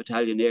 7th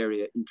Battalion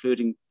area,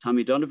 including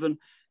Tommy Donovan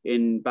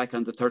back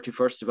on the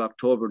 31st of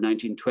October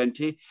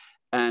 1920,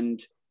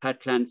 and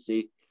Pat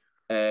Clancy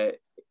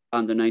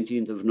on the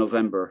 19th of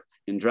November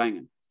in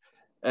Drangan.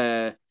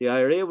 The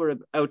IRA were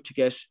out to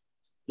get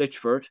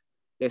Litchford.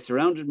 They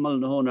surrounded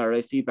Mullinahone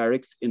RIC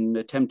barracks in an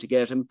attempt to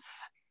get him,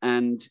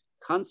 and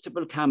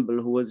Constable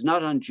Campbell, who was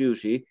not on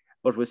duty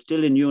but was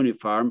still in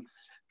uniform,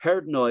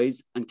 heard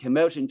noise and came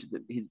out into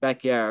his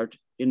backyard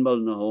in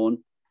Mullinahone,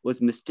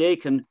 was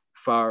mistaken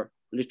for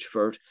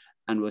Litchford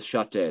and was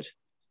shot dead.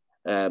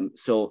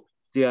 So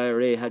the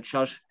IRA had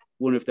shot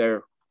one of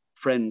their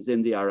friends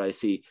in the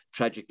RIC,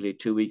 tragically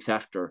 2 weeks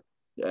after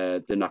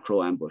the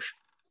Knockroe ambush.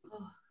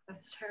 Oh,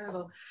 that's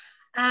terrible.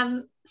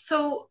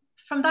 So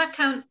from that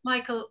count,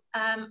 Michael,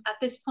 at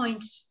this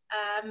point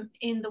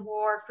in the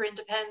war for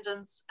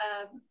independence,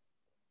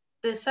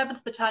 the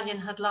 7th Battalion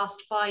had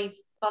lost 5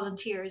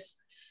 volunteers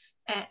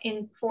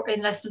in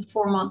less than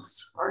 4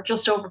 months, or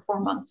just over 4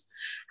 months.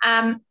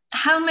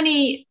 How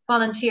many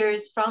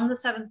volunteers from the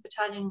 7th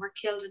Battalion were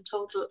killed in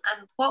total,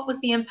 and what was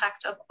the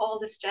impact of all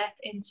this death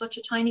in such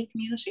a tiny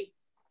community?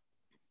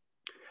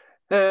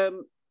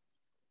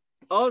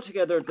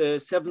 Altogether,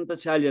 the 7th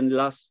Battalion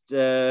lost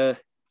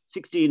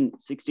 16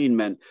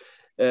 men,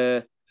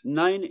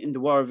 9 in the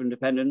War of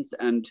Independence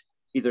and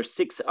either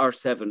 6 or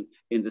 7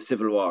 in the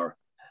Civil War.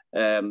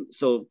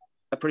 So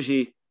a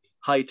pretty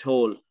high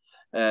toll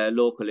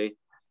locally.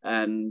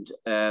 And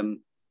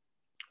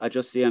I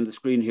just see on the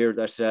screen here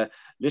that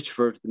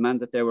Litchford, the man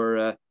that they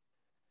were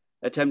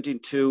attempting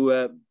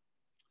to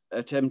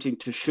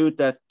shoot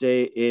that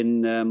day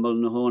in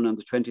Mullinahone on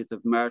the 20th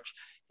of March,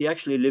 he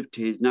actually lived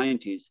to his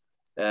 90s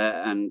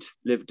and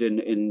lived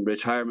in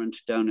retirement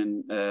down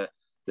in the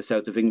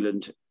south of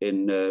England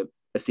in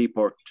a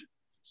seaport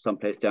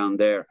someplace down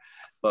there.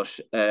 But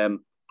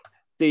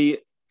the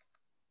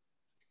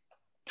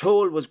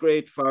toll was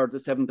great for the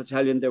 7th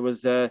Battalion. There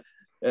was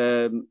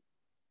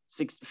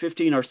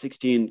 15 or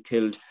 16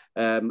 killed,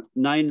 9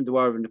 in the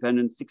War of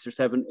Independence, 6 or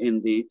 7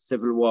 in the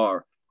Civil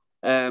War.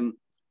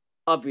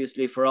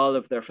 Obviously, for all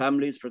of their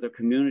families, for their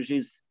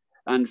communities,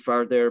 and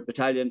for their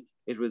battalion,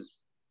 it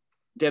was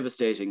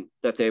devastating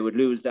that they would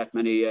lose that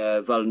many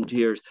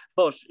volunteers.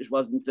 But it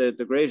wasn't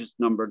the greatest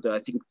number. I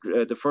think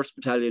the 1st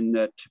Battalion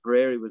at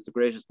Tipperary was the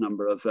greatest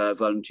number of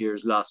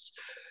volunteers lost.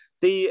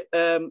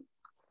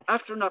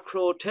 After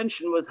Knockroe,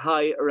 tension was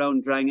high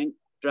around Drangan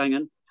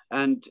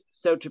and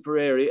South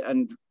Tipperary,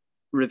 and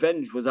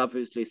revenge was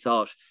obviously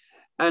sought.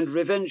 And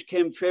revenge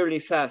came fairly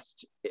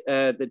fast.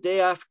 The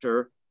day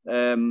after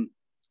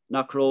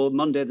Knockroe,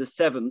 Monday the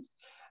 7th,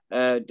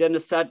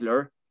 Dennis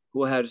Sadler,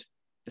 who had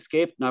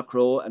escaped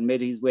Knockroe and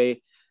made his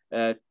way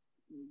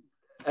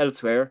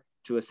elsewhere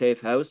to a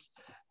safe house,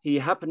 he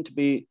happened to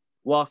be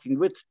walking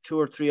with 2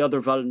 or 3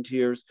 other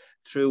volunteers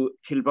through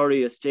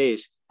Kilbury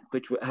Estate,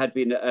 which had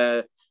been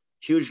a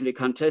hugely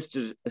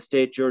contested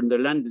estate during the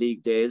Land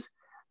League days.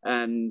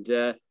 And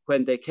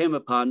when they came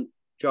upon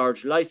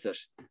George Lycett,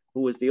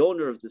 who was the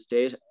owner of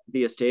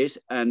the estate,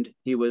 and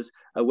he was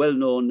a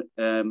well-known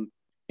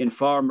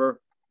informer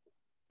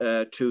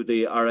to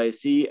the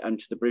RIC and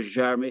to the British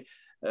Army,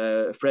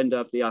 a friend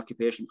of the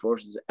occupation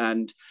forces.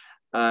 And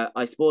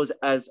I suppose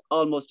as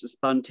almost a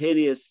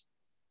spontaneous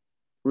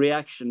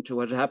reaction to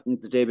what had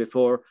happened the day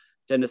before,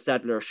 Dennis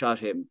Sadler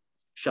shot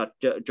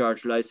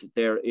George Lycett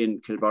there in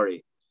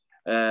Kilbury.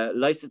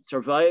 Lycett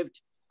survived.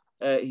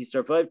 He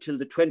survived till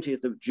the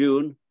 20th of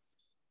June.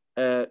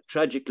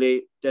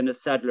 Tragically,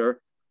 Dennis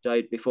Sadler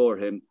died before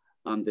him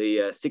on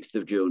the 6th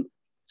of June.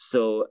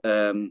 So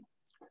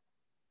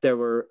there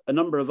were a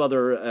number of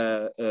other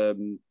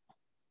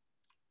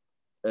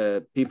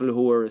people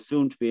who were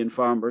assumed to be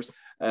informers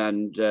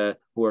and who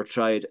were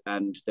tried,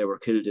 and they were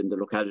killed in the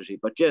locality.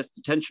 But yes,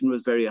 the tension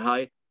was very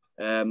high,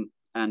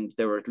 and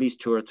there were at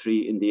least 2 or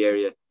 3 in the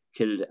area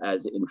killed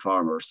as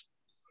informers.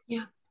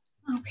 Yeah,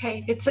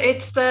 okay. It's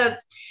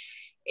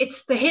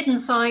the hidden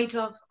side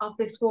of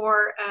this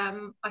war,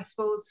 I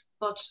suppose,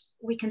 but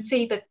we can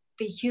see that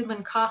the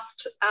human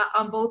cost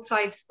on both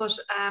sides. But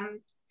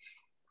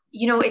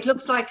you know, it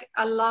looks like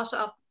a lot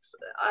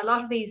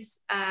of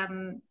these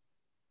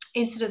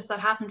incidents that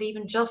happened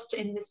even just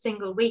in this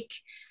single week,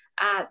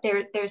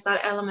 there's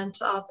that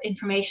element of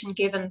information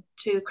given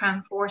to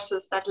Crown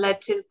forces that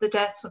led to the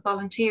deaths of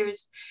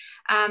volunteers.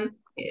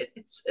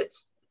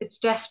 It's it's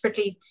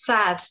desperately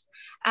sad.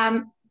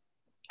 And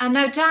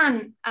now,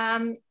 Dan,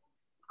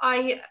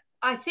 I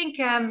think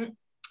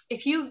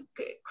if you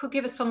could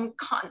give us some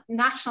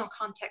national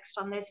context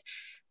on this,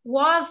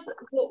 was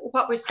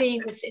what we're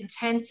seeing, this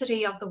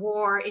intensity of the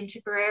war in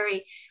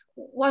Tipperary,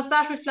 was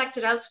that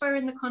reflected elsewhere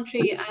in the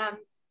country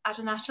at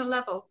a national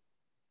level?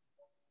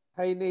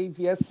 Hi, Niamh.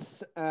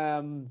 Yes,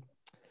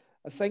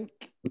 I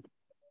think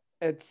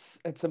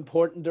it's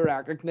important to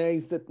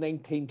recognise that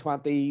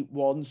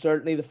 1921,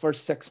 certainly the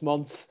first 6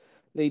 months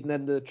leading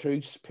into the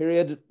truce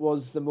period,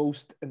 was the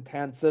most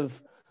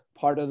intensive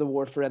part of the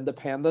war for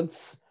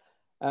independence.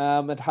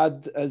 It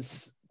had,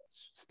 as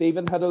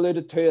Stephen had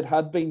alluded to, it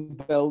had been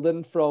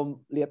building from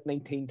late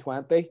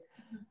 1920.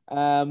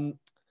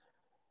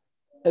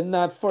 In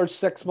that first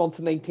 6 months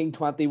of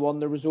 1921,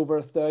 there was over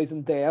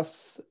 1,000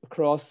 deaths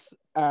across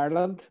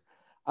Ireland.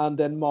 And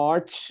in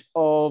March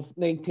of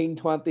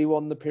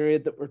 1921, the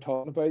period that we're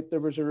talking about,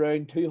 there was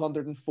around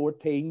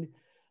 214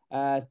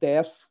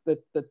 deaths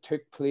that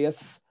took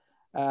place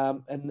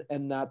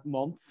in that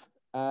month.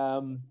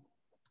 I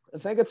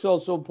think it's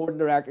also important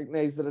to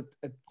recognise that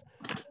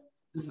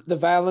the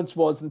violence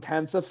was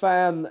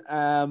intensifying.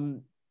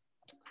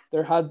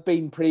 There had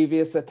been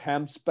previous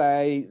attempts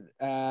by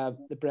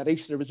the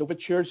British. There was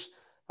overtures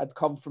had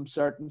come from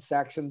certain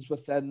sections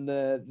within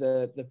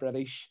the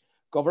British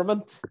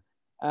government.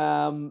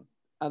 And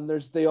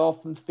there's the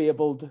often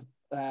fabled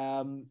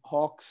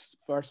hawks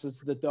versus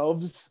the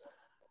doves.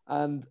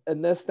 And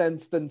in this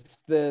instance,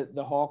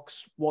 the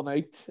hawks won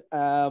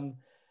out.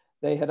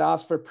 They had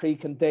asked for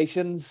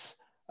preconditions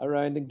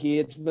around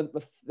engagement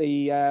with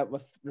the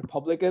with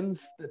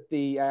Republicans, that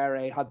the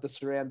IRA had to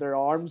surrender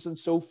arms and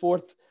so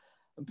forth.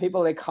 And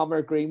people like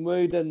Hammer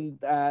Greenwood and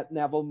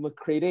Neville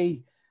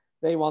Macready,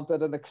 they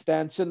wanted an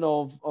extension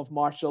of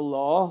martial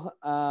law.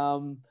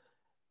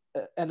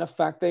 In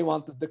effect, they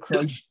wanted to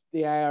crush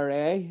the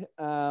IRA.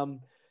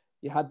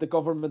 You had the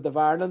Government of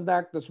Ireland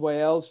Act as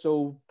well,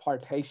 so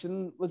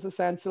partition was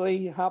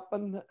essentially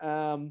happening.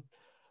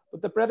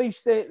 But the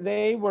British,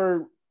 they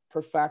were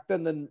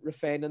perfecting and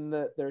refining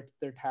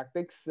their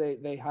tactics.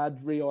 They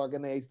had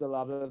reorganized a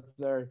lot of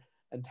their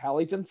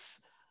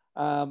intelligence.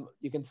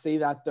 You can see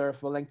that there,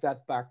 if we link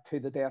that back to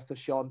the death of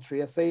Sean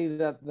Tracy,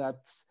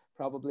 that's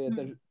probably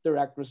a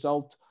direct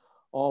result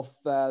of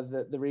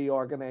the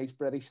reorganized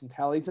British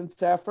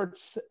intelligence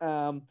efforts.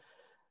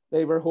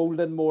 They were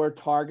holding more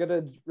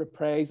targeted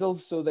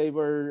reprisals, so they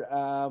were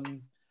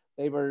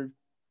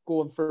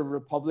going for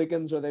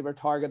Republicans, or they were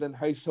targeting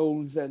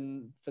households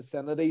and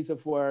vicinities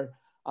of where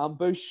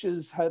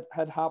ambushes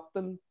had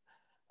happened.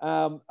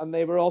 And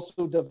they were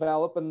also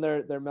developing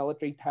their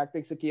military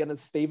tactics, again,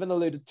 as Stephen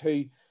alluded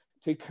to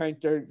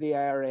counter the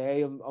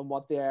IRA and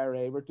what the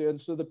IRA were doing.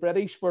 So the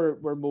British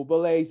were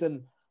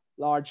mobilizing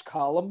large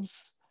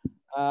columns.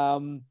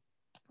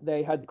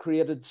 They had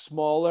created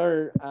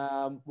smaller,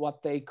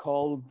 what they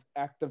called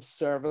active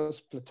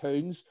service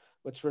platoons,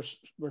 which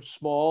were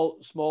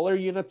smaller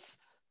units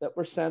that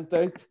were sent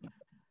out.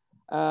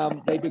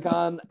 They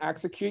began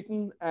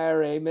executing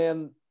IRA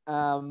men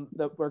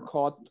that were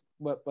caught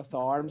with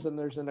arms, and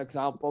there's an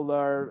example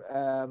there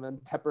in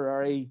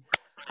Tipperary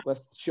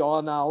with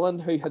Sean Allen,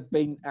 who had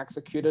been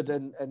executed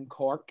in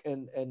Cork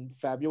in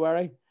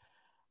February.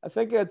 I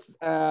think it's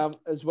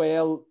as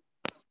well,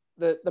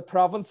 the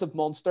province of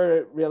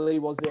Munster really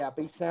was the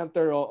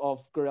epicenter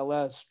of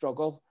guerrilla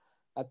struggle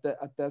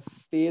at this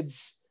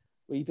stage.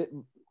 We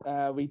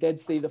did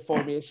see the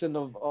formation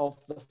of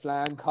the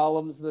flying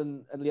columns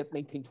in late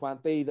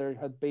 1920. There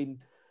had been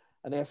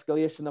an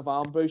escalation of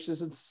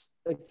ambushes,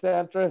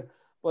 etc.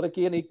 But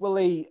again,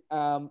 equally,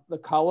 the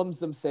columns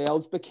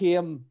themselves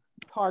became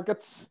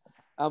targets.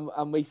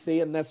 And we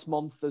see in this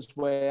month as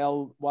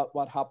well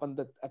what happened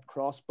at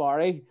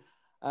Crossbarry.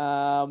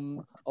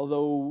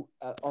 Although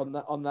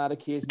on that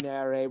occasion, the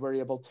IRA were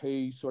able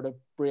to sort of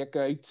break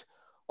out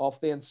of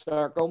the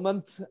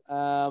encirclement.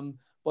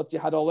 But you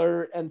had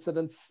other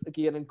incidents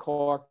again in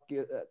Cork,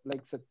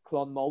 like at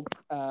Clonmalt,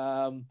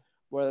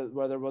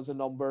 where there was a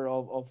number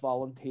of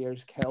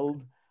volunteers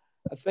killed.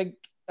 I think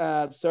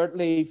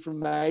certainly from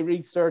my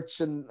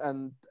research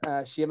and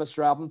Seamus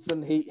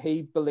Robinson,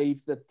 he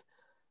believed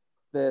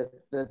that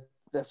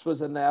this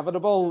was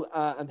inevitable,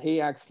 and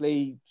he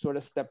actually sort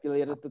of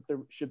stipulated that there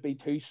should be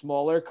two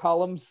smaller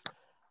columns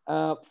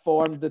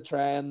formed to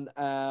try and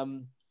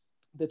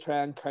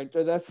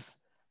counter this.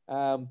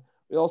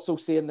 We also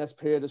see in this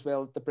period as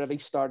well that the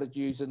British started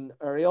using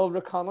aerial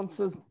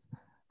reconnaissance.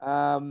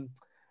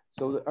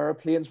 So the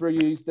airplanes were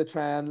used to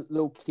try and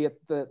locate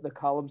the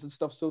columns and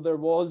stuff. So there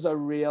was a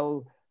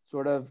real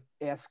sort of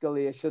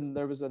escalation.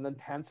 There was an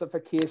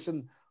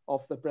intensification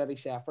of the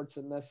British efforts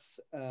in this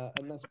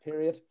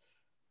period.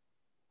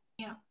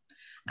 Yeah.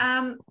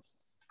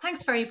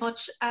 Thanks very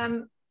much.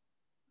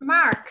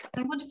 Mark,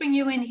 I want to bring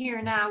you in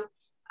here now.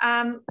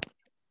 Can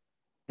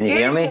you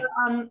hear me?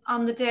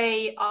 On the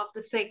day of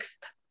the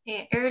 6th,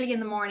 early in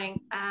the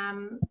morning,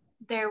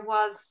 there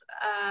was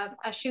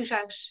a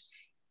shootout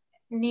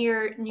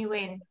near New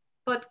Inn.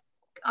 But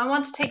I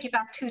want to take you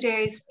back 2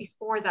 days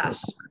before that.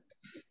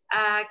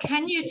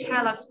 Can you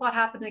tell us what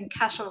happened in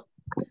Cashel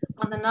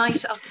on the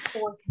night of the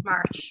 4th of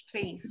March,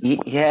 please?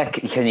 Yeah,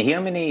 can you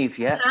hear me, Niamh?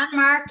 Yeah.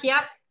 Mark,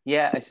 yep.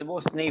 Yeah, I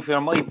suppose, Niamh,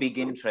 where my big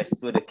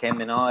interest would have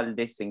come in all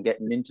this and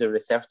getting into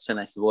research, and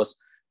I suppose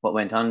what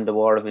went on in the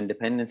War of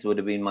Independence would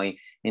have been my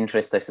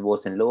interest, I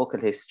suppose, in local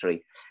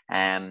history.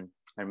 I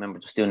remember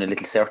just doing a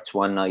little search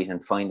one night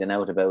and finding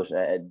out about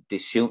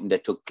this shooting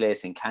that took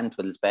place in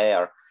Cantwell's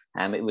Bar.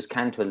 It was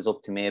Cantwell's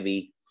up to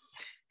maybe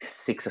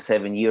 6 or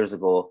 7 years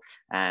ago.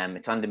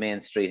 It's on the main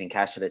street in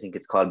Cashel. I think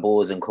it's called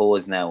Bows and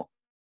Coes now.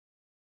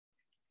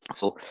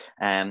 So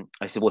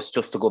I suppose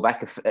just to go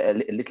back a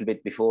little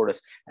bit before it,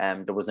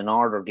 there was an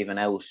order given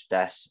out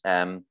that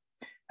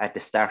at the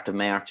start of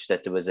March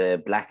that there was a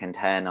black and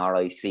tan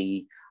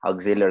RIC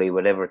auxiliary,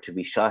 whatever, to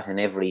be shot in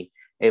every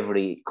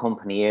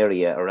company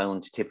area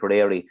around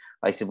Tipperary.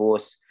 I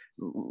suppose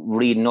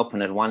reading up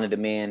on it, one of the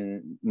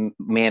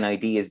main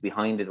ideas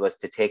behind it was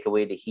to take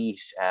away the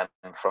heat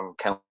from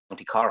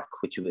County Cork,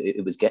 which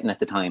it was getting at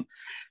the time.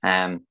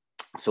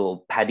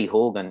 So Paddy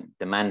Hogan,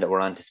 the man that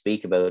we're on to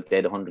speak about,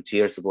 dead 100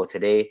 years ago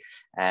today,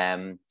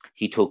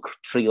 he took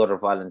 3 other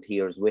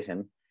volunteers with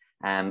him,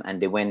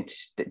 and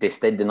they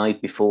stayed the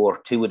night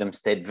before. 2 of them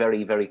stayed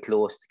very, very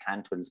close to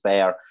Cantwell's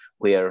Bar,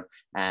 where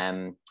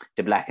the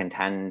Black and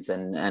Tans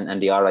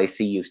and the RIC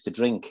used to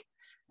drink.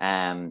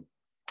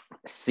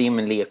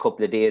 Seemingly a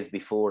couple of days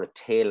before, a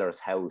tailor's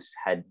house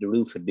the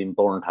roof had been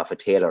burnt off a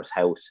tailor's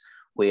house,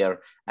 where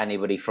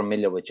anybody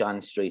familiar with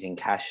John Street in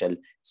Cashel,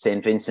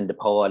 St. Vincent de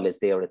Paul is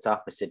there. It's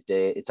opposite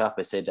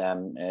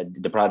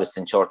the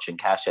Protestant church in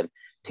Cashel.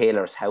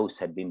 Taylor's house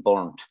had been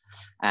burnt,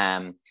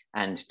 and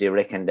they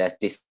reckon that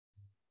this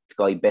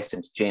guy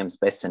Besant, James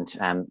Besant,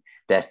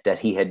 that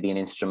he had been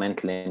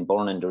instrumental in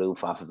burning the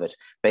roof off of it.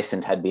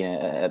 Besant had been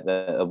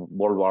a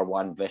World War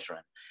I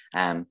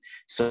veteran.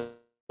 So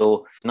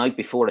the night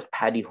before it,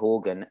 Paddy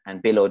Hogan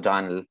and Bill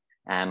O'Donnell,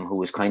 who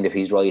was kind of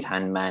his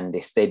right-hand man, they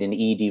stayed in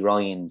Edie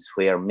Ryan's,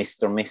 where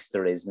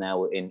Mr. is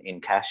now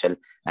in Cashel.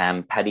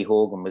 Paddy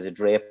Hogan was a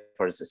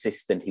draper's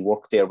assistant. He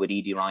worked there with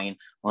Edie Ryan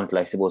until,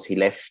 I suppose, he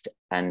left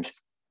and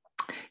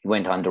he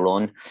went on the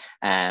run.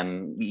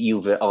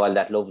 You've all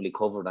that lovely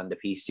covered on the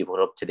piece you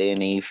put up today,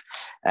 Niamh.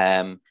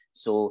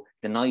 So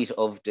the night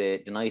of the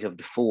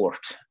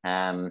 4th,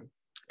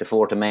 the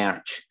 4th of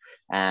March,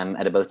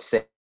 at about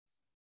 7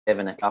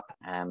 o'clock,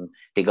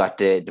 they got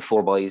the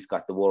 4 boys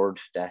got the word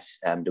that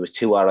there was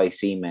 2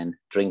 RIC men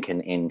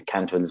drinking in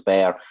Cantwell's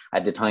Bar.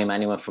 At the time,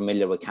 anyone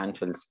familiar with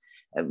Cantwell's,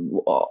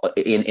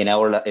 in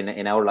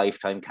our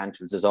lifetime,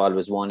 Cantwell's is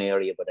always one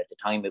area, but at the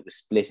time it was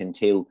split in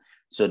 2.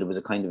 So there was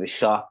a kind of a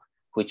shop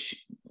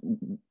which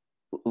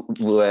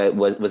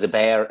was a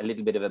bar, a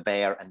little bit of a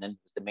bar, and then it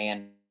was the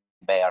main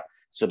bar.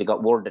 So they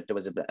got word that there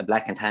was a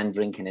black and tan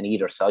drinking on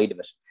either side of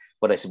it.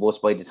 But I suppose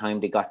by the time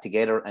they got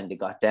together and they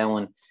got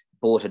down,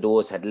 both of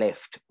those had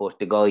left. But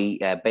the guy,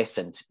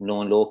 Besant,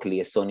 known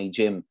locally as Sonny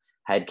Jim,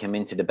 had come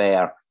into the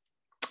bar.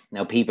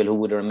 Now, people who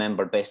would have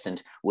remembered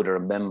Besant would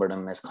have remembered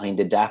him as kind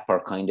of dapper,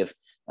 kind of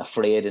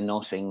afraid of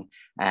nothing,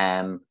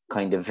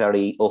 kind of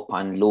very up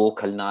on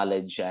local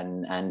knowledge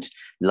and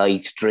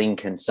liked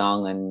drink and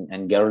song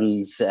and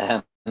girls,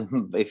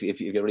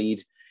 if you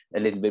read a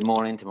little bit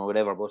more into him or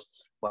whatever. But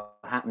what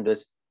happened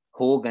was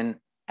Hogan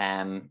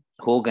and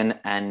Hogan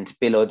and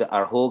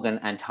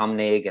Tom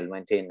Nagle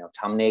went in. Now,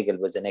 Tom Nagle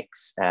was an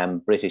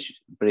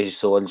ex-British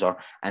soldier,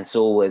 and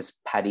so was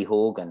Paddy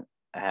Hogan,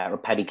 or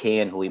Paddy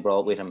Kane, who he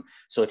brought with him.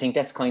 So I think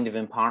that's kind of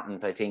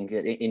important, I think,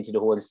 into the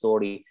whole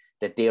story,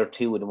 that they're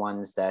 2 of the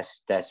ones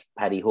that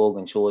Paddy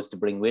Hogan chose to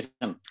bring with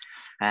him.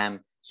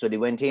 So they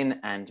went in,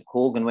 and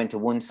Hogan went to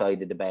one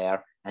side of the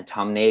bar and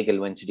Tom Nagle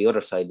went to the other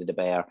side of the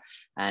bar.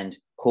 And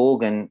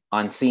Hogan,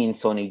 on seeing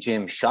Sonny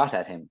Jim, shot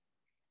at him.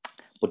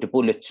 But the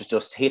bullet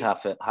just hit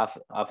off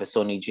of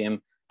Sonny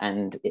Jim,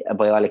 and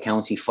by all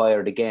accounts, he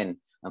fired again,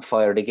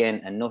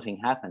 and nothing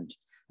happened.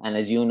 And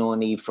as you know,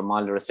 Niamh, from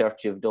all the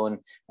research you've done,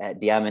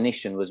 the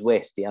ammunition was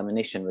wet, the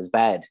ammunition was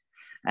bad.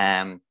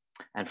 And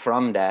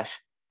from that,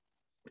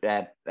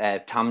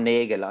 Tom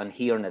Nagle, on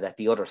hearing it at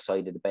the other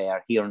side of the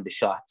bar, hearing the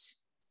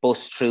shots,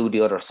 bust through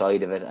the other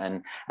side of it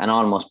and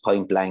almost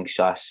point blank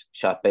shot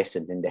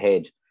Besant in the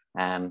head.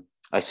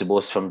 I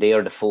suppose from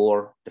there, the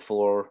four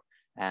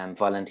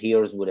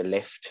volunteers would have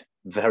left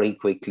very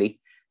quickly,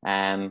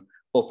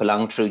 up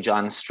along through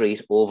John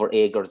Street, over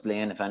Agers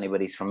Lane, if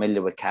anybody's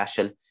familiar with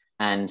Cashel,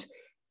 and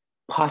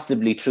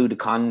possibly through the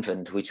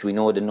convent, which we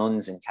know the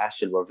nuns in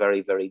Cashel were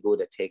very, very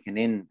good at taking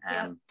in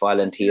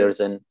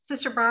volunteers.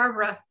 Sister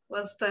Barbara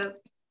was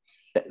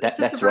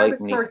that's right.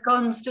 Stored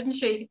guns, didn't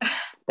she?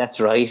 That's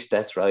right.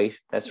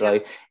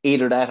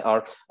 Either that,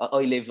 or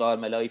I lived all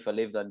my life. I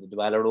lived on the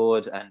Dwella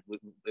Road, and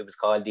it was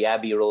called the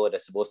Abbey Road. I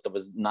suppose there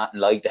was nothing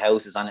like the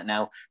houses on it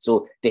now.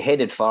 So they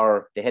headed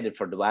for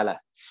Dwella,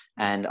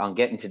 and on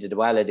getting to the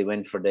Dwella, they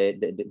went for the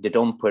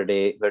dump where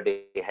they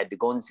had the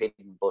guns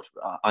hidden. But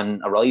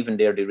on arriving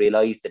there, they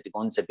realised that the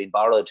guns had been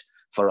borrowed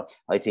for,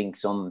 I think,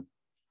 some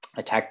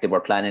attack they were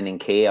planning in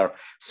Care.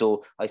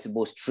 So I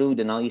suppose through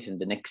the night and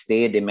the next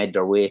day, they made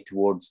their way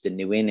towards the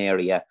New Inn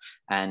area,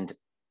 and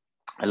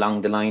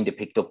along the line, they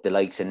picked up the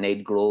likes of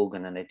Ned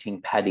Grogan and I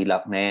think Paddy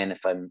Loughnane,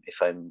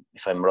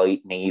 if I'm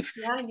right, Niamh.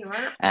 Yeah, you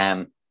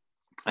are.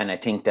 And I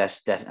think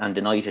that on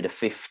the night of the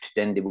 5th,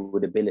 then they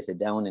would have billeted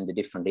down in the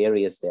different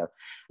areas there.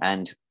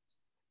 And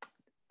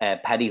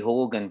Paddy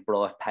Hogan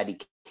brought Paddy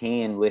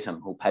Kane with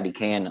him, who Paddy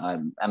Kane,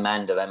 a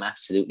man that I'm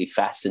absolutely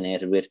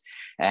fascinated with.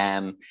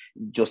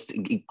 Just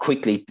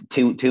quickly,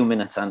 two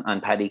minutes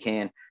on Paddy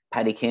Kane.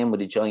 Paddy Kane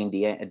would have joined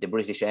the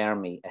British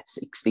Army at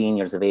 16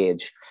 years of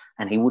age,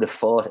 and he would have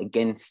fought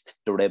against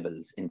the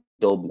rebels in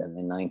Dublin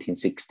in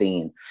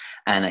 1916.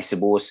 And I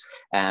suppose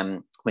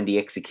when the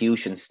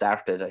execution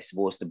started, I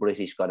suppose the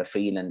British got a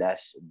feeling that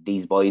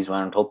these boys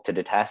weren't up to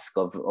the task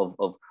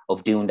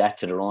of doing that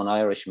to their own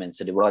Irishmen,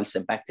 so they were all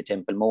sent back to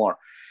Templemore.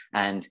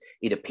 And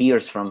it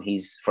appears from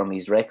his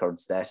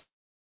records that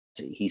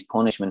his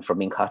punishment for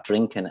being caught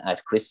drinking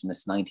at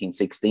Christmas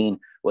 1916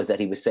 was that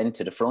he was sent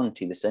to the front.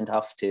 He was sent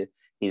off to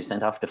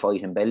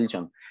fight in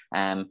Belgium.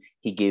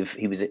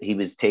 He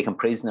was taken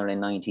prisoner in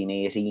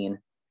 1918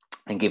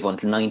 and given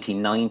until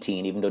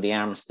 1919, even though the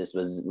armistice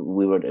was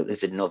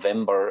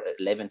November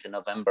 11th of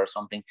November or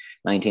something,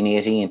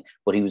 1918.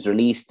 But he was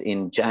released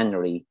in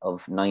January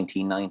of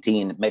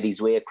 1919, made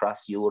his way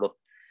across Europe,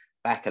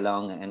 back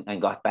along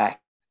and got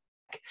back.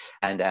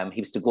 And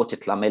he was to go to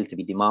Clonmel to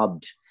be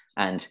demobbed.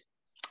 And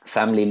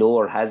family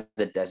lore has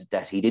it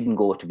that he didn't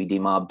go to be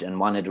demobbed, and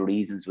one of the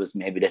reasons was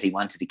maybe that he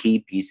wanted to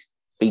keep his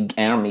big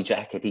army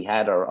jacket he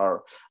had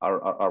or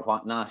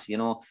whatnot, you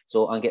know.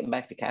 So on getting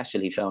back to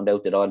Cashel, he found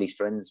out that all his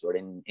friends were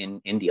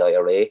in the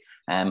IRA.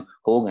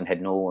 Hogan had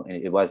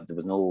there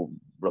was no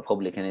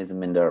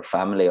republicanism in their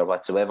family or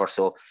whatsoever.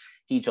 So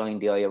he joined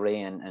the IRA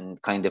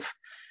and kind of,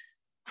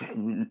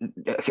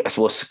 I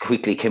suppose,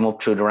 quickly came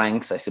up through the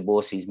ranks. I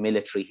suppose his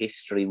military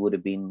history would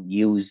have been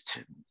used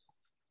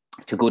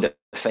to good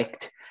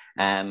effect.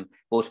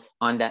 But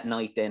on that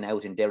night then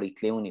out in Derry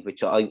Clooney,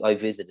 which I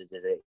visited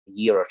it a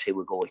year or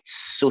two ago, it's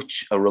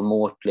such a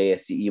remote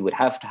place.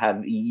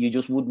 You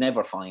just would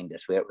never find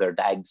it where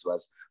Dags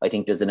was. I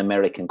think there's an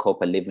American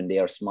couple living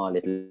there, small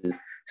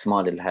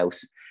little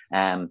house.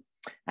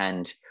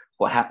 And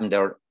what happened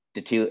there,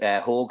 the two,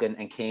 Hogan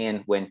and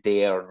Kane went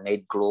there,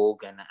 Ned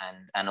Grogan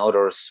and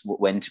others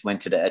went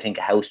to I think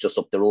a house just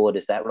up the road.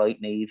 Is that right,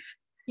 Niamh?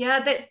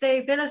 Yeah,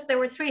 they built. There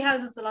were 3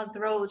 houses along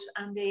the road,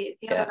 and the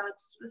other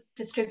lads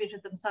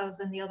distributed themselves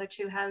in the other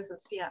 2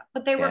 houses. Yeah,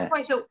 but they were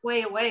quite a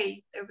way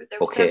away. They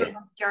were several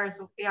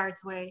hundred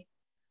yards away.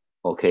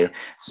 Okay,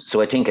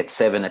 so I think at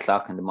 7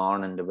 o'clock in the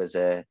morning there was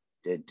the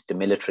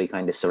military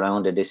kind of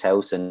surrounded this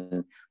house,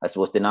 and I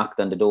suppose they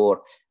knocked on the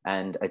door,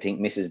 and I think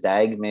Mrs.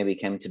 Dag maybe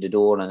came to the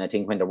door, and I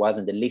think when there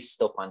wasn't a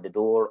list up on the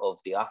door of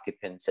the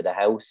occupants of the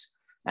house,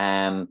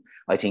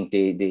 I think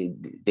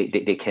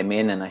they came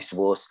in, and I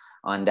suppose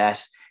on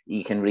that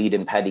you can read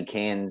in Paddy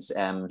Kane's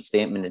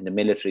statement in the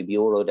military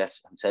bureau that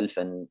himself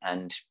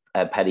and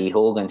Paddy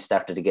Hogan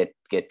started to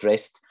get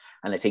dressed,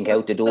 and I think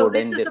out the door. So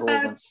this is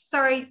about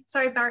sorry,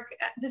 Bark.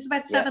 This is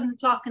about 7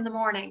 o'clock in the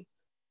morning.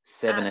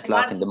 7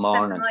 o'clock in the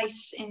morning. Spent the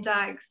night in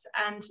Dags,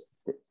 and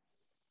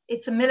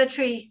it's a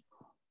military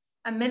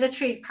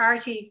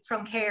party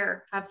from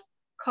Care have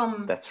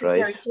come to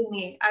Derry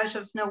Clooney out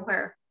of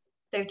nowhere.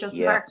 They've just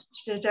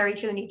marched to Derry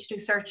Clooney to do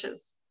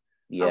searches.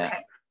 Yeah. Okay.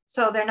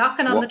 So they're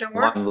knocking on the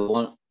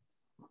door.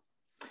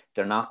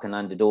 They're knocking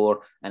on the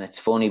door, and it's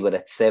funny, but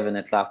at 7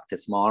 o'clock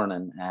this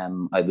morning,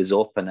 I was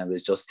up and I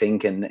was just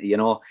thinking, you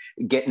know,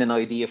 getting an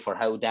idea for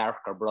how dark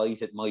or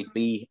bright it might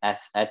be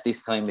at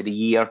this time of the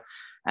year.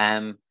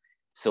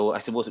 So I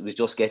suppose it was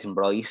just getting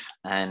bright,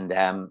 and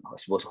I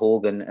suppose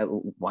Hogan,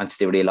 once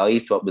they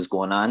realised what was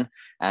going on,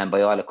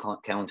 by all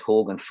accounts,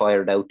 Hogan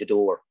fired out the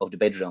door of the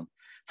bedroom.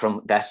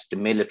 From that, the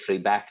military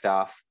backed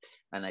off,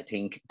 and I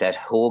think that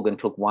Hogan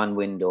took one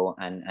window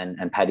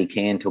and Paddy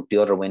Kane took the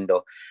other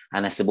window.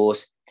 And I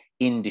suppose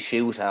in the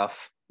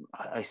shoot-off,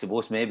 I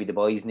suppose maybe the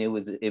boys knew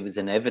it was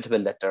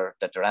inevitable that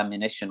their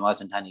ammunition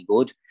wasn't any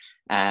good.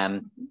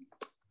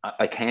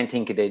 I can't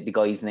think of the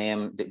guy's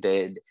name,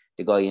 the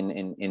guy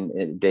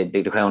in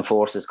the Crown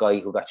Forces guy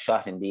who got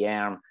shot in the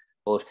arm,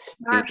 but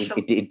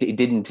it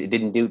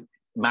didn't do.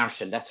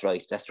 Marshall, that's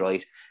right.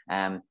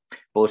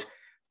 But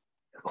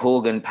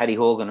Paddy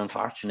Hogan,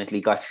 unfortunately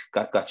got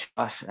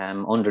shot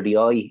under the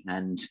eye,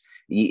 and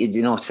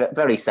you know, it's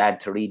very sad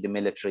to read the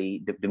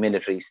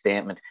military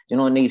statement. You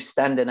know, Niamh,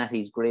 standing at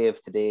his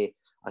grave today,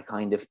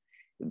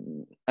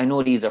 I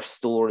know these are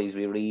stories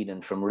we read,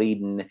 and from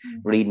reading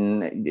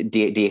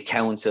the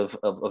accounts of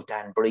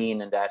Dan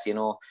Breen and that, you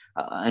know,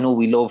 I know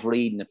we love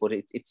reading it, but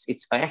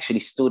it's I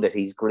actually stood at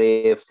his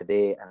grave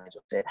today and I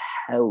just said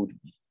how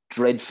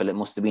dreadful it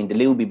must have been. The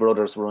Luby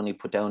brothers were only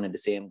put down in the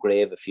same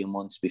grave a few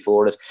months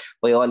before it.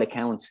 By all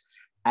accounts,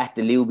 at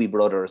the Luby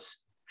brothers'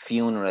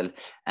 funeral,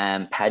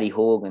 Paddy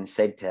Hogan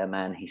said to a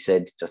man, he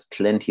said, "There's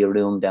plenty of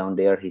room down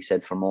there," he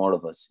said, "for more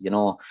of us," you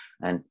know,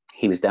 and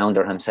he was down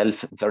there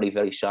himself very,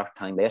 very short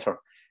time later.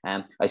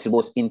 I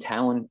suppose in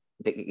town,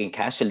 in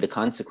Cashel, the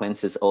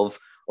consequences of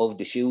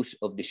the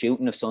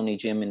shooting of Sonny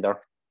Jim in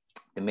there,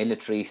 the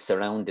military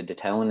surrounded the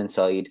town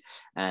inside,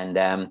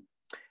 and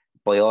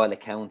by all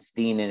accounts,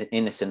 Dean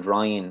Innocent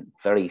Ryan,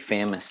 very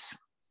famous,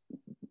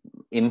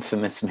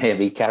 infamous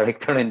maybe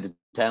character in the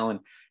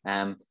town.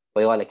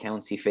 By all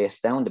accounts, he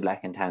faced down the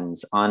Black and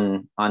Tans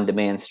on the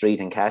main street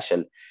in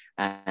Cashel,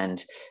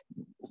 and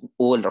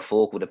older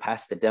folk would have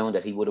passed it down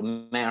that he would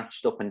have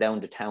marched up and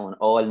down the town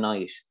all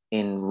night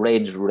in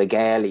red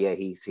regalia,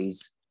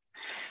 he's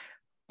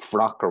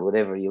frock or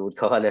whatever you would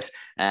call it,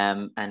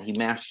 and he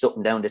marched up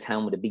and down the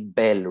town with a big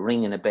bell,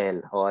 ringing a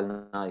bell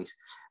all night,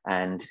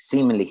 and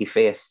seemingly he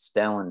faced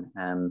down,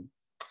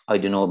 I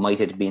don't know, it might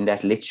have been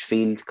that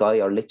Lichfield guy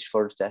or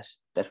Lichford that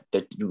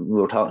we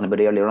were talking about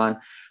earlier on,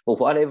 but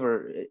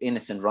whatever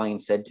Innocent Ryan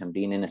said to him,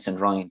 Dean Innocent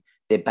Ryan,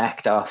 they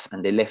backed off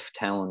and they left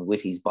town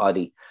with his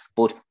body.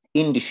 But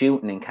in the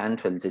shooting in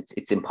Cantwell's,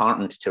 it's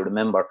important to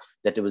remember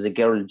that there was a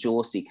girl,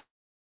 Josie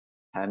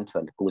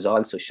Cantwell, who was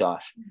also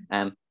shot.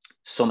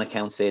 Some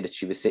accounts say that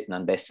she was sitting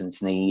on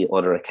Besson's knee.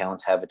 Other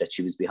accounts have it that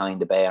she was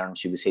behind the bar and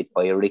she was hit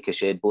by a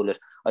ricocheted bullet.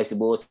 I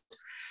suppose,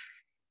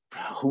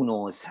 who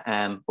knows?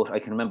 But I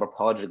can remember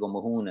Padraig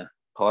O'Mahuna,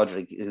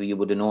 Padraig, who you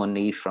would have known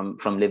me from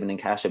living in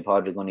Cashel.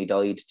 Padraig only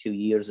died 2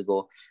 years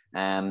ago.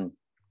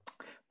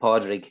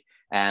 Padraig,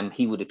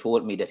 he would have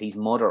told me that his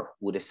mother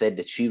would have said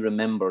that she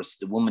remembers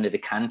the woman at the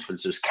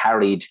Cantwells was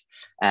carried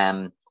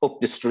up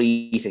the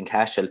street in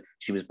Cashel.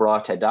 She was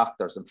brought to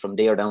doctors, and from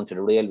there down to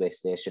the railway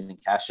station in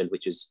Cashel,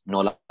 which is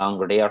no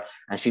longer there,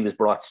 and she was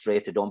brought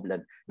straight to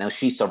Dublin. Now,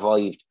 she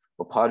survived,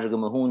 but Padraig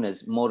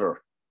O'Mahuna's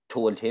mother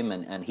told him,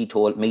 and he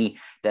told me,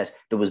 that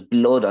there was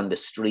blood on the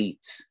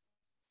streets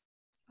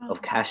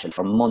of Cashel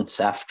for months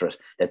after it,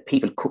 that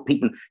people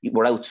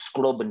were out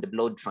scrubbing the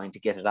blood trying to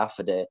get it off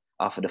of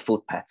the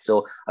footpath.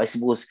 So I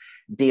suppose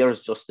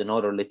there's just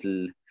another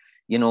little,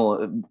 you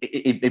know,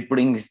 it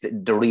brings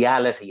the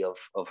reality of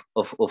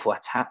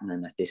what's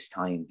happening at this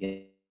time.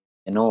 You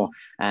know,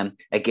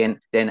 again,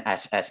 then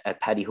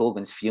at Paddy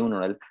Hogan's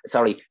funeral,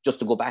 sorry, just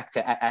to go back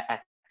to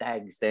at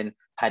Dags, then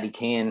Paddy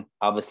Kane,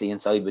 obviously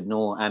inside with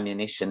no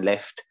ammunition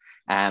left,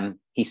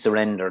 he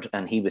surrendered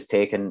and he was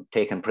taken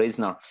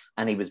prisoner,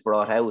 and he was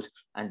brought out,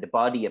 and the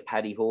body of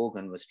Paddy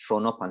Hogan was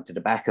thrown up onto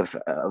the back of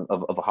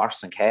a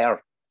horse and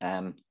car,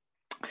 and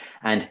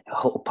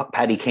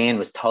Paddy Kane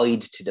was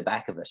tied to the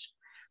back of it,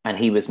 and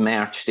he was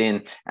marched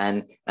in,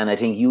 and I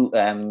think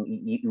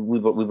we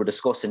were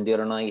discussing the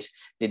other night,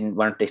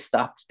 weren't they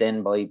stopped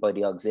then by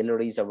the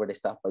auxiliaries, or were they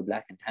stopped by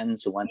Black and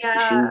Tans who wanted to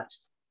shoot?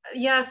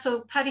 Yeah,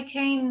 so Paddy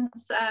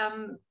Kane's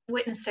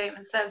witness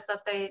statement says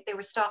that they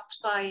were stopped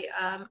by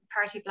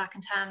party Black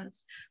and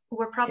Tans, who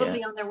were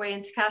probably on their way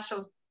into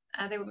Cashel.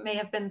 They may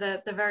have been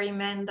the very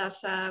men that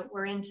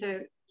were in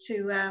to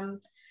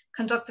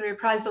conduct the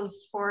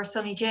reprisals for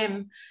Sonny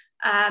Jim.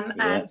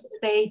 And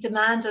they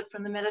demanded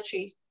from the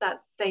military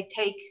that they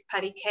take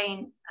Paddy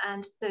Kane,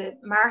 and the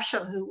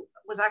marshal, who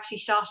was actually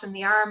shot in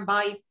the arm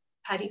by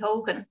Paddy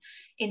Hogan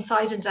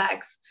inside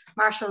Dags,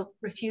 Marshall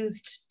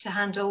refused to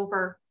hand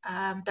over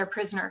their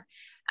prisoner,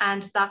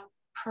 and that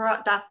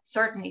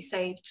certainly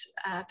saved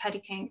Paddy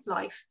Kane's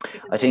life.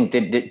 I think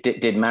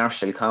did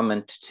Marshall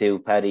comment to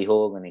Paddy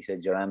Hogan? He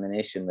said your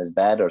ammunition was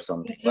bad or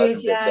something. He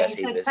did, yeah.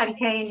 He said, Paddy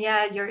Kane,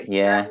 your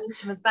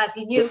ammunition was bad.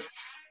 He knew.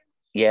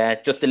 Yeah,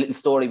 just a little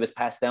story was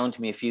passed down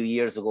to me a few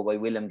years ago by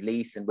William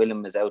Gleeson, and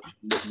William is out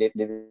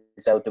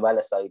the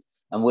Wella side,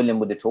 and William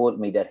would have told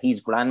me that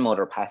his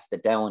grandmother passed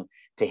it down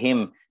to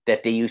him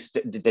that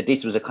that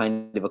this was a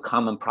kind of a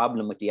common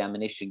problem with the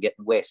ammunition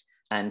getting wet,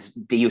 and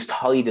they used to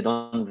hide it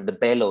under the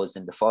bellows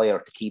in the fire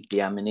to keep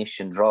the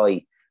ammunition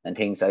dry and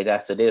things like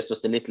that. So there's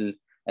just a little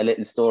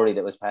story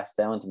that was passed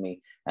down to me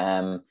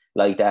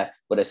like that.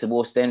 But I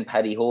suppose then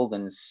Paddy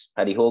Hogan's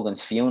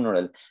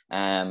funeral,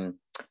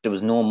 there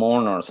was no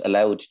mourners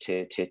allowed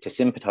to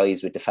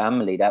sympathise with the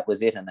family. That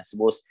was it. And I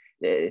suppose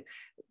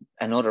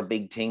another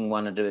big thing,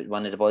 one of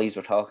the boys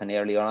were talking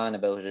earlier on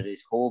about it,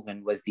 is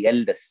Hogan was the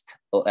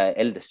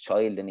eldest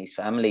child in his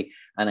family,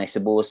 and I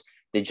suppose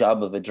the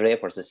job of a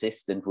draper's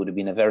assistant would have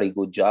been a very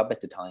good job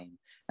at the time.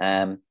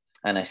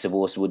 And I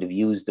suppose would have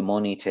used the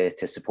money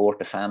to support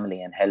the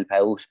family and help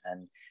out,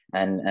 and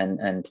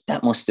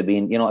that must have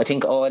been, you know, I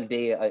think all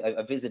day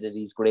I visited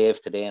his grave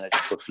today, and I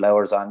just put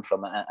flowers on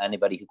from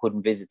anybody who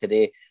couldn't visit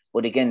today.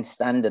 But again,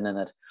 standing in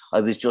it,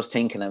 I was just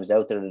thinking, I was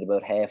out there at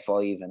about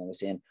 5:30, and I was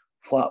saying,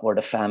 what were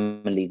the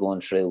family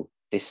going through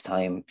this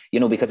time?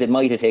 You know, because it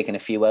might have taken a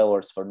few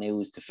hours for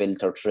news to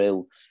filter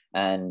through,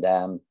 and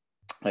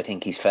I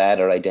think his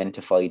father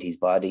identified his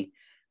body.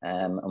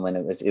 And when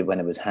it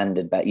was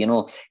handed back, you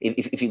know,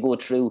 if you go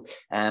through,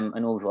 I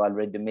know we've all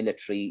read the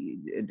military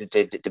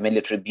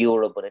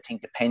bureau, but I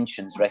think the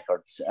pensions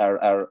records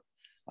are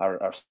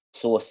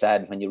so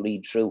sad when you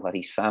read through what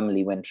his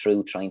family went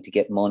through trying to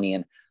get money.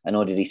 And I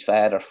know that his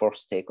father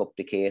first take up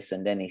the case,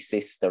 and then his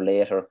sister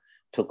later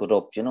took it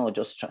up, you know,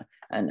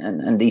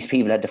 and these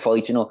people had to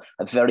fight, you know.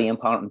 A very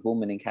important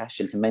woman in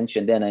Cashel to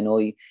mention then, I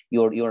know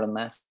you're a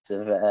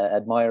massive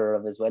admirer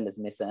of, as well as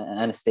Miss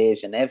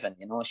Anastasia Nevin,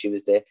 you know. She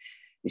was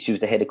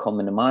the head of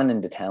Coming Man in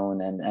the town,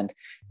 and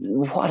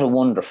what a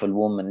wonderful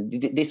woman.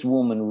 This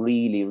woman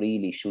really,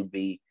 really should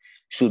be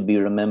should be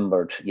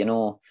remembered, you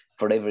know,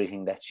 for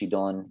everything that she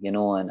done, you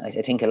know. And I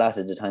think a lot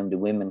of the time the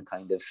women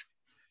kind of,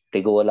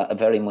 they go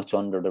very much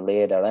under the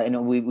radar. I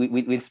know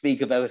we'll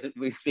speak about it.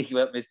 We'll speak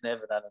about Miss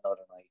Nevin on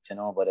another night, you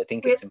know, but I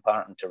think it's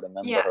important to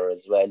remember her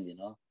as well, you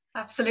know.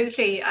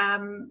 Absolutely.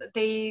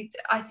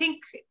 I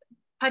think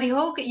Paddy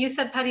Hogan, you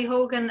said Paddy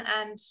Hogan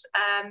and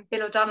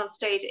Bill O'Donnell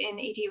stayed in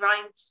E.D.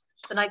 Ryan's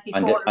the night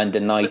before. And the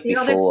night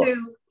before. The other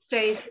two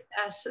stayed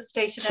at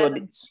Station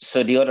Evans.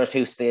 So the other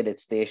two stayed at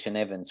Station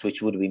Evans,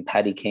 which would have been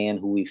Paddy Kane,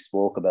 who we've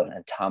spoke about,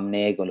 and Tom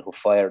Nagel, who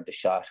fired the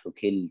shot, who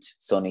killed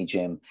Sonny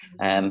Jim.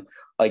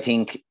 I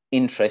think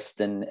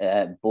interesting,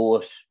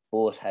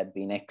 both had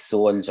been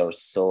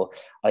ex-soldiers, so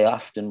I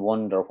often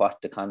wonder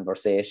what the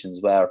conversations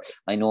were.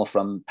 I know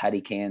from Paddy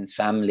Kane's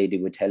family, they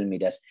would tell me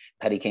that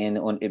Paddy Kane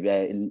died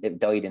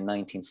in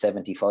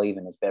 1975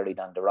 and is buried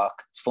on the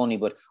rock. It's funny,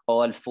 but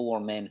all four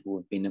men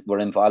who were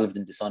involved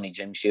in the Sonny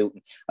Jim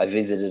shooting, I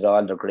visited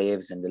all their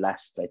graves in the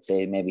last, I'd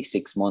say, maybe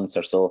 6 months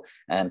or so.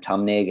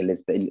 Tom Nagel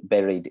is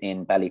buried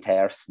in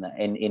Ballytars,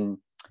 in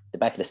the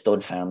back of the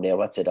stud farm there.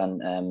 What's it on?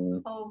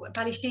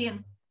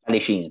 Ballyshean.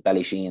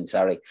 Ballyshean,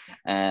 sorry.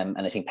 And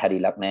I think Paddy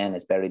Loughnane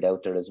is buried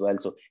out there as well.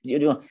 So, you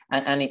know,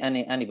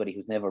 anybody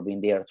who's never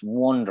been there, it's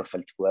wonderful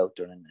to go out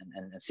there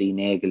and see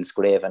Nagel's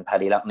grave and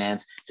Paddy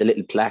Loughnane's. It's a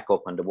little plaque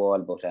up on the wall,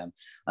 but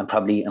I'm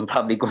probably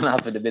going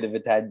off at a bit of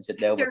a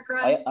tangent now. But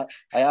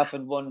I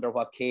often wonder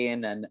what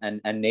Kane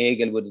and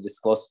Nagel would have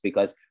discussed,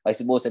 because I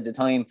suppose at the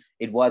time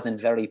it wasn't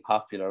very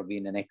popular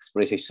being an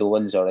ex-British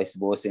soldier, I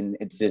suppose,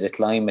 into the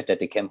climate that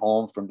they came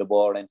home from the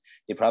war, and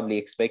they probably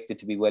expected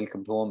to be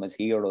welcomed home as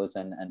heroes,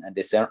 and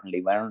they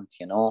certainly weren't,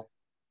 you know.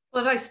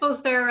 Well, I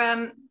suppose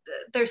their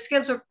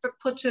skills were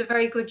put to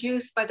very good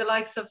use by the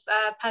likes of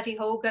Paddy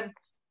Hogan.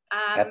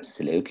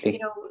 Absolutely. You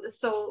know,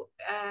 so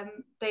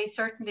they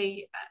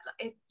certainly,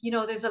 you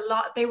know, there's a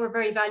lot. They were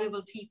very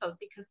valuable people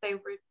because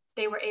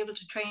they were able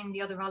to train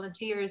the other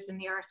volunteers in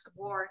the arts of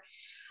war.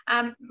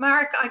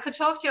 Mark, I could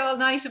talk to you all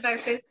night about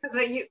this because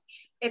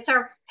it's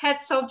our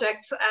pet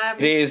subject.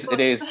 It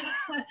is.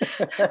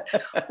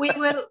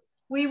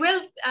 We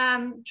will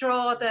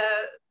draw the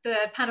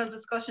panel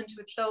discussion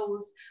to a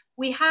close.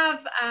 We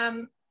have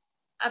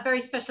a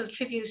very special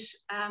tribute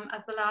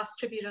as the last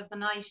tribute of the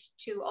night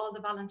to all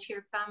the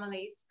volunteer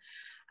families.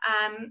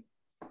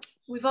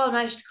 We've all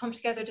managed to come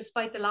together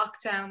despite the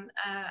lockdown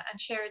and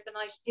shared the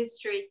night of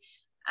history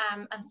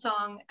and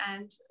song.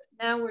 And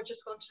now we're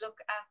just going to look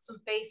at some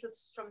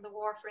faces from the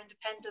War for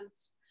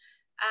Independence.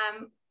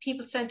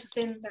 People sent us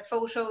in their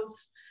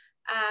photos.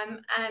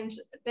 And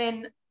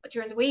then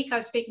during the week, I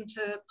was speaking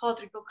to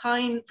Padraig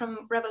O'Kine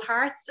from Rebel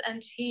Hearts,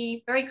 and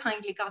he very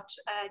kindly got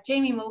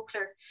Jamie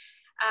Mokler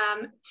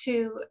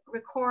to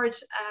record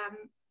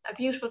a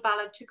beautiful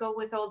ballad to go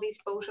with all these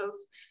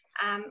photos.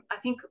 I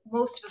think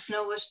most of us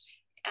know it.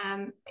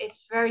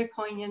 It's very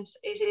poignant.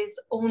 It is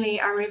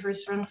Only Our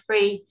Rivers Run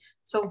Free.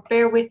 So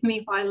bear with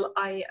me while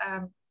I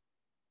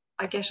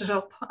get it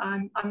up.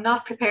 I'm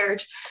not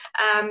prepared.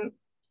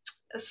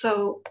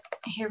 So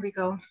here we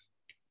go.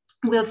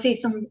 We'll see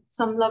some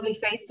lovely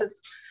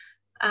faces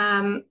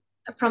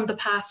from the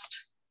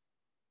past.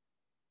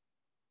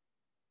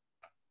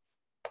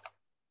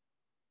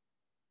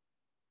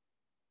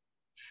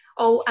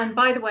 Oh, and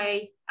by the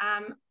way,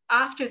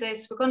 after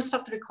this, we're going to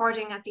stop the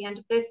recording at the end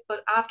of this,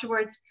 but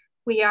afterwards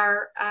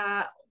we're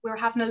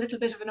having a little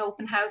bit of an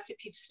open house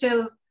if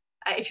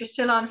you're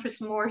still on for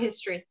some more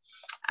history.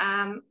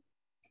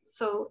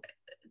 So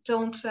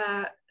don't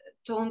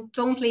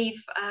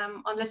leave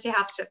unless you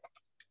have to.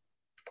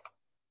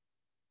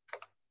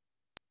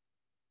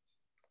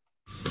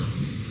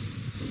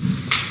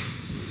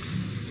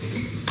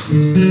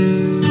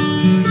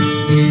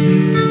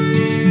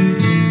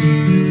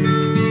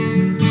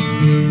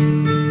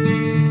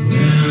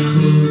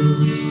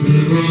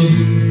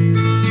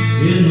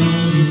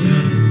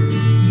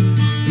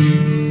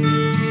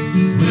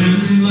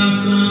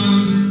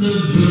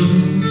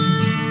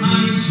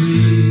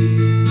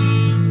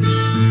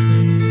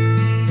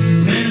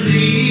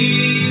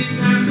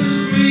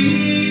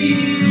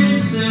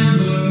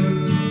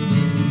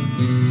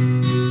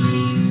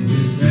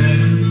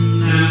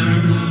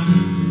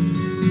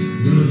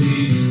 Good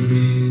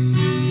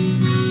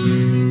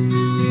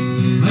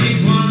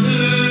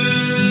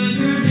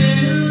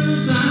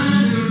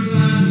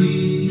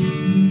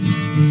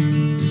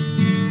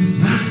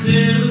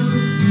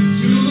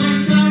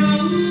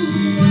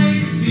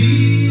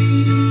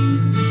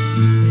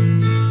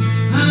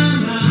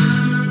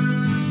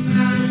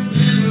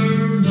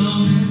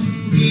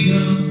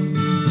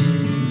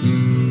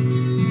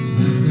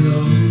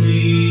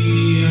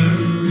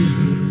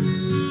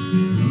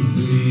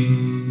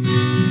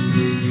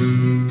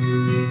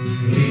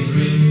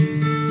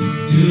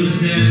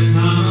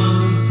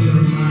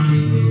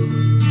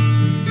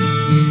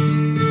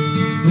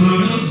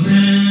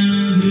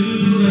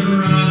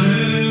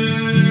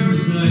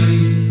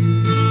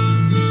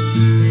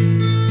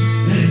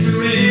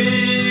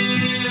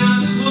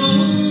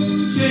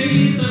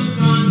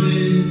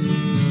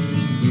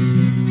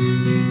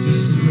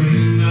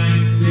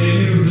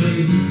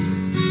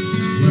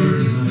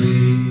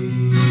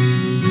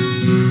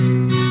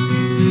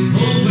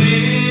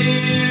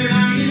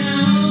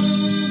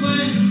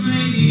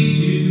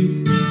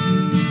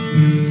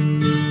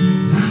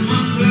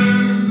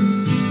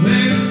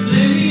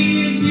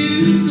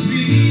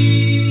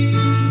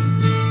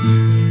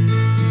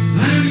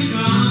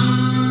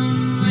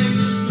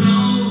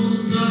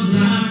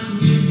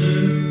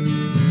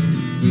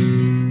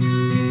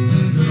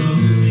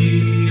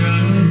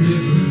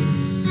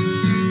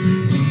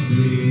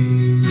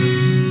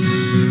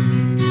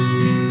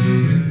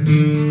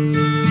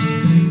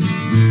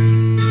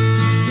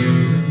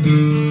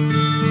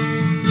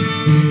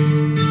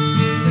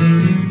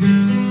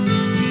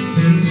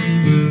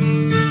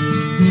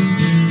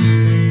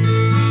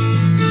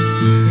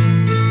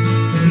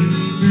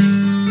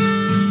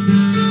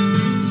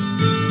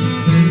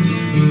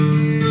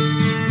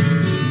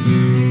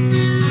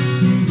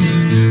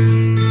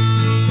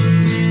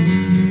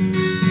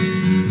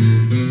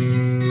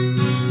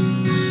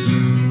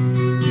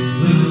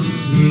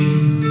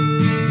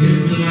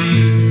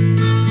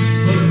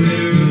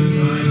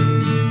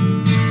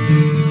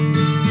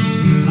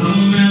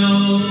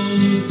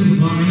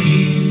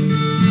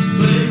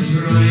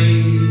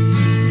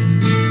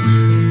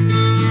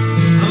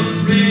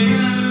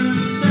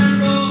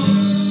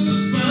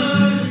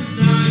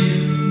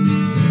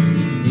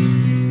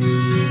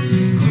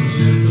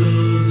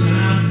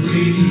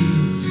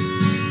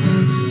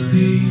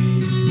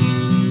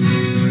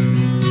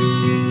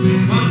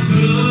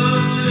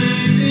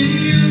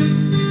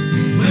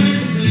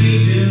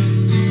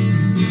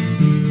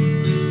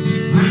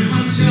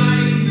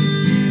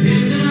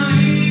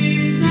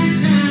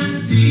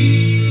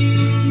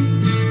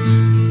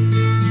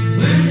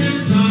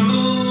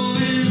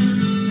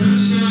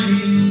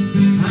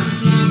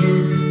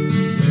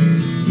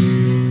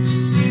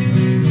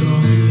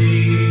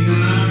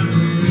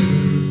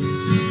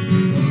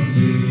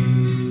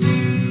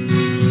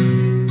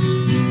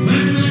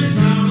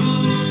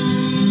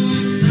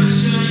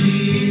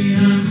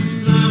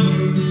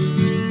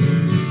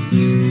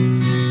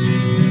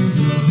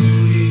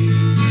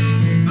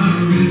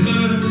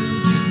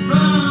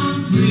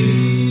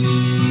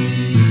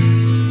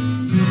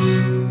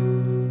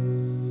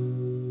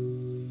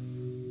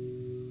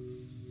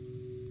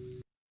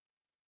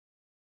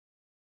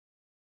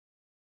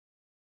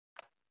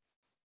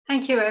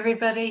Thank you,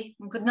 everybody,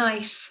 and good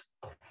night.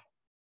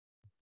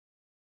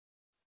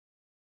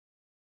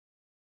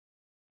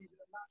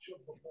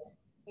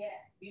 Yeah,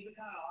 he's the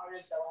kind of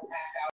artist that will pack out.